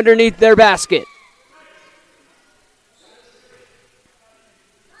underneath their basket.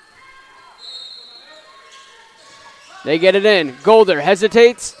 They get it in. Golder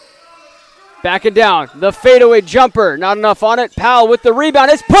hesitates. Backing down. The fadeaway jumper. Not enough on it. Powell with the rebound.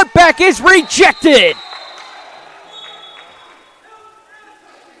 His putback is rejected.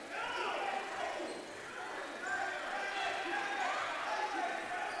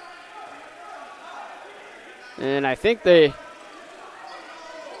 And I think I'm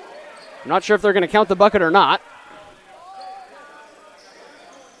not sure if they're going to count the bucket or not.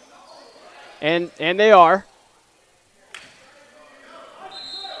 And they are.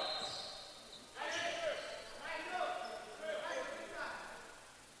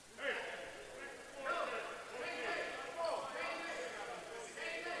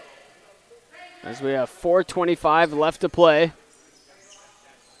 As we have 4:25 left to play.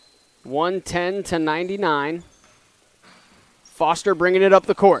 110-99. Foster bringing it up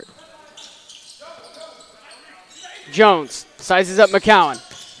the court. Jones sizes up McCowan.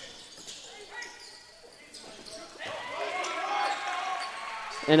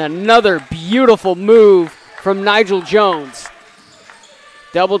 And another beautiful move from Nigel Jones.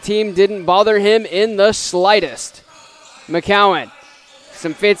 Double team didn't bother him in the slightest. McCowan,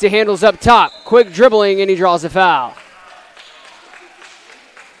 some fancy handles up top. Quick dribbling, and he draws a foul.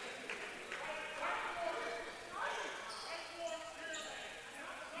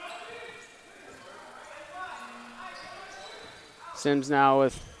 Sims now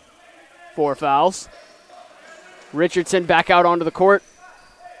with 4 fouls. Richardson back out onto the court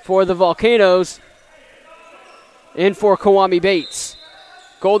for the Volcanoes. In for Kawami Bates.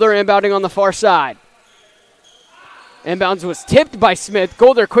 Golder inbounding on the far side. Inbounds was tipped by Smith.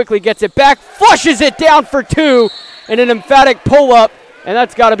 Golder quickly gets it back, flushes it down for 2, and an emphatic pull-up, and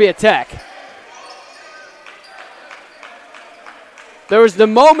that's got to be a tech. There was the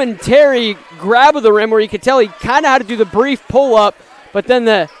momentary grab of the rim where you could tell he kind of had to do the brief pull-up, but then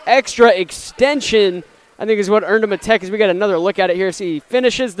the extra extension, I think, is what earned him a tech. As we got another look at it here. See, he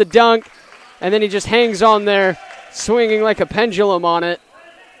finishes the dunk, and then he just hangs on there, swinging like a pendulum on it.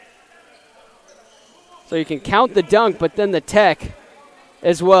 So you can count the dunk, but then the tech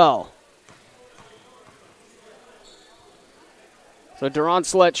as well. So Duron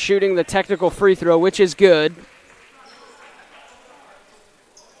Slett shooting the technical free throw, which is good.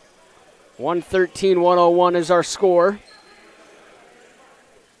 113-101 is our score.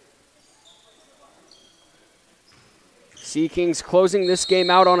 Sea Kings closing this game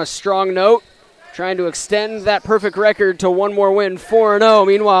out on a strong note, trying to extend that perfect record to one more win, 4-0.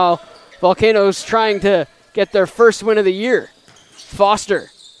 Meanwhile, Volcanoes trying to get their first win of the year. Foster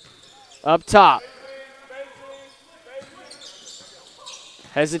up top.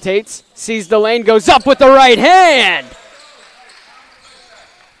 Hesitates, sees the lane, goes up with the right hand.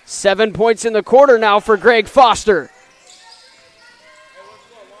 7 points in the quarter now for Greg Foster.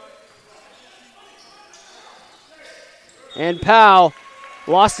 And Powell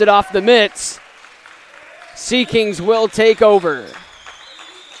lost it off the mitts. Sea Kings will take over.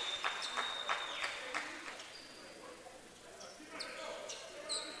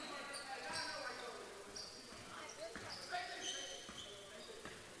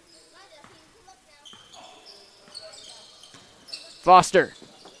 Foster.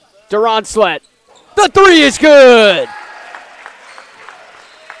 Duron Slett. The three is good.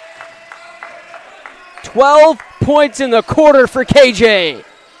 12 points in the quarter for KJ.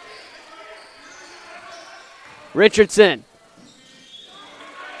 Richardson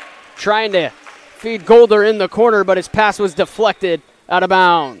trying to feed Golder in the corner, but his pass was deflected out of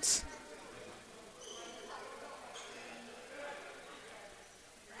bounds.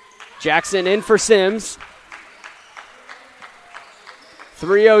 Jackson in for Sims.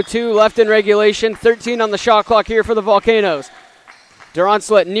 3:02 left in regulation. 13 on the shot clock here for the Volcanoes. Duron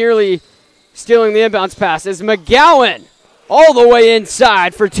Slett nearly stealing the inbounds pass as McGowan all the way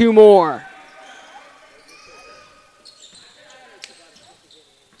inside for 2 more.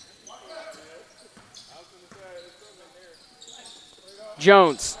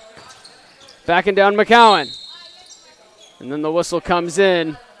 Jones backing down McCowan. And then the whistle comes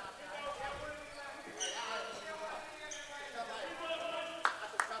in.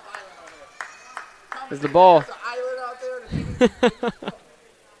 As the ball.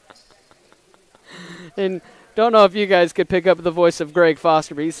 And don't know if you guys could pick up the voice of Greg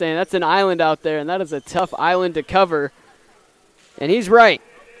Foster, but he's saying that's an island out there, and that is a tough island to cover. And he's right,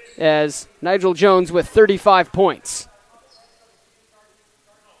 as Nigel Jones with 35 points.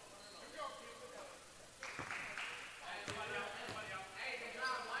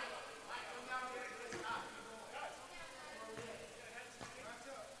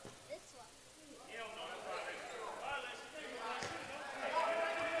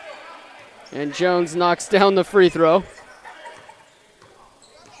 And Jones knocks down the free throw.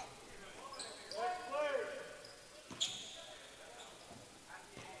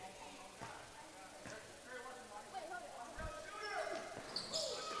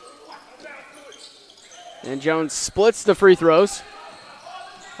 And Jones splits the free throws.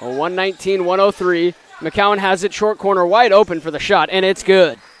 A 119-103. McCowan has it short corner wide open for the shot, and it's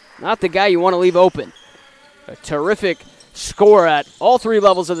good. Not the guy you want to leave open. A terrific score at all three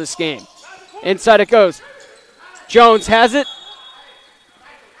levels of this game. Inside it goes. Jones has it.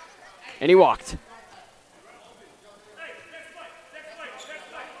 And he walked.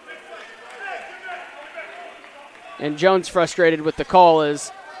 And Jones frustrated with the call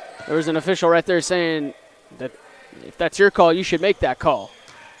as there was an official right there saying that if that's your call, you should make that call.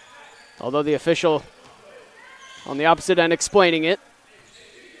 Although the official on the opposite end explaining it.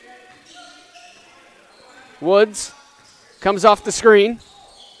 Woods comes off the screen.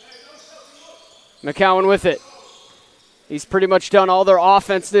 McCowan with it. He's pretty much done all their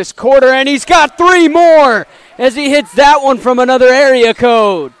offense this quarter, and he's got three more as he hits that one from another area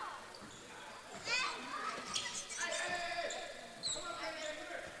code.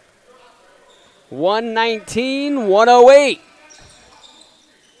 (119-108).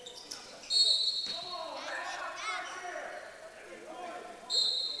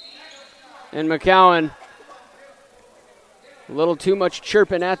 And McCowan, a little too much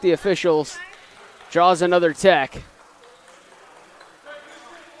chirping at the officials. Draws another tech.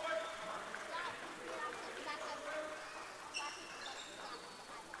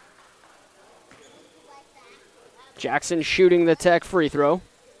 Jackson shooting the tech free throw.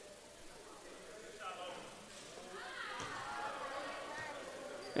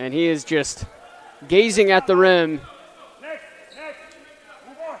 And he is just gazing at the rim.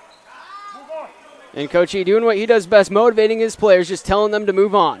 And Coach E doing what he does best, motivating his players, just telling them to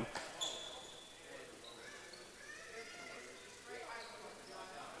move on.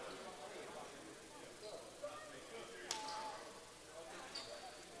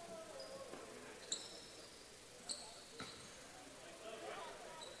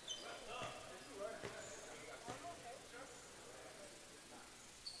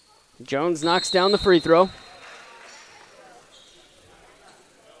 Jones knocks down the free throw.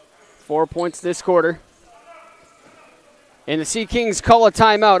 4 points this quarter. And the Sea Kings call a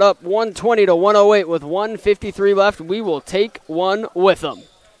timeout, up 120-108 with 1:53 left. We will take one with them.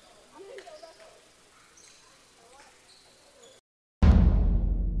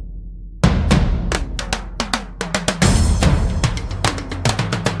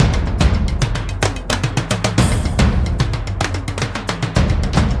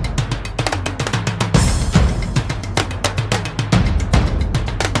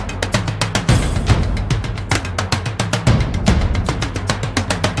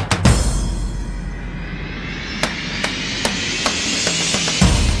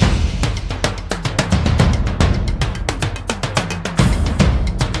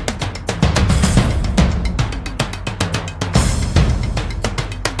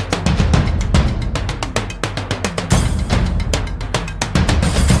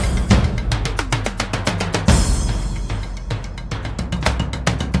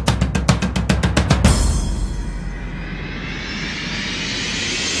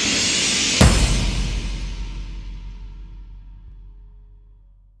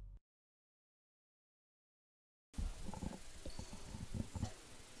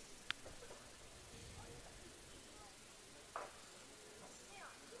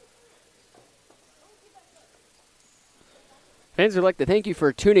 Fans would like to thank you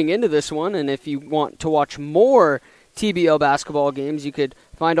for tuning into this one, and if you want to watch more TBL basketball games, you could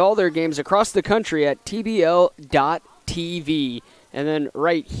find all their games across the country at tbl.tv. And then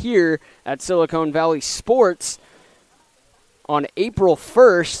right here at Silicon Valley Sports on April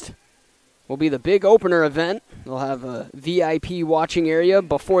 1st will be the big opener event. They'll have a VIP watching area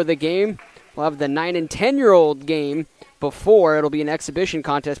before the game. We'll have the 9 and 10-year-old game before. It'll be an exhibition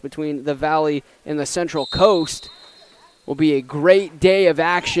contest between the Valley and the Central Coast. Will be a great day of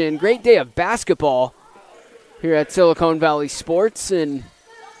action, great day of basketball here at Silicon Valley Sports. And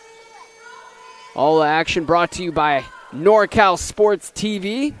All the action brought to you by NorCal Sports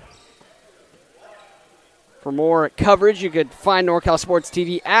TV. For more coverage, you could find NorCal Sports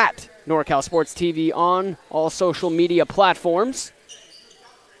TV at NorCal Sports TV on all social media platforms.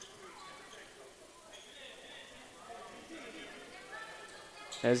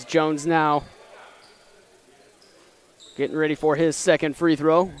 As Jones now getting ready for his second free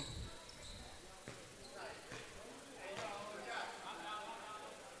throw.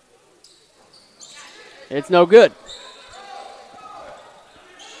 It's no good.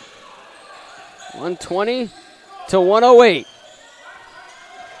 120 to 108.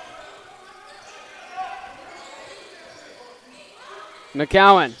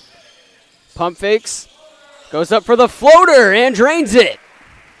 McCowan pump fakes, goes up for the floater and drains it.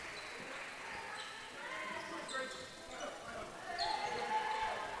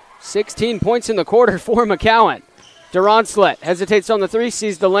 $16 points in the quarter for McCowan. Durant-Slett hesitates on the three,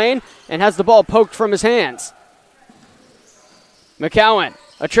 sees the lane, and has the ball poked from his hands. McCowan,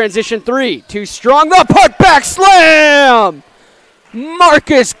 a transition three, too strong, the putback slam!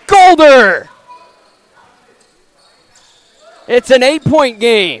 Marcus Golder! It's an 8-point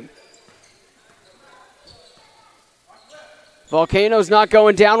game. Volcanoes not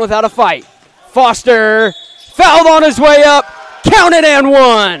going down without a fight. Foster fouled on his way up, counted and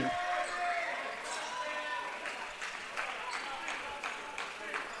one.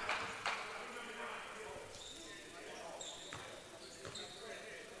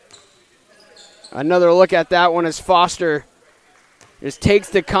 Another look at that one as Foster just takes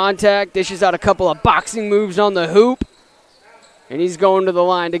the contact, dishes out a couple of boxing moves on the hoop, and he's going to the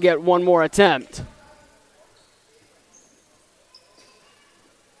line to get one more attempt.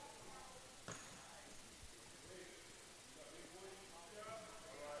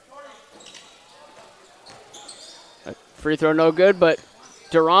 Free throw no good, but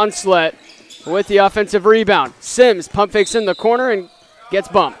Durant-Slett with the offensive rebound. Sims pump fakes in the corner and gets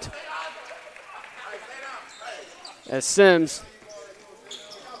bumped. As Sims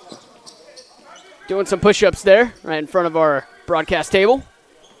doing some push-ups there right in front of our broadcast table.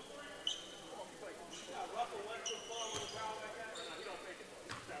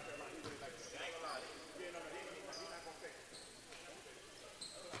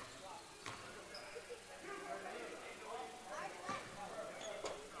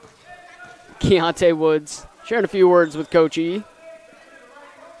 Keontae Woods sharing a few words with Coach E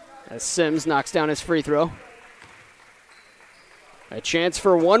as Sims knocks down his free throw. A chance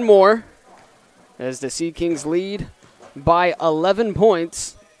for one more as the Sea Kings lead by 11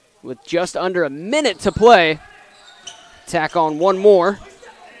 points with just under a minute to play. Tack on one more.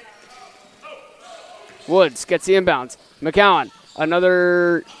 Woods gets the inbounds. McCowan,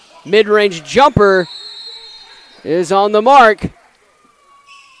 another mid-range jumper is on the mark.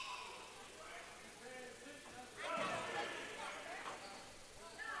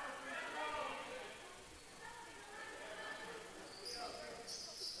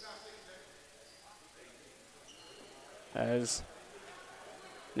 As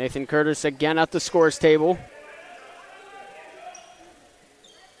Nathan Curtis again at the scores table.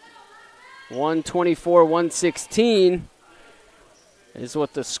 124-116 is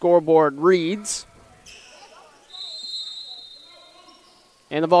what the scoreboard reads.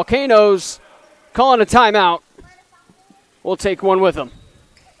 And the Volcanoes calling a timeout. We'll take one with them.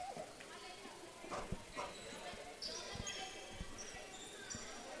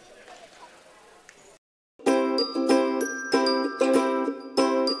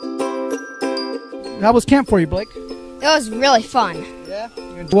 How was camp for you, Blake? It was really fun. Yeah.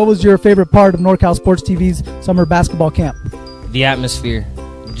 What was your favorite part of NorCal Sports TV's summer basketball camp? The atmosphere.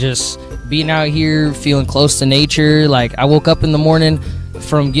 Just being out here, feeling close to nature. Like, I woke up in the morning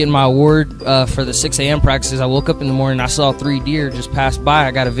from getting my award for the 6 a.m. practices. I woke up in the morning, I saw 3 deer just pass by.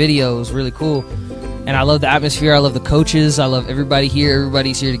 I got a video. It was really cool. And I love the atmosphere. I love the coaches. I love everybody here.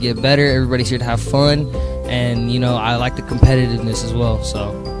 Everybody's here to get better. Everybody's here to have fun. And, you know, I like the competitiveness as well,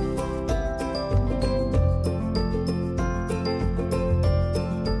 so.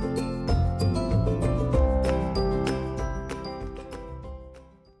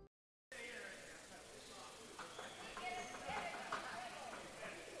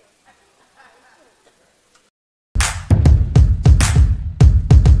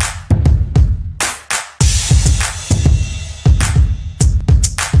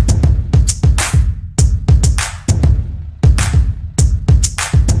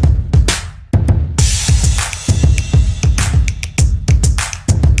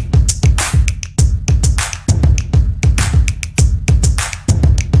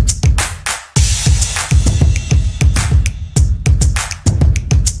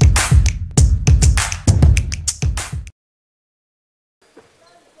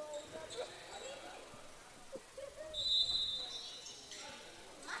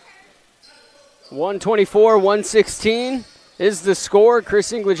 124-116 is the score.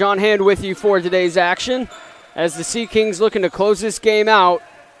 Chris English on hand with you for today's action as the Sea Kings looking to close this game out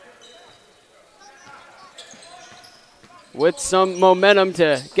with some momentum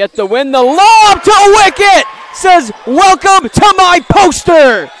to get the win. The lob to Wicket says, "Welcome to my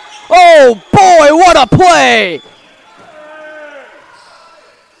poster." Oh boy, what a play.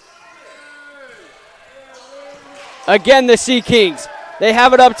 Again, the Sea Kings. They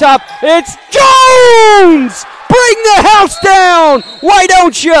have it up top. It's Jones! Bring the house down! Why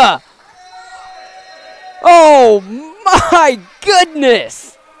don't ya? Oh my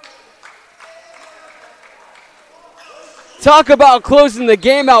goodness! Talk about closing the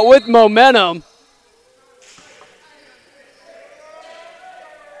game out with momentum.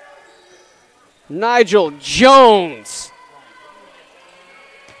 Nigel Jones.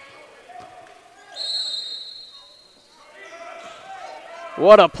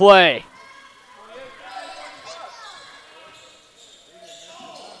 What a play.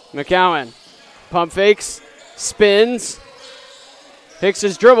 McCowan pump fakes, spins, picks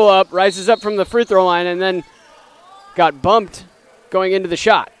his dribble up, rises up from the free throw line, and then got bumped going into the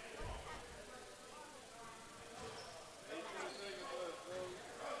shot.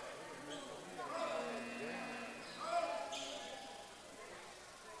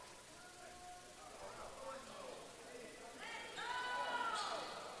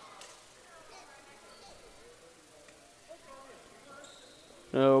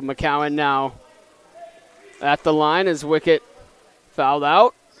 So McCowan now at the line as Wicket fouled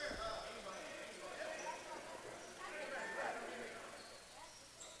out.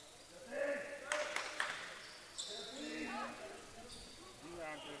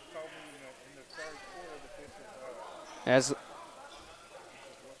 As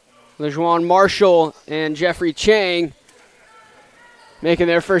LeJuan Marshall and Jeffrey Chang making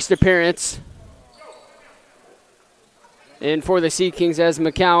their first appearance. And for the Sea Kings as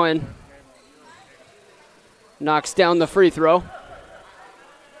McCowan knocks down the free throw.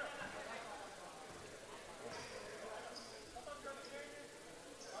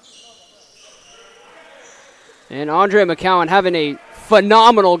 And Andre McCowan having a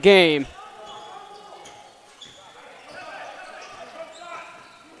phenomenal game.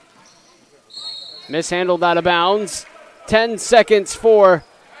 Mishandled out of bounds. 10 seconds for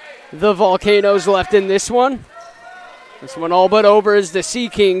the Volcanoes left in this one. This one all but over as the Sea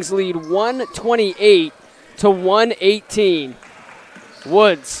Kings lead 128-118.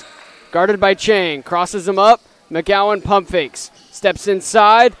 Woods, guarded by Chang, crosses him up. McGowan pump fakes, steps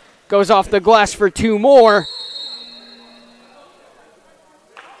inside, goes off the glass for two more.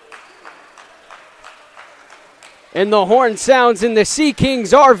 And the horn sounds and the Sea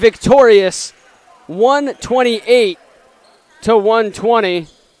Kings are victorious, 128-120.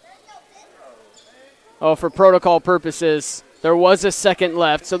 Oh, for protocol purposes, there was a second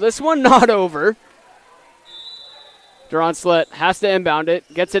left, so this one not over. Durant-Slett has to inbound it,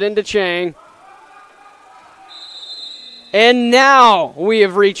 gets it into Chang. And now we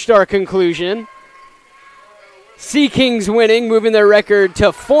have reached our conclusion. Sea Kings winning, moving their record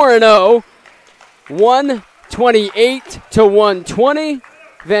to 4-0, 128-120.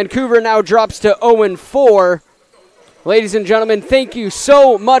 Vancouver now drops to 0-4. Ladies and gentlemen, thank you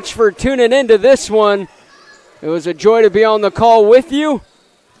so much for tuning into this one. It was a joy to be on the call with you.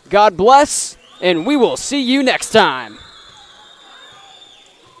 God bless, and we will see you next time.